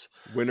semifinals.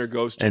 Winner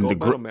goes to gold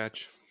medal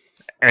match.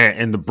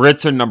 And the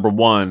Brits are number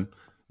one.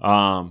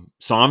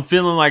 So I'm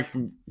feeling like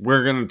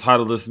we're going to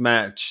title this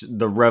match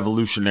the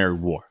Revolutionary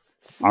War.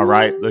 All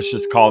right. Let's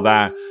just call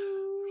that.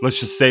 Let's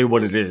just say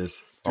what it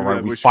is. All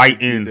right. We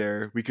fight in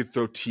there. We could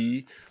throw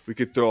tea. We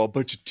could throw a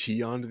bunch of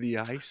tea onto the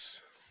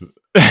ice. Throw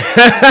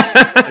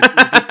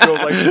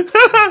like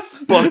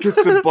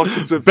buckets and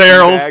buckets of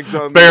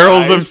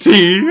barrels of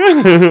tea.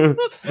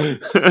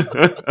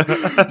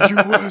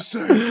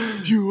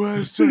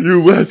 USA.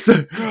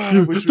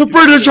 The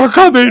British are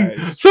coming.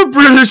 The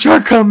British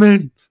are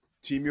coming.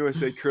 Team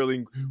USA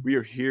Curling, we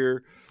are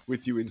here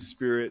with you in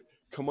spirit.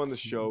 Come on the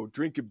show,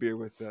 drink a beer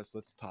with us.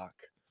 Let's talk.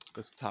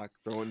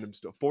 Throwing them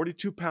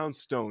 42-pound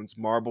stones,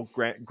 marble,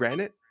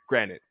 granite.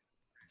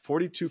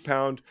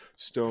 42-pound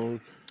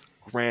stone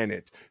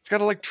granite. It's got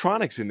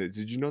electronics in it.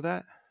 Did you know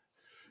that?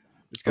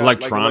 It's got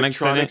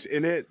electronics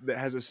in it that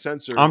has a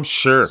sensor. I'm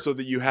sure. So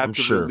that you have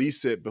to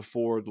release it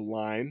before the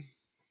line.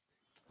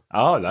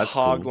 Oh, that's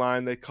hog cool.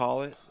 line, they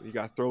call it. You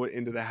got to throw it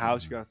into the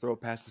house. You got to throw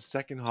it past the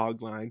second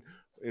hog line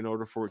in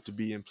order for it to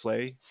be in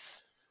play.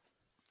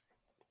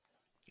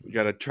 You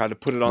got to try to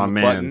put it on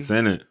the button.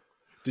 In it.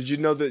 Did you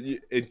know that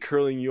in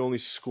curling you only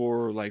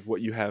score like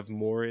what you have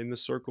more in the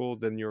circle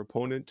than your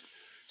opponent?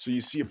 So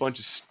you see a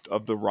bunch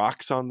of the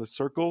rocks on the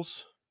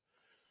circles.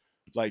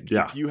 Like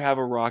if you have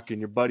a rock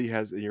and your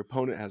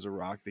opponent has a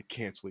rock, they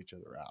cancel each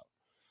other out.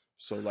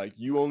 So like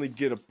you only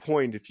get a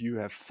point if you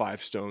have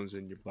 5 stones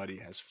and your buddy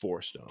has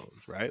 4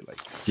 stones, right? Like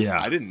Yeah.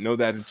 I didn't know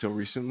that until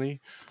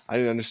recently. I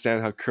didn't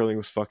understand how curling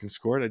was fucking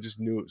scored. I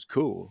just knew it was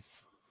cool.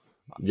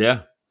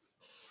 Yeah.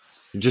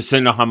 You just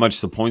didn't know how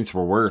much the points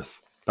were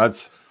worth.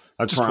 That's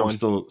Just where I'm one.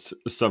 still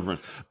suffering.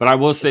 But I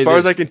will say As far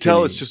as this, I can tell,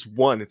 Kenny, it's just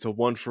one. It's a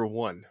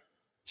 1-for-1.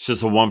 it's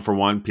just a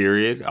 1-for-1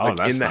 period. Oh, Like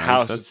that's in the nice.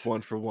 house, That's, it's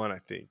 1-for-1, I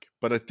think.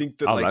 But I think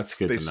that oh, like that's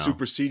good they to know.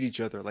 supersede each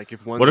other. Like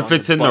if one's What if on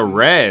it's the in button, the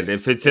red?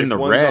 If it's in if the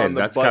one's on red, the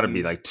that's got to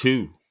be button- like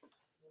 2.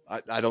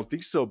 I don't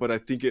think so, but I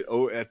think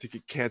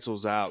it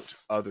cancels out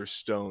other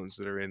stones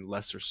that are in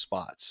lesser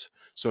spots.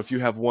 So if you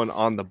have one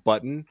on the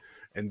button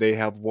and they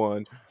have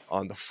one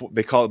on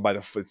they call it by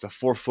the foot. It's a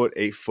 4-foot,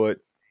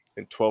 8-foot,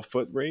 and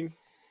 12-foot ring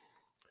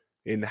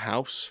in the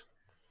house.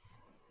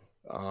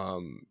 I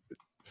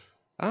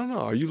don't know.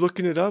 Are you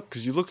looking it up?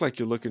 Because you look like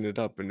you're looking it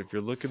up, and if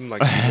you're looking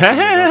like you're looking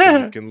it up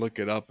and you can look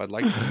it up, I'd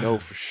like to know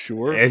for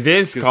sure. It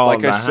is 'Cause called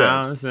like the I said,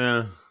 house.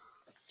 Yeah.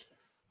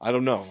 I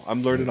don't know.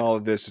 I'm learning all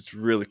of this. It's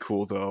really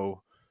cool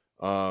though.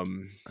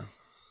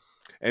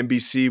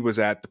 NBC was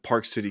at the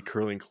Park City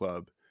Curling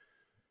Club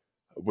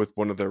with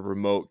one of their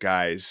remote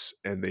guys,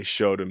 and they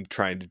showed him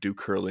trying to do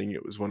curling.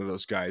 It was one of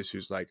those guys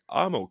who's like,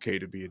 "I'm okay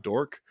to be a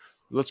dork.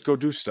 Let's go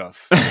do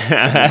stuff." And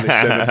then they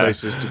send him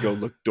places to go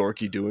look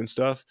dorky doing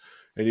stuff.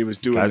 And he was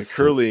doing the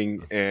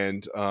curling,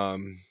 and all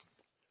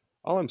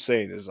I'm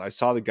saying is I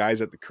saw the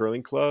guys at the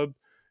curling club,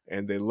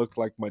 and they look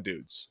like my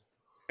dudes.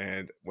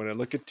 And when I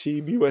look at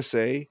Team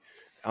USA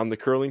on the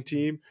curling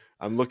team,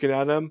 I'm looking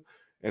at them,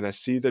 and I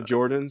see the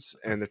Jordans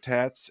and the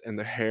tats and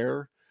the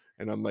hair,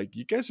 and I'm like,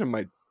 you guys are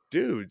my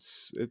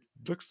dudes. It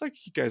looks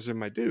like you guys are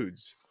my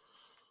dudes.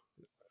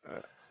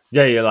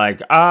 Yeah, you're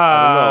like,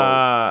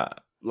 I don't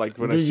know. Like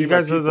when I see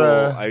my people,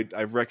 the...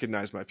 I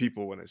recognize my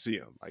people when I see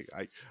them.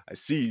 I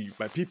see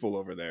my people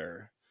over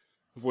there.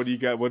 What do you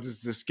got? What is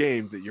this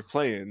game that you're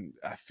playing?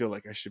 I feel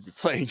like I should be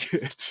playing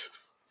it.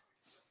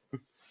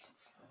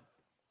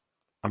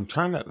 I'm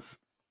trying to.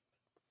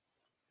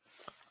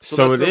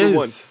 So it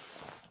is.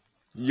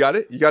 1. You got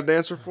it? You got an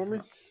answer for me?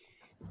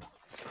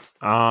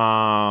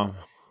 Because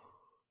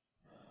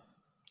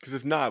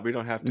if not, we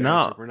don't have to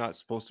answer. We're not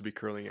supposed to be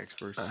curling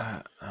experts.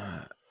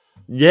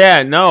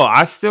 Yeah, no,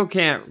 I still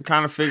can't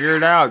kind of figure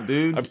it out,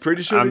 dude. I'm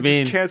pretty sure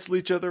they just cancel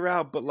each other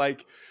out, but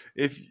like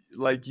if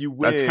like you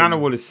win, that's kind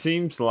of what it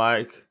seems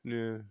like.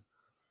 Yeah.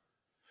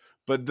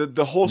 But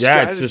the whole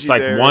strategy, it's just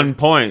like 1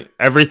 point.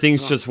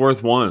 Everything's just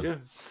worth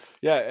 1.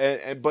 Yeah,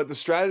 and but the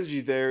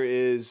strategy there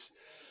is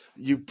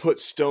you put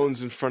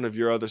stones in front of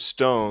your other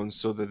stones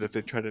so that if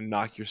they try to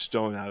knock your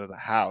stone out of the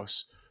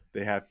house,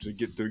 they have to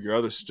get through your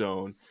other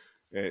stone.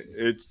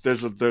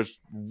 There's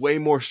way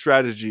more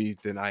strategy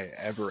than I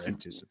ever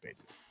anticipated.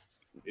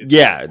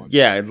 Yeah,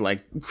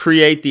 like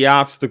create the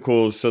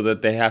obstacles so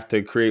that they have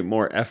to create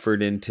more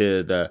effort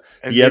into the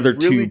other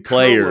really 2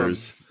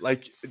 players,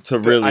 like to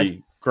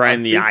really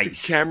grind the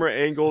ice. The camera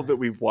angle that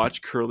we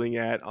watch curling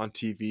at on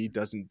TV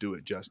doesn't do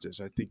it justice.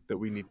 I think that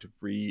we need to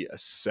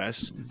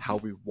reassess how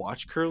we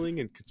watch curling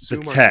and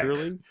consume our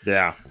curling.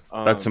 Yeah,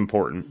 that's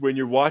important. When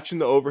you're watching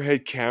the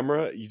overhead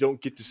camera, you don't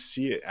get to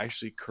see it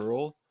actually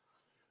curl.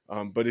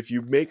 But if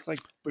you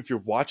if you're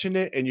watching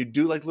it and you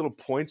do like little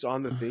points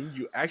on the thing,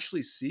 you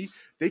actually see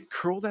they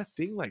curl that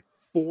thing like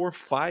 4 or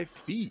 5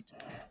 feet.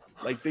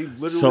 Like they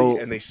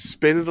literally, and they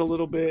spin it a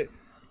little bit,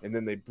 and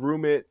then they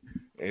broom it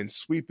and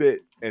sweep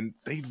it, and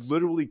they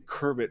literally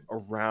curve it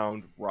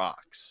around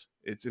rocks.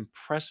 It's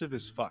impressive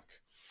as fuck.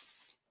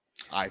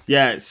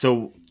 Yeah,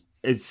 so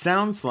it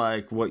sounds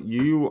like what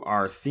you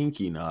are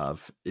thinking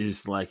of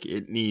is like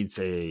it needs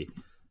a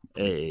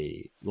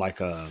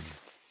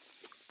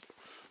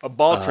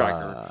ball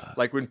tracker,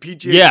 like when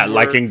PGA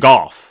like in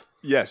golf.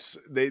 Yes,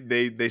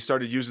 they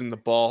started using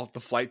the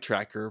flight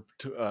tracker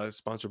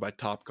sponsored by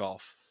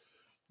Topgolf.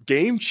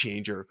 Game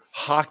changer.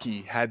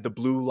 Hockey had the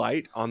blue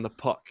light on the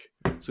puck,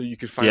 so you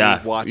could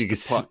finally watch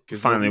the puck.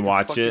 Finally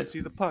watch it.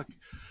 See the puck.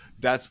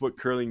 That's what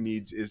curling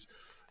needs, is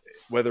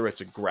whether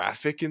it's a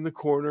graphic in the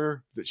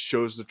corner that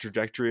shows the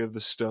trajectory of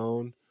the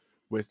stone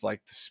with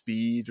like the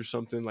speed or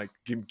something. Like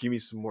give me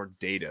some more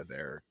data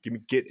there.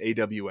 Get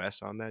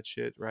AWS on that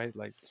shit, right?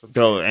 Like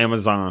go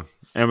Amazon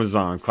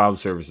cloud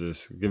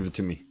services. Give it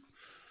to me.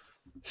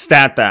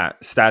 Stat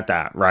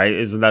that, right?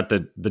 Isn't that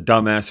the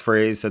dumbass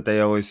phrase that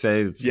they always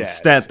say? Yeah,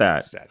 stat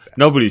that.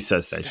 Nobody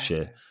says that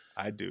shit.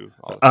 I do.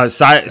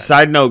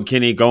 Side note,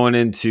 Kenny, going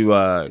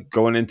into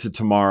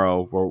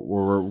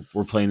tomorrow,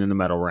 we're playing in the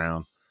medal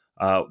round.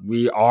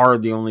 We are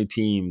the only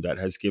team that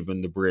has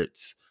given the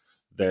Brits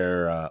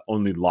their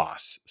only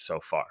loss so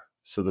far.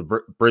 So the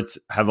Brits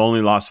have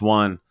only lost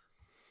 1.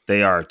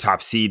 They are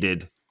top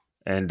seeded,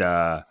 and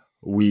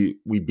we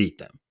beat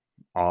them.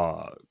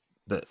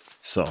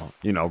 So,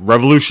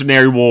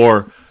 Revolutionary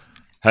War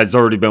has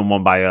already been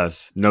won by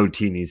us. No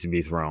tea needs to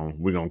be thrown.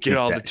 We're going to get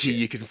all the tea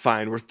you can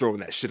find. We're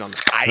throwing that shit on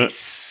the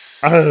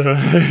ice.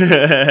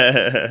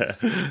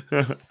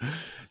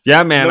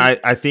 Yeah, man.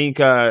 I think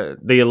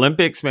the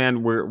Olympics,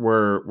 man,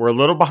 we're a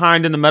little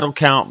behind in the medal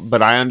count,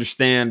 but I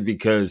understand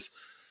because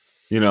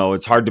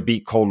it's hard to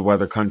beat cold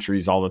weather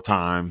countries all the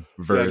time.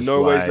 Versus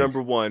Norway's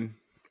number one.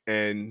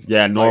 And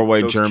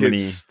Norway, those Germany,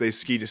 kids, they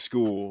ski to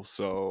school,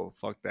 so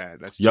fuck that.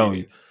 That's yo,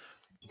 cheating.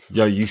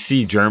 you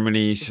see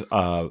Germany's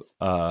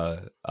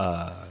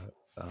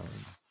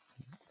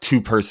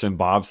 2-person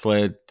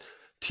bobsled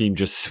team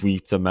just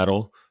sweep the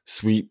medal.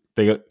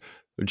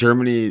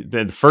 Germany,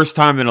 the first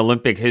time in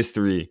Olympic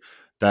history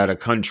that a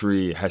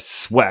country has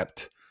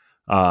swept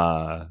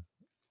an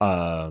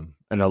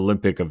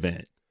Olympic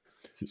event.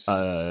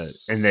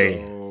 And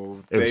it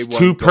was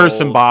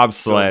 2-person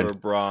bobsled,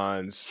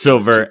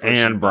 silver,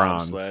 and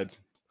bronze. Bobsled.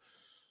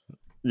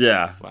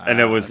 Yeah, Wow.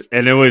 and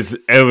it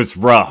was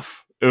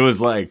rough. It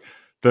was like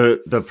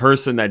the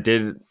person that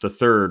did the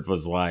third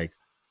was like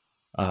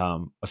a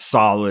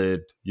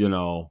solid,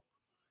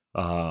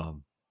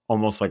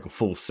 almost like a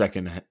full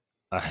second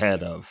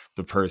ahead of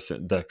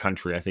the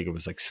country. I think it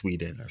was like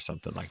Sweden or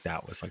something like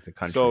that was like the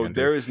country. So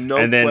there is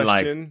no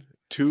question.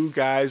 2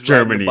 guys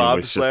Germany riding a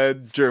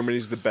bobsled.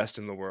 Germany's the best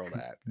in the world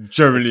at.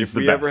 Germany's the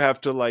best. If we ever have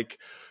to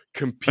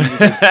compete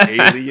against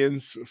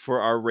aliens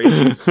for our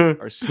races,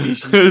 our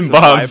species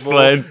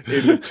bobsled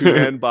in the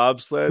 2-man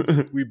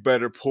bobsled, we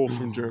better pull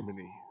from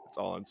Germany. That's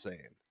all I'm saying.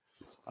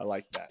 I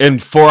like that.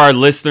 And for our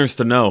listeners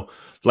to know,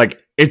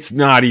 it's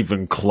not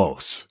even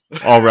close.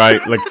 All right,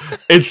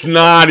 it's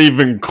not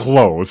even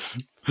close.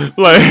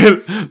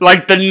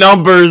 The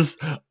numbers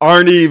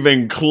aren't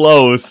even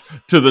close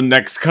to the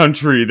next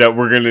country that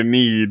we're gonna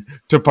need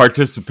to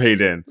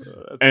participate in,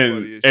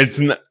 and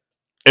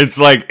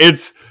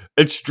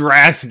it's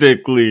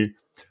drastically.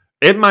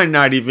 It might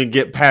not even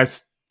get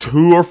past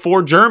 2 or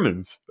 4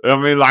 Germans.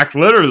 I mean,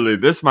 literally,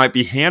 this might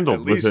be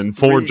handled within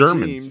 4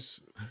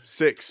 Germans.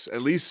 Teams,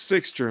 at least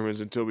 6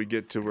 Germans until we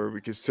get to where we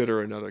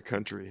consider another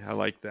country. I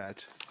like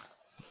that.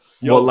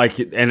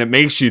 And it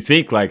makes you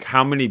think,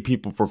 how many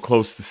people were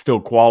close to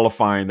still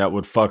qualifying that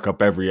would fuck up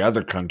every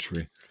other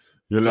country?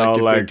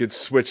 If they could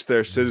switch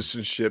their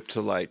citizenship to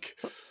else,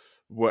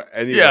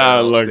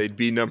 they'd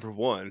be number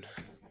 1.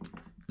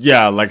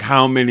 Yeah,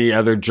 how many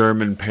other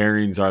German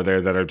pairings are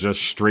there that are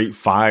just straight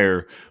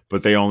fire,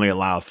 but they only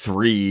allow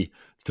 3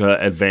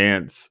 to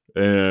advance?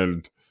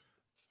 But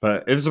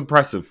it was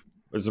impressive.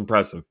 It was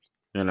impressive,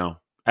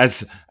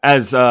 as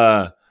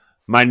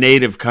my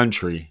native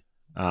country.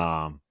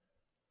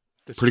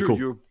 That's pretty true. Cool.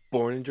 You were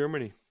born in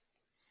Germany.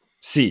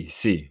 Yeah.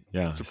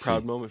 It's a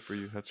proud moment for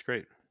you. That's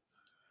great.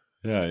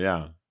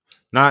 Yeah.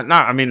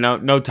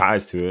 No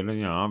ties to it.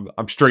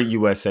 I'm straight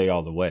USA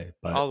all the way.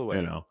 But all the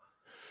way.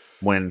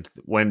 When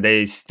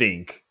they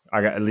stink,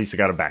 I got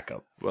a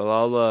backup. Well,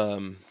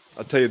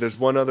 I'll tell you. There's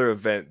one other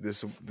event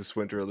this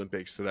Winter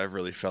Olympics that I've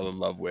really fell in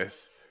love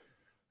with,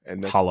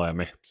 and that's Holla at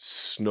me.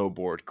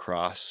 Snowboard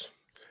cross.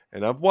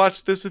 And I've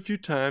watched this a few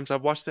times.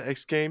 I've watched the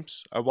X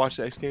Games. I watch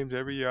the X Games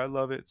every year. I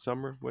love it.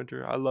 Summer,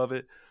 winter, I love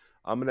it.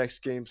 I'm an X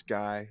Games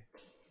guy.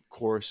 Of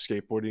course,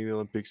 skateboarding the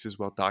Olympics is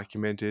well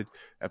documented.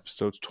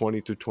 Episodes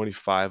 20 through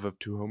 25 of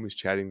Two Homies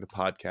Chatting, the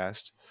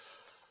podcast.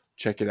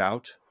 Check it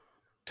out.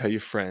 Tell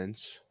your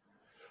friends.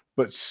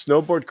 But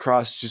snowboard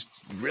cross just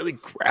really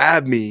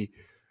grabbed me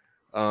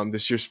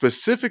this year,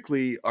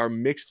 specifically our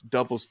mixed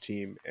doubles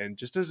team. And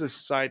just as a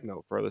side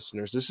note for our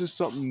listeners, this is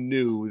something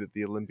new that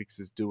the Olympics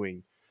is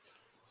doing.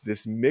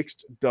 This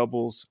mixed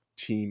doubles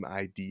team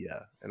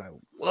idea. And I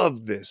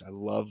love this. I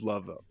love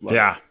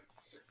yeah. it.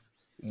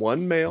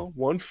 1 male,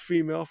 1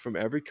 female from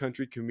every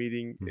country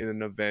competing in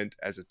an event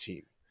as a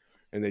team.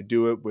 And they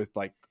do it with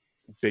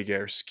big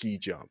air ski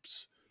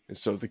jumps. And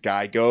so the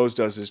guy goes,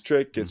 does his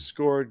trick, gets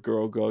scored.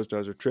 Girl goes,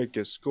 does her trick,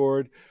 gets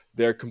scored.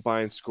 Their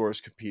combined scores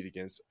compete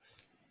against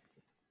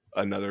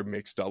another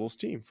mixed doubles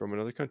team from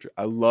another country.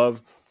 I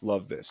love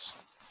this.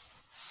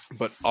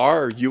 But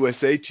our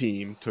USA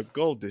team took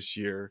gold this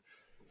year.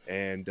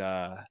 And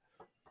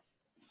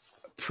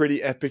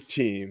pretty epic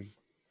team,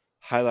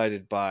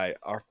 highlighted by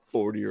our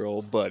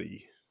 40-year-old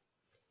buddy,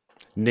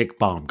 Nick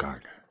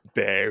Baumgartner.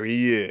 There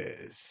he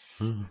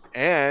is.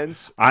 And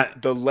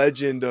the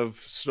legend of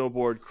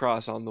snowboard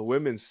cross on the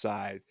women's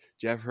side.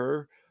 Do you have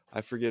her?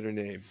 I forget her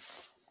name.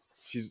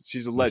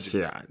 She's a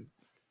legend. Yeah.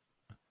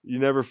 You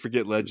never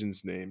forget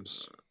legends'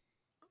 names.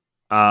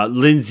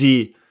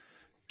 Lindsay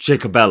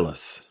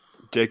Jacobellis.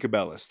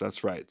 Jacobellis,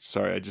 that's right.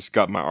 Sorry, I just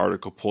got my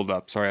article pulled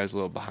up. Sorry, I was a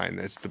little behind.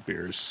 It's the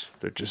beers.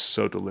 They're just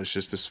so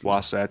delicious. This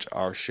Wasatch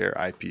Our Share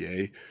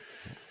IPA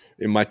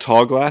in my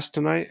tall glass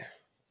tonight.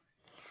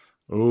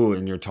 Ooh,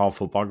 in your tall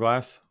football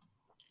glass?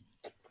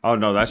 Oh,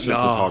 no, that's just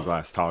a tall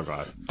glass.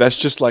 That's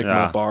just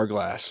my bar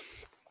glass.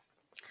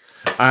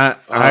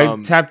 I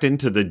tapped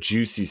into the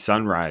Juicy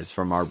Sunrise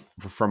from our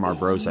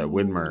bros at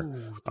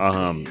Widmer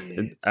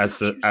as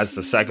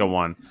the second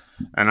one.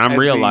 And I'm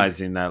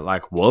realizing that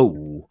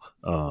whoa,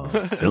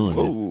 feeling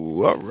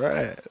whoa, all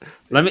right.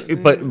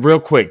 But real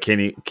quick,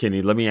 Kenny,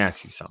 let me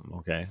ask you something,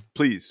 okay?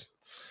 Please.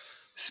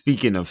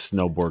 Speaking of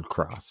snowboard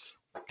cross,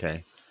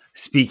 okay?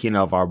 Speaking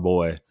of our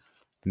boy,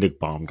 Nick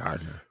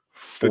Baumgartner,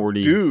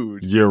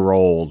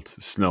 40-year-old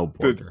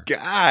snowboarder. The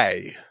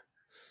guy.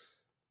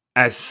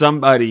 As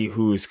somebody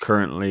who is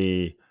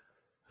currently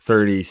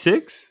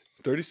 36?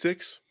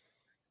 36.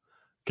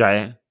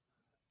 Okay,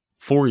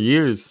 4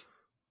 years,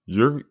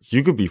 you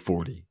could be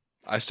 40.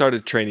 I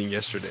started training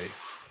yesterday.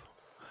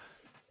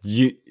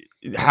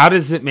 How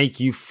does it make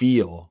you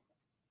feel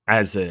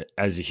as a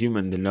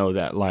human to know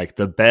that like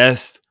the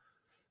best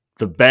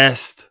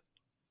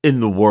in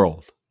the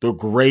world, the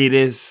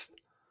greatest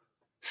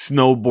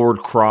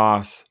snowboard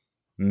cross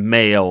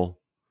male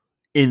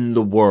in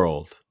the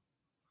world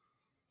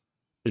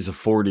is a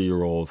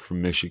 40-year-old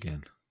from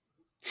Michigan?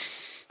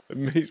 It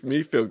makes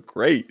me feel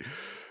great.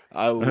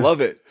 I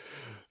love it.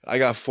 I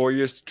got 4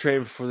 years to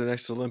train before the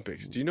next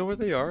Olympics. Do you know where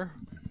they are?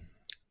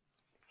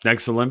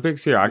 Next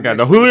Olympics? Here, I got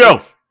next the Julio.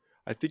 Olympics?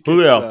 I think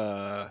Julio. it's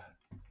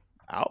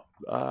out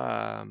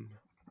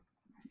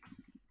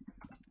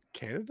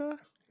Canada?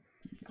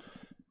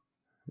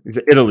 It's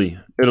Italy.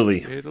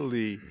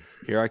 Italy.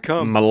 Here I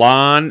come.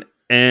 Milan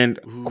and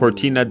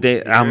Cortina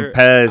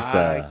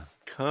d'Ampezzo.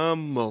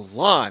 Come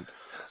Milan.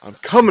 I'm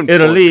coming.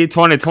 Italy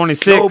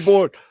 2026.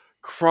 Snowboard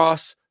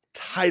cross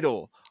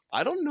title.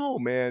 I don't know,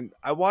 man.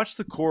 I watched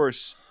the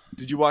course.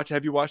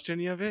 Have you watched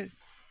any of it?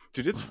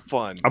 Dude, it's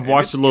fun. I've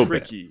watched a little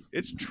bit.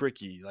 It's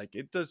tricky. Like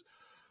it's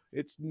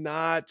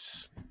not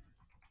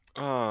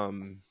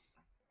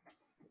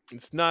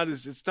it's not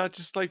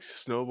just like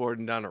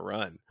snowboarding down a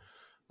run.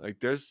 Like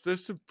there's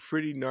some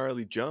pretty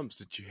gnarly jumps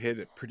that you hit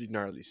at pretty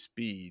gnarly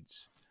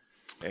speeds.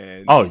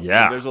 And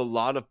there's a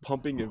lot of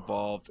pumping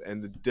involved,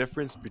 and the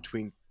difference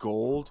between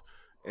gold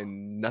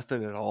and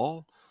nothing at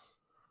all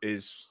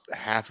is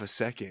half a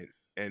second.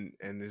 And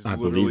is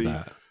literally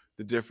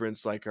the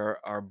difference. Like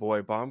our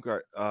boy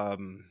Baumgartner,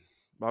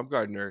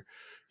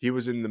 he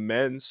was in the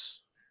men's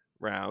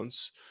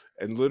rounds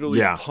and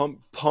literally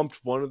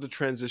pumped one of the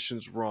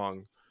transitions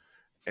wrong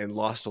and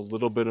lost a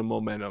little bit of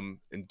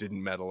momentum and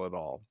didn't medal at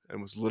all,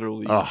 and was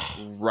literally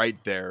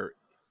right there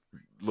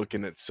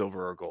looking at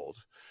silver or gold.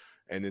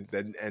 And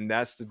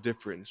that's the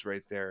difference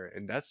right there.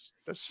 And that's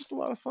just a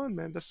lot of fun,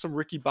 man. That's some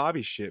Ricky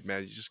Bobby shit,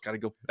 man. You just got to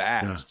go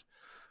fast.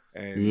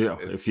 And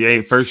if you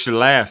ain't first, you're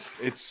last.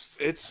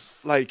 It's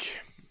like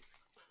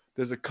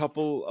there's a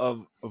couple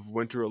of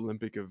Winter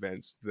Olympic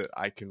events that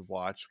I can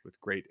watch with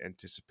great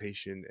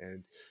anticipation,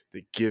 and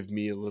they give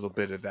me a little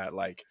bit of that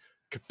like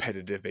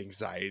competitive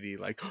anxiety,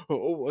 like,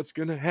 oh, what's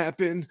gonna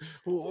happen?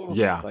 Oh,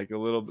 like a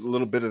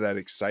little bit of that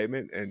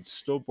excitement. And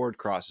snowboard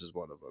cross is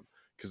one of them,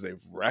 because they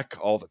wreck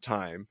all the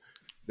time.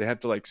 They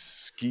have to like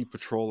ski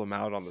patrol them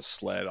out on the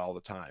sled all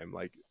the time.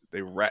 Like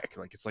they wreck.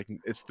 Like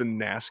it's the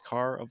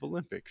NASCAR of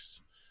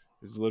Olympics.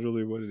 Is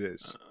literally what it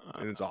is,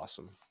 and it's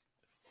awesome.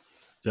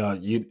 Yeah,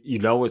 you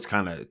know what's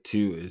kind of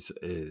too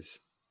is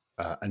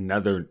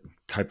another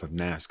type of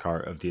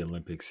NASCAR of the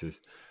Olympics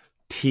is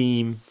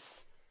team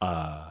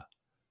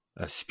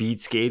speed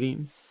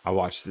skating. I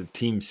watched the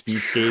team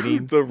speed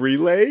skating, the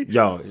relay.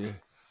 Yo,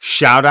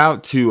 shout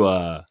out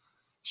to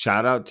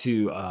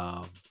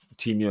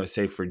Team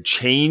USA for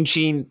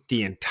changing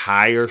the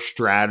entire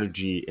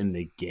strategy in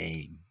the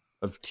game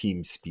of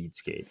team speed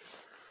skating.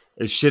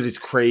 This shit is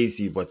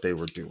crazy what they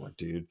were doing,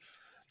 dude.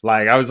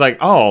 Like, I was like,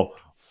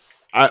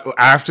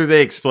 after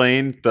they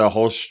explained the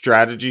whole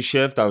strategy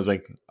shift, I was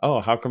like, oh,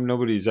 how come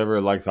nobody's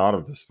ever like thought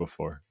of this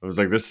before? I was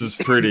like, this is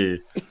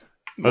pretty.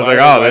 I was like,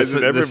 oh, this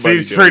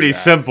seems pretty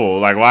simple.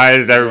 Like, why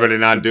is everybody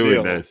not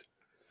doing this?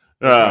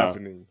 But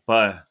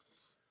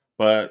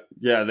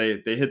yeah,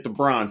 they hit the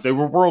bronze. They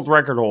were world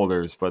record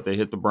holders, but they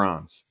hit the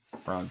bronze.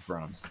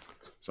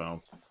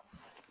 So,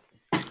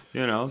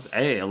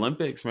 hey,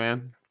 Olympics,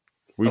 man.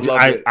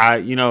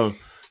 The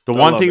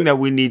one thing that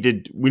we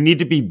need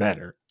to be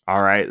better.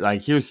 All right.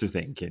 Like, here's the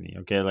thing, Kenny.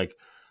 Okay. Like,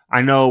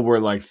 I know we're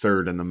like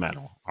third in the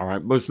medal. All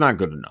right. But it's not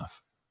good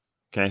enough.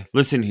 Okay.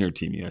 Listen here,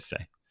 Team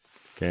USA.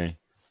 Okay.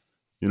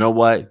 You know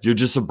what? You're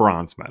just a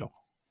bronze medal.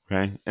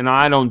 Okay. And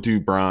I don't do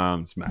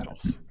bronze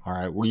medals. All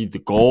right. We're either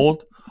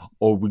gold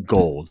or we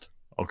gold.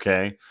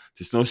 Okay.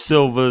 There's no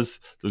silvers.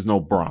 There's no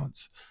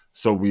bronze.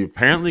 So we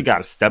apparently got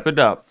to step it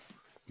up,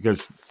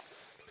 because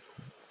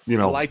we're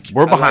behind.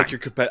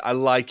 I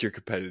like your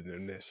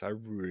competitiveness. I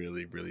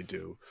really, really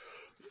do.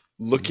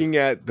 Looking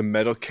at the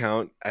medal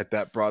count at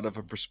that broad of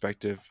a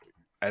perspective,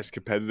 as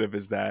competitive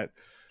as that,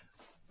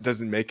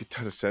 doesn't make a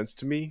ton of sense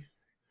to me,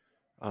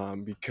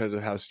 because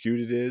of how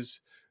skewed it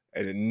is,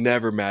 and it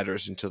never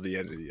matters until the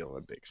end of the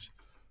Olympics,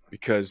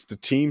 because the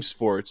team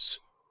sports,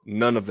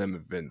 none of them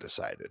have been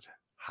decided.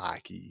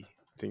 Hockey,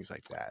 things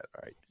like that,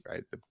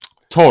 right?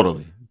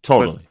 Totally.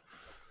 But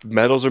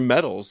medals are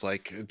medals.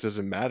 Like, it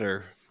doesn't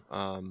matter.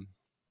 I'm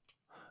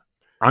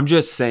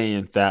just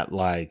saying that,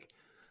 like,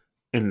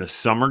 in the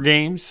summer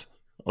games,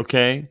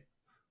 okay,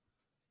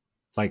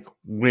 like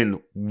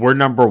when we're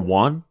number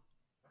one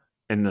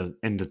in the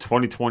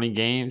 2020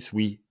 games,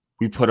 we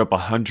put up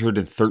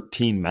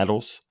 113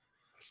 medals.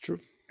 That's true.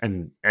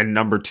 And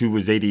number 2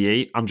 was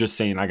 88. I'm just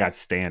saying I got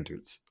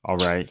standards. All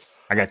right,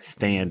 I got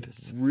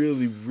standards.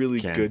 Really,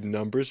 really good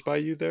numbers by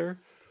you there.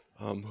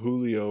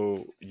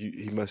 Julio,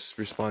 he must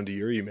respond to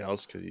your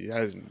emails, because he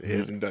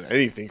hasn't done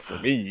anything for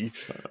me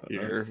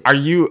here. Are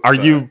you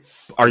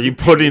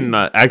putting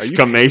the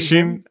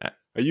exclamation?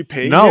 Are you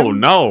paying?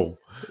 No.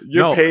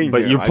 You're paying,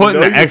 but him. You're putting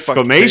the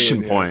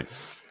exclamation point.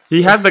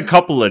 He has a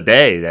couple a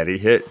day that he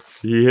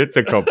hits. He hits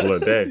a couple a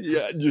day.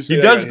 Yeah, he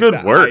does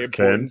good work,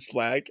 Ken.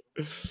 Flag.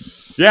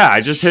 Yeah,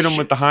 I just hit him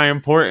with the high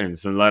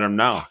importance and let him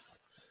know.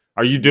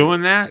 Are you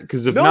doing that?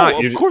 Because if no,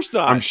 not, of course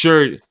not. I'm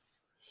sure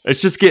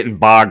it's just getting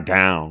bogged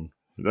down.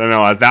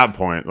 At that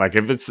point, like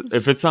if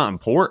it's not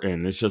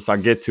important, it's just I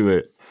get to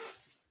it.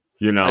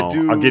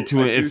 I'll get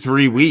to it in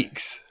 3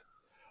 weeks.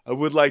 I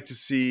would like to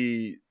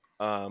see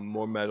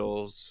more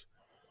medals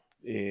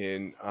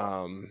in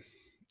a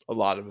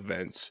lot of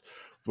events,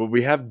 but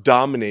we have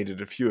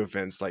dominated a few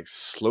events like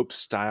slope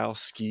style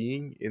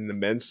skiing in the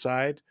men's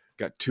side.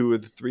 Got 2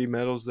 of the 3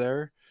 medals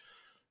there.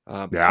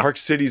 Park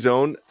City's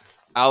own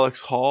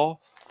Alex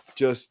Hall,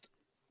 just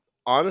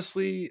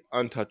honestly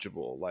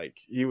untouchable. Like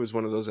he was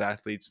one of those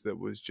athletes that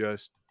was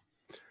just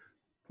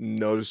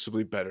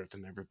noticeably better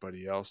than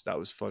everybody else. That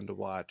was fun to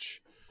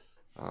watch.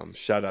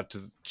 Shout out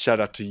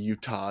to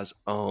Utah's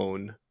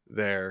own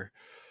there.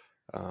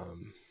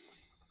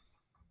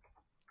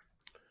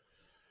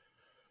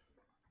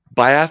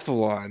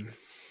 Biathlon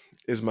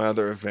is my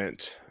other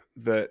event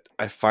that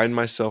I find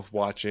myself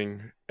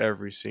watching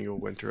every single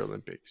Winter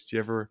Olympics. Do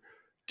you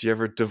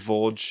ever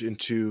divulge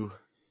into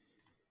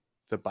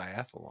the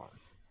biathlon?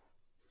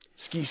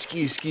 Ski,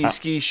 shoot, shoot,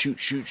 shoot,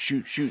 shoot, ski,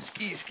 shoot,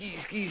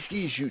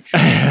 shoot,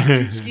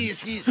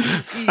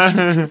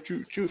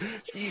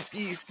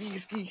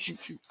 ski,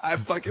 shoot. I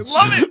fucking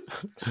love it.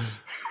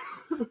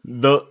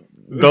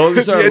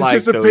 Those are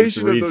like those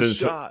reasons.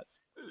 Shots.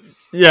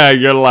 Yeah,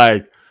 you're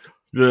like,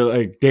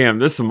 damn,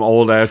 this is some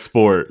old ass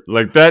sport.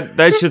 Like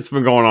that shit's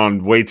been going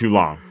on way too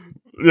long.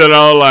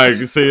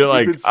 So you're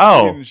like,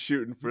 and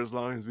shooting for as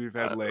long as we've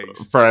had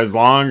legs. For as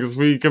long as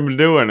we can be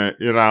doing it,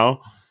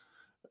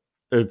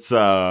 It's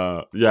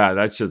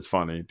that shit's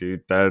funny,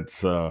 dude.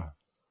 That's biathlon.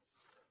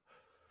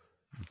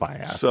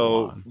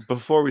 So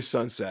before we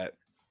sunset,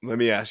 let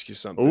me ask you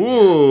something.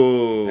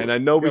 Ooh. And I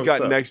know we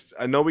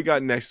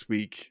got next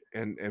week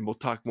and we'll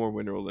talk more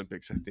Winter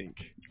Olympics, I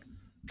think.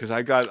 Because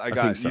I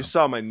got you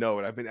saw my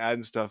note. I've been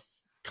adding stuff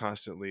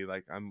constantly.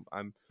 Like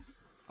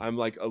I'm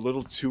like a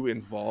little too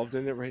involved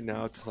in it right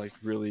now to like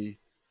really,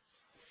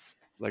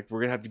 like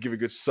we're gonna have to give a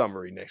good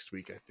summary next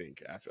week, I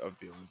think, of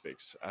the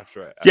Olympics.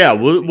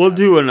 We'll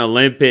do an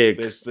Olympic.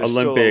 There's still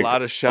a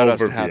lot of shout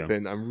outs to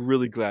happen. I'm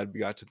really glad we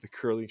got to the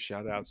curling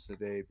shout outs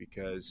today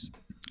because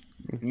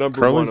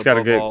curling's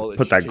got to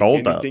put that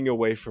gold up. Anything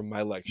away from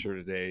my lecture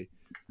today,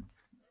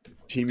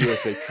 Team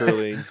USA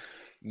curling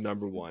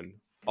 #1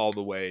 all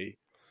the way.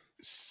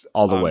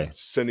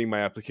 Sending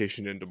my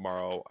application in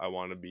tomorrow. I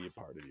want to be a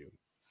part of you.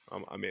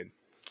 I'm in.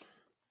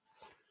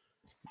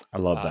 I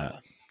love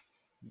that.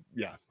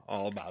 Yeah,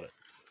 all about it.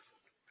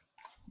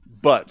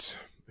 But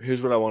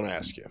here's what I want to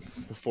ask you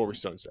before we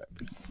sunset.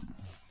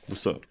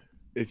 What's up?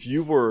 If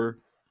you were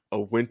a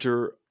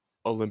Winter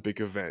Olympic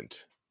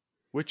event,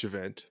 which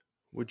event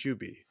would you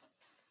be?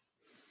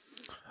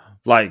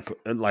 Like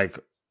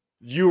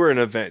you were an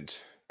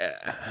event.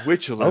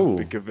 Which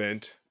Olympic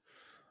event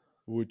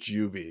would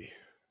you be?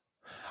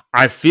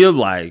 I feel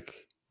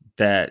like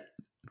that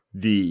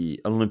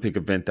the Olympic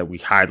event that we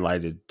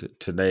highlighted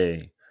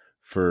today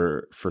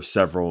for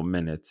several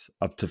minutes,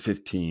 up to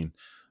 15,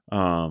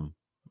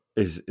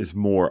 is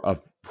more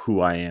of who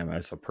I am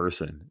as a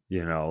person.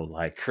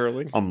 Like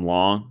curling. I'm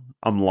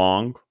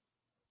long.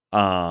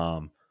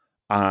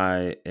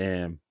 I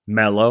am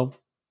mellow.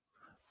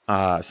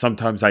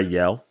 Sometimes I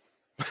yell.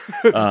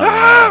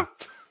 I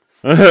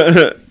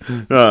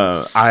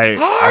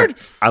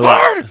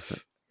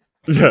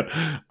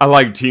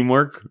like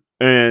teamwork,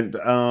 and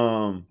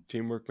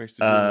teamwork makes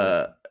the dream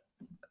work.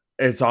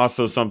 It's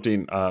also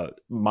something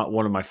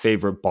one of my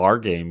favorite bar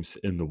games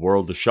in the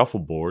world, the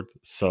shuffleboard.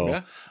 So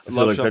I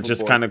feel like that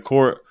just kind of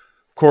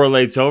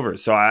correlates over.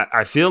 So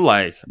I feel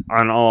like,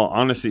 on all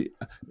honesty,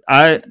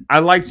 I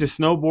like to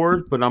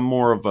snowboard, but I'm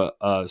more of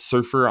a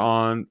surfer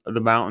on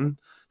the mountain.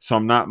 So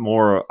I'm not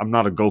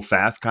a go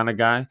fast kind of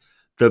guy.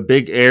 The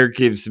big air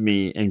gives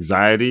me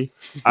anxiety.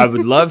 I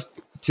would love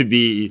to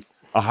be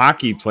a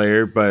hockey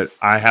player, but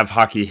I have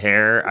hockey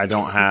hair. I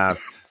don't have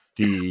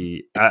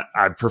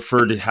I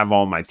prefer to have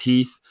all my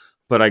teeth,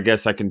 but I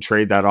guess I can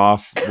trade that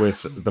off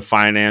with the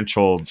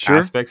financial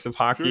aspects of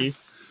hockey.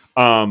 Sure.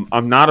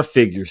 I'm not a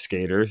figure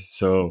skater,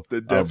 so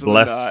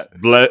bless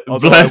my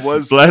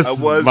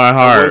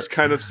heart. I was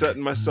kind of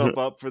setting myself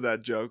up for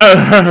that joke.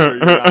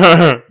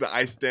 The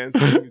ice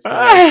dancing.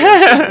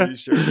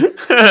 Sure.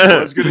 I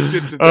was going to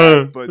get to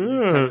that, but you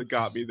kind of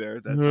got me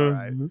there. That's all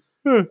right.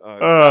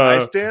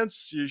 Ice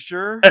dance? You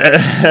sure?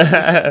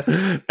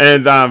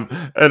 and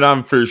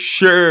I'm for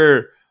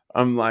sure.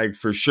 I'm like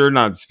for sure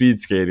not speed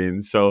skating.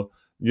 So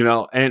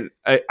and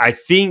I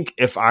think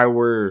if I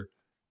were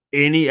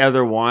any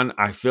other one,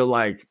 I feel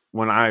like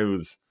when I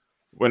was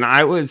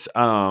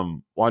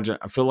watching,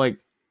 I feel like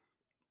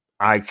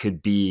I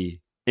could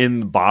be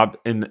in a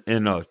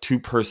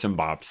 2-person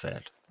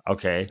bobsled.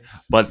 Okay,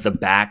 but the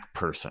back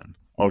person.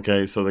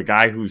 Okay, so the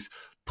guy who's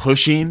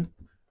pushing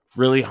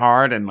really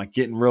hard and like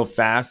getting real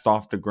fast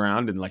off the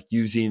ground and like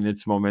using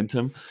its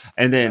momentum,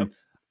 and then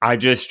I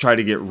just try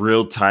to get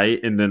real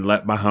tight and then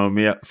let my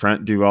homie up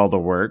front do all the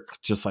work,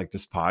 just like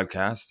this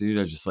podcast, dude.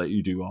 I just let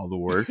you do all the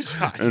work,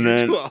 and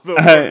then do all the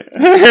work.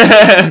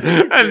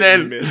 and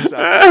then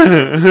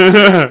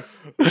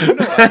You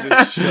know, I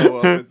just show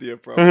up at the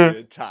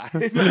appropriate time.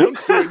 I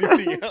don't do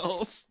anything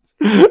else.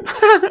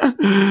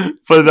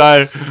 But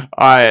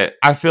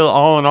I feel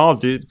all in all,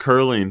 dude.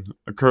 Curling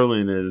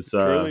is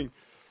Curling.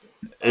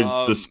 is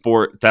the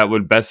sport that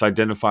would best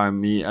identify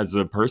me as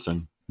a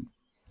person.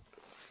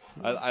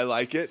 I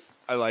like it.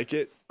 I like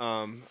it.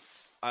 I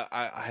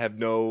have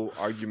no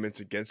arguments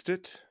against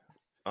it.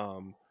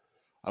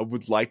 I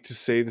would like to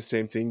say the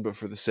same thing, but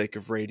for the sake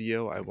of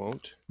radio, I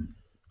won't.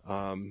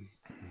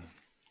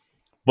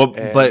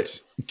 But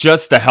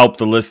just to help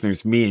the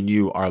listeners, me and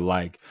you are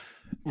like,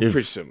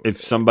 pretty similar.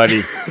 If somebody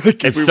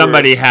Like if we were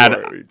somebody a had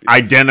sport, we'd be-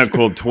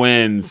 identical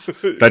twins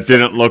that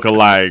didn't look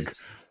alike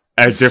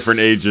at different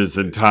ages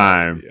and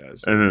time, Yeah,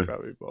 so and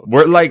probably both.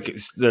 we're like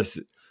this,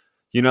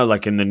 you know,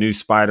 like in the new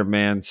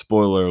Spider-Man.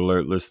 Spoiler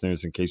alert,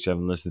 listeners, in case you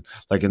haven't listened.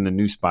 Like in the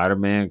new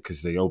Spider-Man,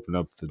 because they open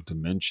up the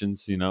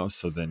dimensions, you know,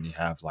 so then you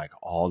have like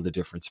all the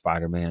different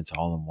Spider-Mans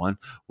all in one.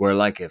 Where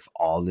like if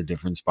all the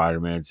different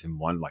Spider-Mans in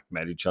one like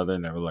met each other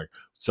and they were like,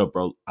 "What's up,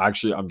 bro?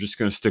 Actually, I'm just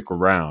gonna stick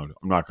around.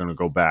 I'm not gonna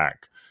go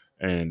back."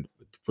 And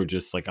we're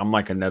just like, I'm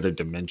like another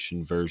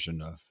dimension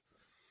version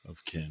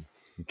of Ken.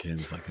 And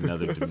Ken's like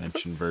another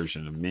dimension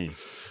version of me.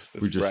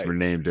 That's We just right. were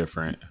named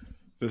different.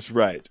 That's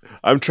right.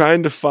 I'm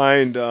trying to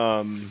find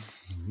I'm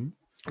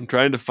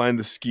trying to find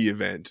the ski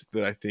event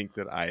that I think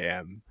that I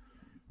am.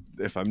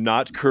 If I'm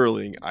not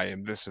curling, I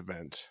am this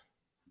event.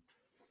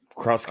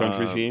 Cross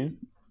country skiing.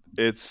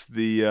 It's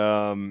the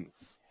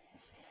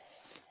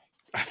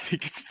I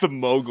think it's the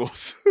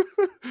moguls.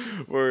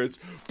 Where it's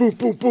boom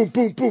boom boom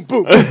boom boom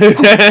boom.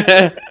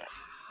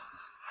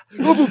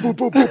 Boom, boom, boom,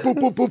 boom, boom,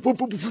 boom, boom, boom,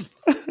 boom, boom.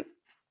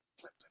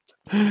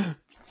 Boom,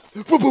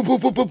 boom, boom,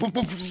 boom, boom, boom,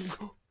 boom.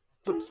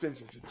 Flip, spin, spin,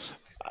 spin.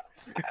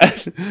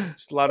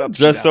 Just a lot of ups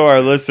and Just so downs.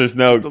 our listeners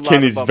know, Just a lot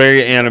Kenny's of ups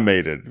very and downs.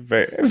 animated.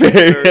 Very.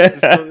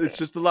 It's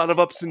just a lot of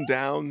ups and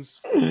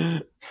downs,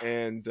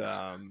 and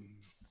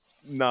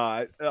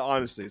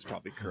honestly, it's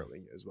probably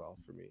curling as well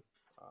for me.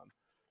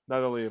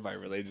 Not only have I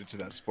related to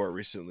that sport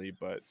recently,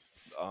 but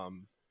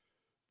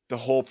the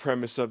whole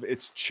premise of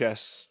it's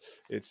chess.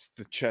 It's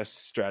the chess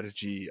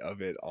strategy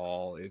of it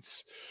all.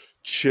 It's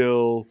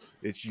chill.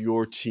 It's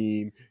your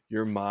team,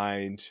 your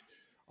mind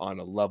on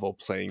a level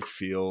playing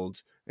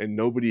field, and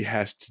nobody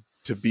has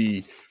to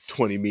be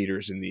 20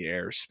 meters in the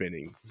air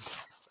spinning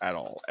at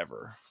all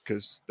ever,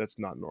 because that's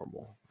not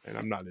normal, and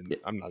I'm not into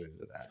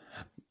that.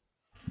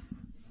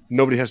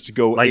 Nobody has to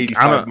go Like,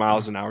 85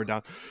 miles an hour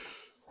down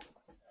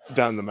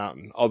the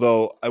mountain.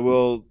 Although I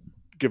will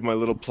give my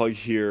little plug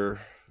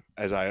here,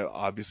 as I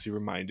obviously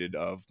reminded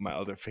of my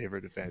other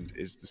favorite event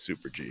is the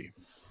Super G,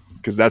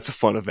 because that's a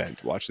fun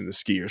event, watching the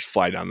skiers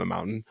fly down the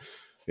mountain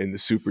in the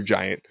super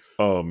giant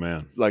Oh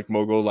man, like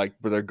mogul, like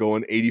where they're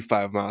going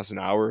 85 miles an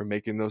hour and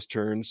making those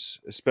turns,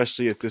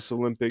 especially at this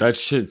Olympics. that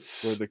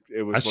shit's where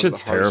it was that one of the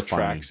shit's hardest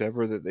terrifying. tracks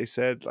ever that they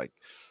said, like,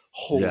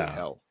 holy Yeah.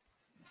 hell.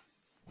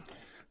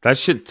 That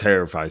shit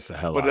terrifies the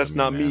hell out But of that's me.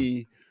 not man.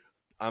 me.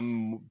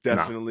 I'm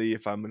definitely,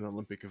 if I'm an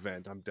Olympic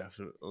event, I'm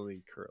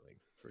definitely curling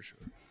for sure.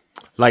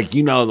 Like,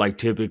 you know, like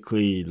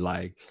typically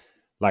like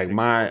Takes a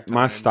my long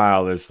time.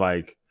 style is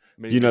like,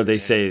 Many you know, they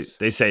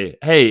different say, angles.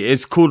 hey,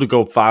 it's cool to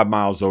go 5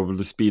 miles over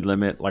the speed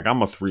limit. Like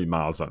I'm a 3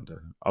 miles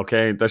under.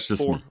 Okay, that's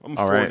just Four. me. I'm a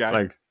all four right, guy.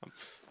 like I'm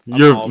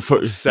you're all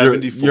you're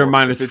 74. you're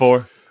minus If it's-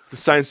 4. The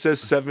sign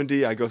says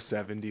 70, I go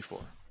 74.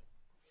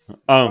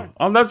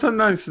 That's a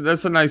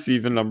nice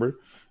even number.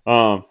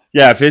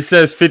 Yeah, if it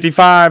says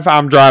 55,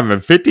 I'm driving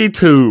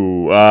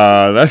 52.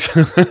 That's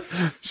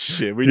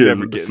Shit, we Yeah,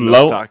 never get in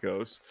slow.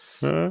 those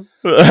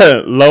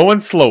tacos. low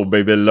and slow,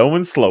 baby, low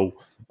and slow.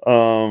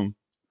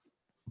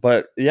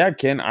 But yeah,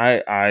 Ken,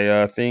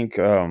 I think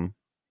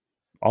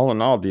all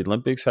in all, the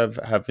Olympics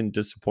haven't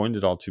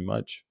disappointed all too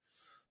much.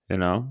 You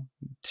know,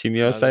 Team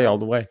USA all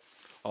the way.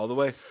 All the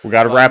way. We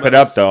got to Lot of wrap it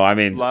up medals. though. I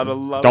mean, lot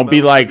of don't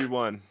be medals to like. be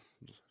won.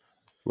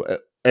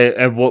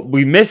 And what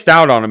we missed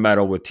out on a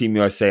medal with Team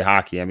USA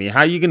hockey. I mean,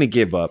 how are you going to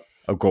give up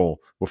a goal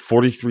with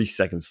 43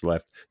 seconds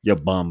left? You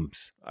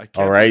bums. I can't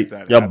All right, believe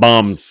that you happened,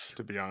 bums.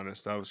 to be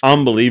honest, that was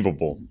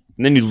Unbelievable.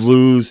 And then you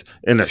lose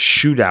in a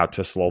shootout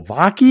to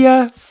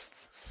Slovakia.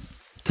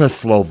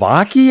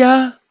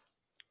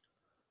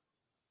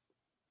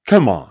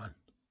 Come on,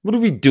 what are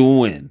we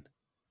doing?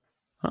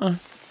 Huh?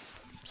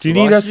 Do you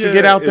need us to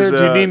get out there?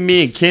 Do you need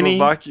me and Kenny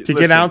to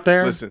get out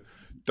there? Listen,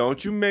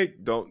 don't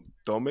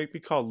make me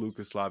call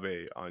Lucas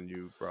Labe on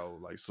you, bro.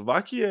 Like,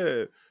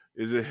 Slovakia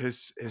is a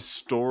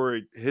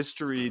historied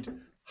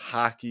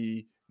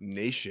hockey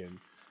nation.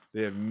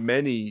 They have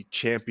many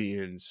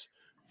champions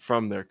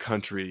from their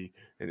country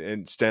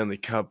and Stanley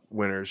Cup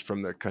winners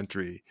from their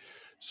country.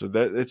 So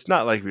that it's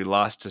not like we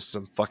lost to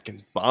some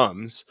fucking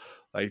bums.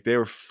 Like, they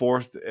were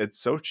fourth at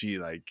Sochi.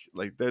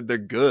 Like they're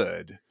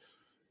good.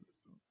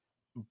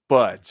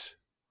 But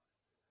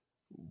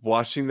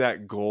watching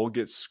that goal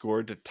get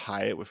scored to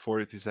tie it with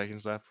 43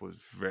 seconds left was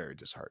very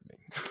disheartening.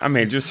 I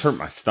mean, it just hurt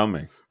my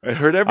stomach. It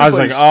hurt I was everybody's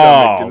like,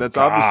 stomach, oh, and that's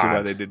obviously why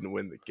God. they didn't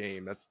win the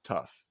game. That's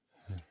tough.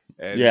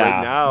 And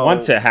Yeah,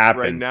 once it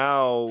happened. right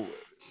now,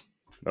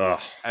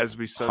 Ugh, as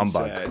we humbug.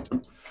 sunset,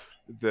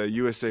 the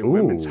USA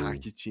women's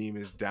hockey team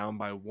is down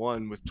by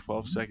 1 with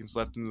 12 seconds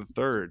left in the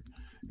third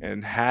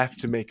and have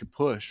to make a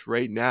push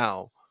right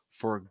now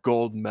for a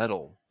gold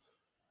medal,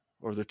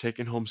 or they're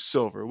taking home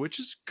silver, which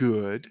is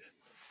good.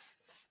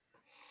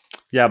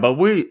 Yeah, but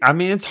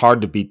it's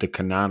hard to beat the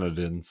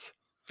Canadians.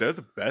 They're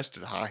the best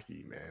at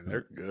hockey, man.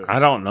 They're good. I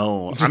don't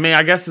know. I mean,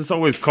 I guess it's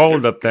always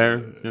cold up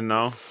there, you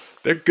know?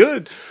 They're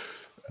good.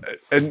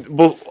 And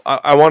well,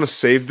 I want to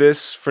save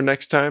this for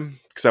next time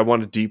because I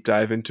want to deep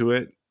dive into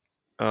it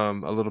a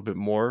little bit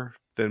more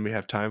than we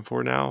have time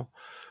for now.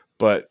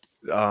 But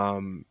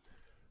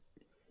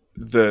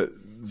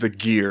the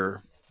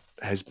gear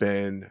has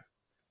been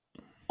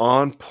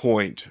on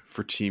point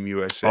for Team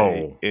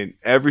USA in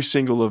every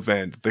single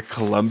event. The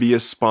Columbia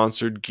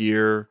sponsored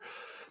gear,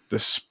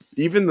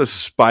 even the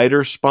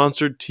Spider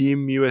sponsored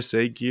Team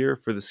USA gear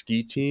for the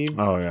ski team.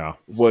 Oh yeah,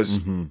 was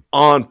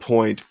on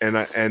point, and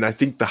I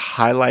think the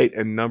highlight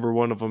and number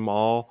one of them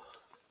all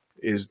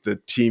is the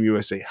Team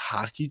USA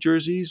hockey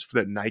jerseys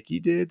that Nike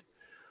did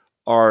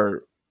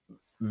are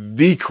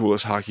the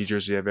coolest hockey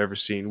jersey I've ever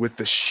seen, with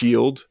the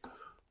shield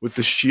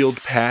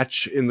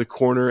patch in the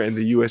corner and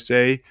the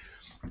USA,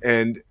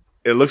 and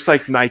it looks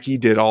like Nike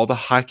did all the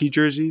hockey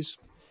jerseys.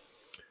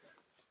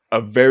 A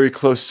very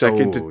close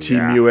second to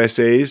Team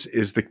USA's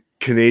is the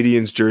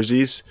Canadians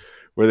jerseys,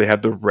 where they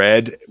have the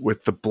red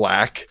with the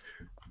black,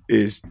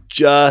 is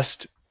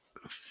just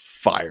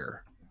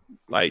fire.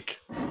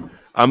 Like,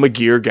 I'm a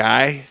gear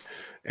guy,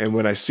 and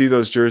when I see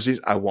those jerseys,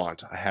 I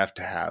want.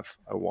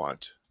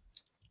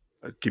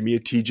 Give me a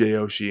TJ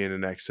Oshie in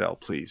an XL,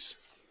 please.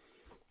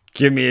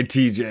 Give me a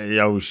TJ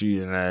Oshie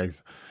in an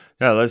XL.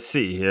 Yeah, let's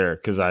see here,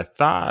 because I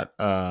thought,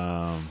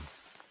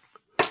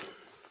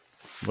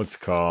 what's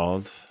it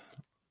called?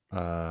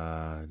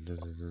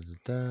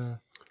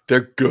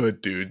 They're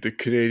good, dude. The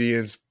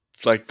Canadians,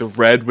 like the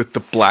red with the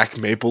black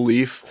maple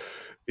leaf,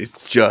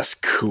 it's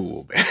just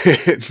cool, man.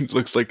 It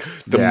looks like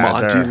the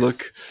Monty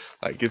look.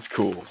 Like, it's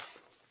cool.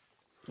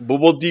 But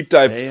we'll deep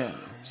dive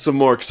some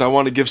more because I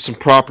want to give some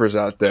propers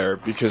out there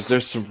because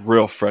there's some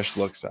real fresh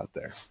looks out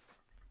there.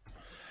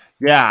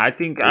 Yeah, I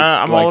think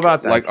I'm all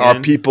about that. Like, Ken.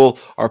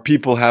 Our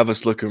people have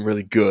us looking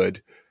really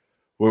good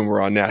when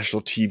we're on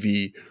national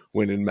TV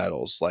winning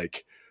medals.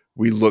 Like,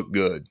 we look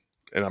good,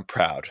 and I'm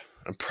proud.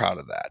 I'm proud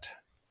of that.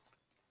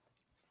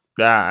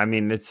 Yeah, I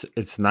mean,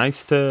 it's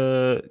nice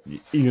to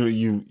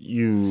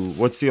you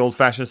what's the old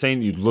fashioned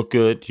saying? You look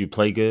good, you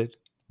play good,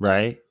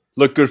 right?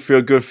 Look good,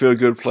 feel good,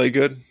 play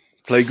good,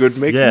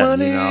 make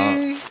money. You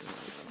know,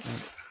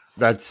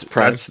 that's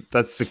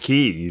the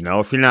key. You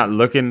know, if you're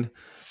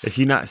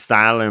not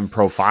styling,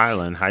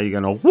 profiling, how you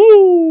gonna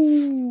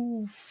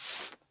woo?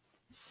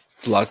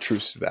 A lot of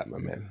truths to that, my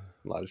man.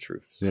 A lot of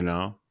truths. You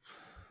know.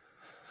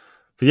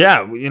 But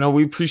yeah,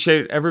 we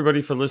appreciate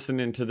everybody for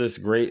listening to this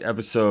great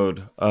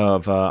episode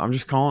of I'm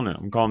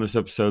calling this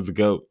episode the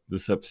GOAT.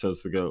 This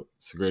episode's the GOAT.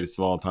 It's the greatest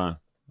of all time.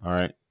 All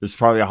right. This is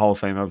probably a Hall of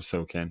Fame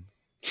episode, Ken.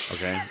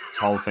 Okay? It's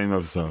a Hall of Fame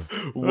episode.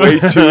 Way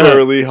too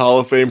early Hall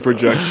of Fame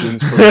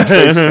projections from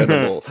Trace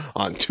Venable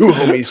on Two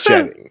Homies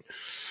Chatting.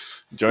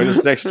 Join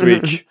us next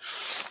week.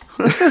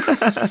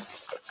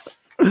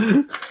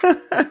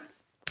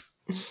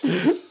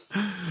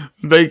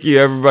 Thank you,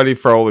 everybody,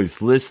 for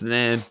always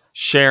listening,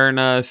 sharing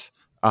us.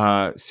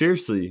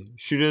 Seriously,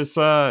 shoot us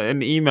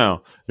an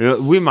email.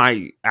 We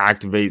might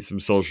activate some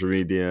social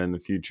media in the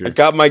future. I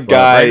got my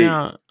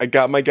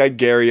guy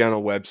Gary on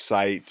a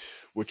website,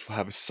 which will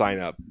have a sign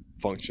up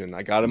function.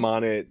 I got him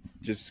on it.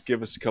 Just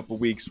give us a couple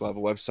weeks. We'll have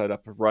a website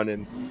up and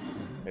running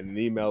and an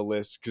email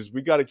list because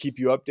we got to keep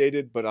you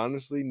updated. But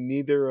honestly,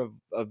 neither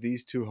of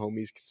these two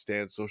homies can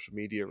stand social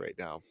media right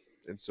now.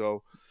 And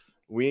so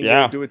we ain't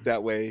going to do it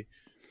that way.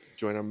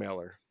 Join our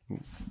mailer.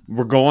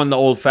 We're going the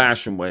old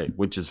fashioned way,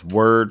 which is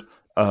word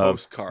of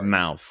postcards.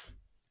 Mouth.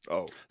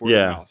 Oh, word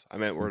of mouth. I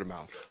meant word of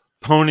mouth.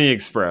 Pony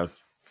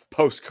Express.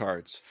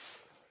 Postcards.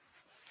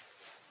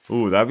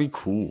 Ooh, that'd be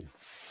cool.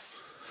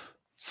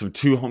 Some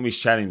two homies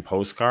chatting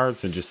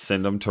postcards and just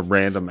send them to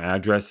random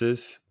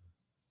addresses.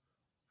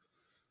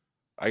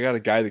 I got a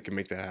guy that can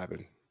make that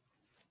happen.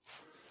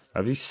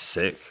 That'd be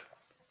sick.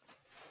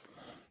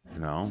 You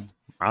know,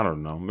 I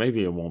don't know.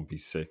 Maybe it won't be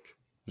sick.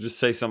 Just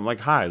say something like,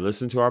 "Hi,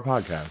 listen to our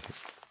podcast."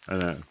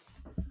 And then,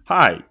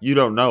 "Hi, you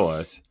don't know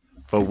us,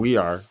 but we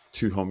are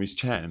two homies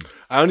chatting."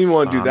 I don't even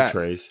want to do that.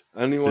 Trace.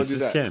 I don't even want to do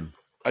that. Ken.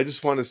 I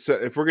just want to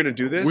set, if we're going to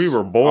do this, we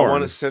were born. I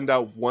want to send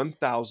out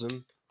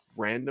 1,000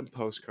 random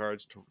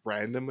postcards to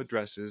random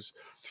addresses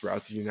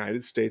throughout the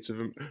United States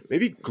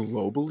maybe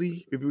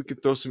globally. Maybe we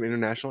could throw some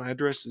international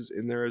addresses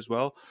in there as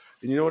well.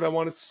 And you know what I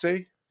wanted to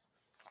say?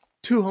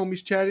 Two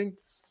homies chatting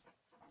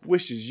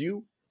wishes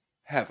you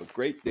have a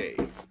great day.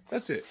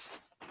 That's it.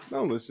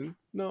 Don't listen.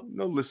 No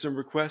listen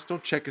request.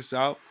 Don't check us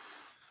out.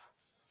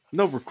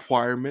 No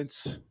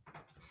requirements.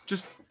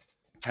 Just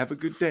Have a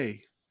good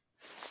day.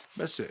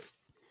 That's it.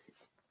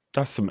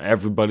 That's some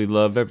everybody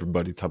love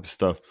everybody type of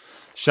stuff.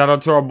 Shout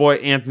out to our boy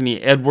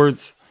Anthony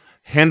Edwards,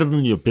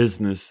 handling your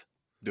business,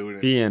 Doing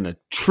it. being a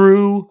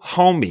true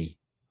homie.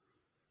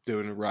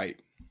 Doing it right.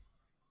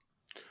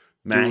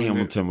 Matt Doing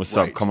Hamilton, it what's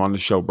right. up? Come on the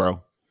show,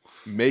 bro.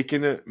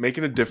 Making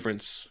a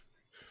difference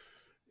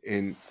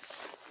in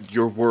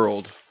your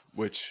world,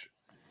 which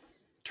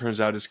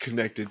turns out is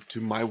connected to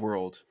my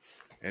world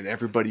and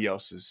everybody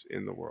else's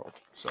in the world.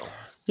 So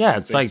yeah,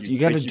 it's like you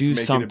got to do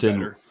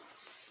something.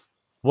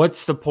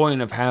 What's the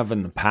point of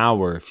having the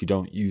power if you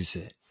don't use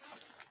it?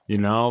 You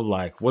know,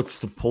 like what's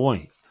the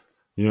point?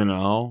 You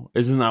know,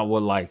 isn't that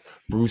what like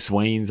Bruce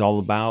Wayne's all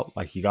about?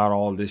 Like you got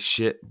all this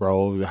shit,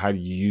 bro. How do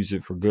you use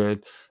it for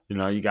good? You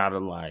know, you got to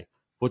like,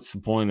 what's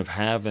the point of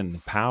having the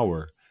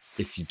power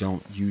if you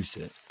don't use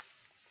it?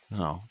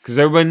 No, because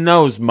everybody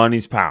knows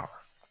money's power,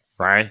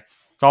 right?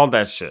 It's all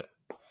that shit.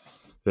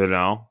 You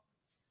know,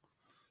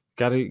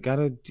 gotta, you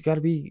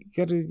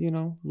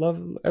know,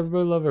 love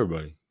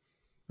everybody.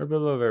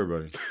 Everybody love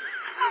everybody.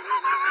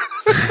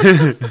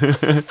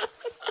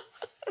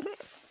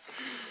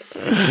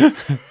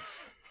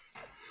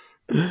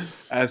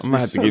 As I'm gonna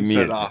have to get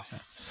me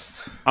off.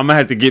 I'm gonna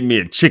have to get me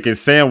a chicken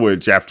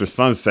sandwich after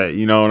sunset.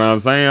 You know what I'm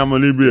saying? I'm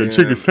gonna need me a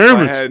chicken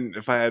sandwich.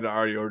 If I hadn't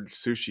already ordered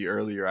sushi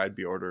earlier, I'd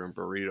be ordering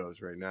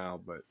burritos right now.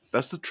 But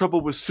that's the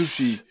trouble with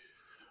sushi.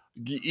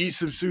 You eat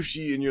some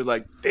sushi and you're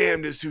like,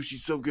 "Damn, this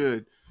sushi's so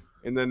good,"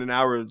 and then an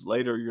hour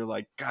later, you're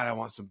like, "God, I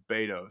want some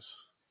Betos."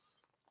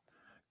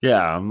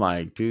 Yeah, I'm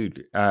like, dude,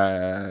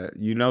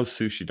 you know,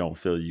 sushi don't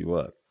fill you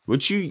up.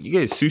 Would you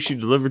get sushi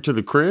delivered to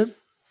the crib?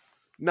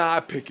 Nah, I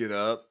pick it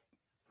up,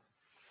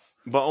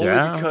 but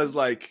only because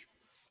like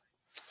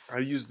I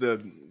use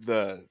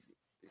the.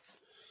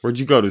 Where'd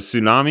you go to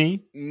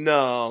Tsunami?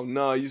 No,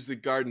 I use the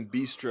Garden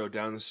Bistro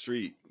down the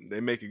street.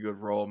 They make a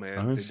good roll,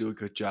 man. Nice. They do a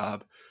good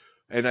job.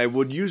 And I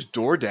would use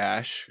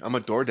DoorDash. I'm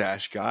a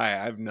DoorDash guy.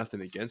 I have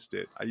nothing against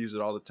it. I use it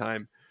all the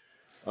time.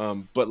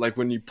 But like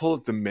when you pull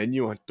up the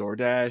menu on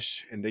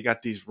DoorDash and they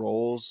got these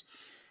rolls,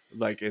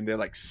 like, and they're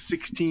like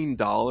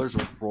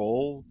 $16 a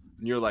roll,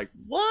 and you're like,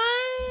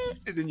 what?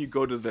 And then you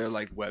go to their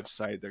like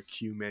website, their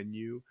Q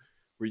menu,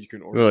 where you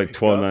can order. They're like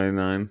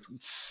 $12.99,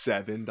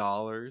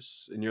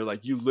 $7, and you're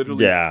like, you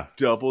literally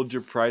doubled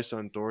your price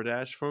on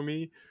DoorDash for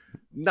me.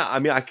 No, I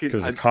mean I could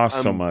because it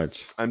costs so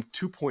much. I'm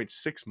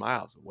 2.6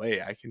 miles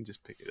away. I can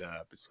just pick it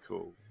up. It's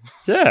cool.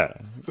 Yeah,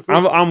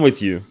 I'm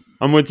with you.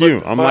 I'm with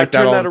you. I'm like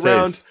that all the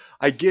around. Days.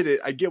 I get it.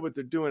 I get what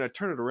they're doing. I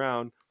turn it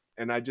around,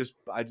 and I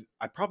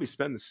probably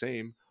spend the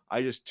same.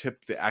 I just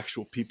tip the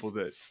actual people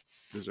that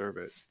deserve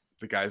it.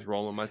 The guys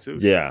rolling my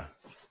sushi. Yeah,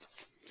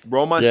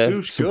 roll my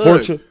sushi.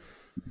 Support good.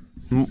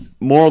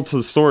 Moral to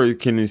the story,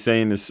 Kenny's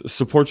saying, is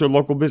support your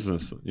local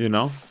business. You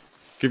know,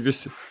 give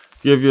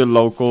your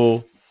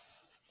local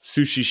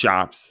sushi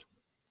shops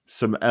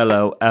some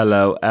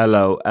LOLOLOLOVE.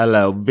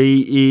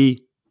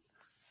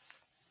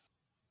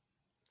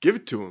 Give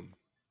it to them.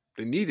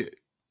 They need it.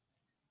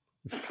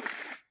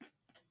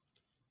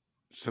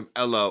 Some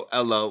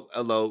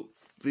LOLOLOVE.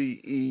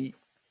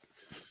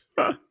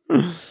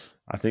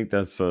 I think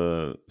that's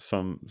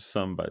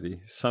somebody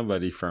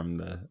from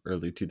the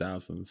early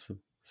 2000s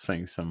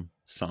sang some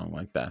song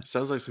like that.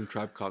 Sounds like some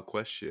Tribe Called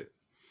Quest shit.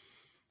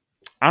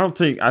 I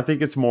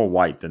think it's more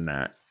white than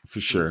that,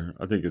 for sure.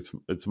 I think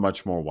it's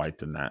much more white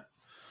than that.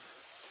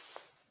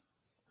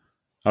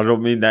 I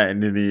don't mean that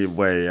in any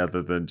way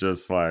other than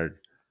just like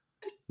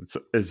it's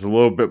a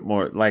little bit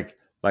more like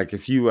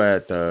if you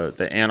at the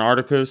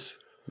Antarcticas,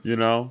 you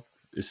know,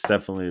 it's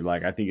definitely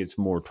like I think it's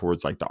more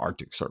towards like the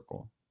Arctic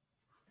Circle.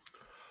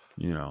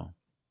 You know,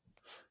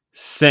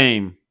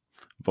 same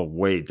but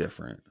way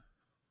different.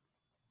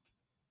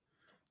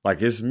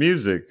 Like it's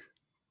music,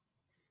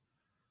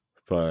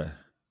 but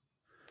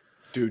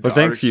dude. But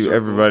thanks you,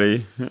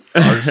 everybody.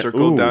 Arctic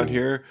Circle down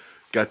here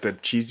got the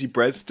cheesy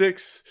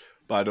breadsticks.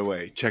 By the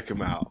way, check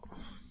them out.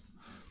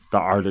 The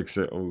Arctic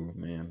Circle. Oh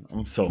man,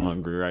 I'm so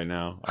hungry right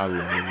now. I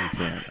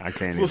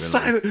can't well,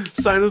 even.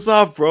 Sign us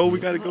off, bro. We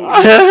gotta go.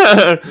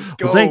 Let's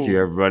go. Well, thank you,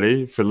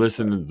 everybody, for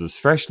listening to this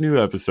fresh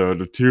new episode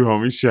of Two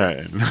Homies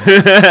Chatting.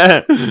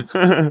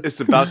 It's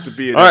about to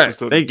be an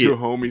episode of Two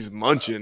Homies Munching.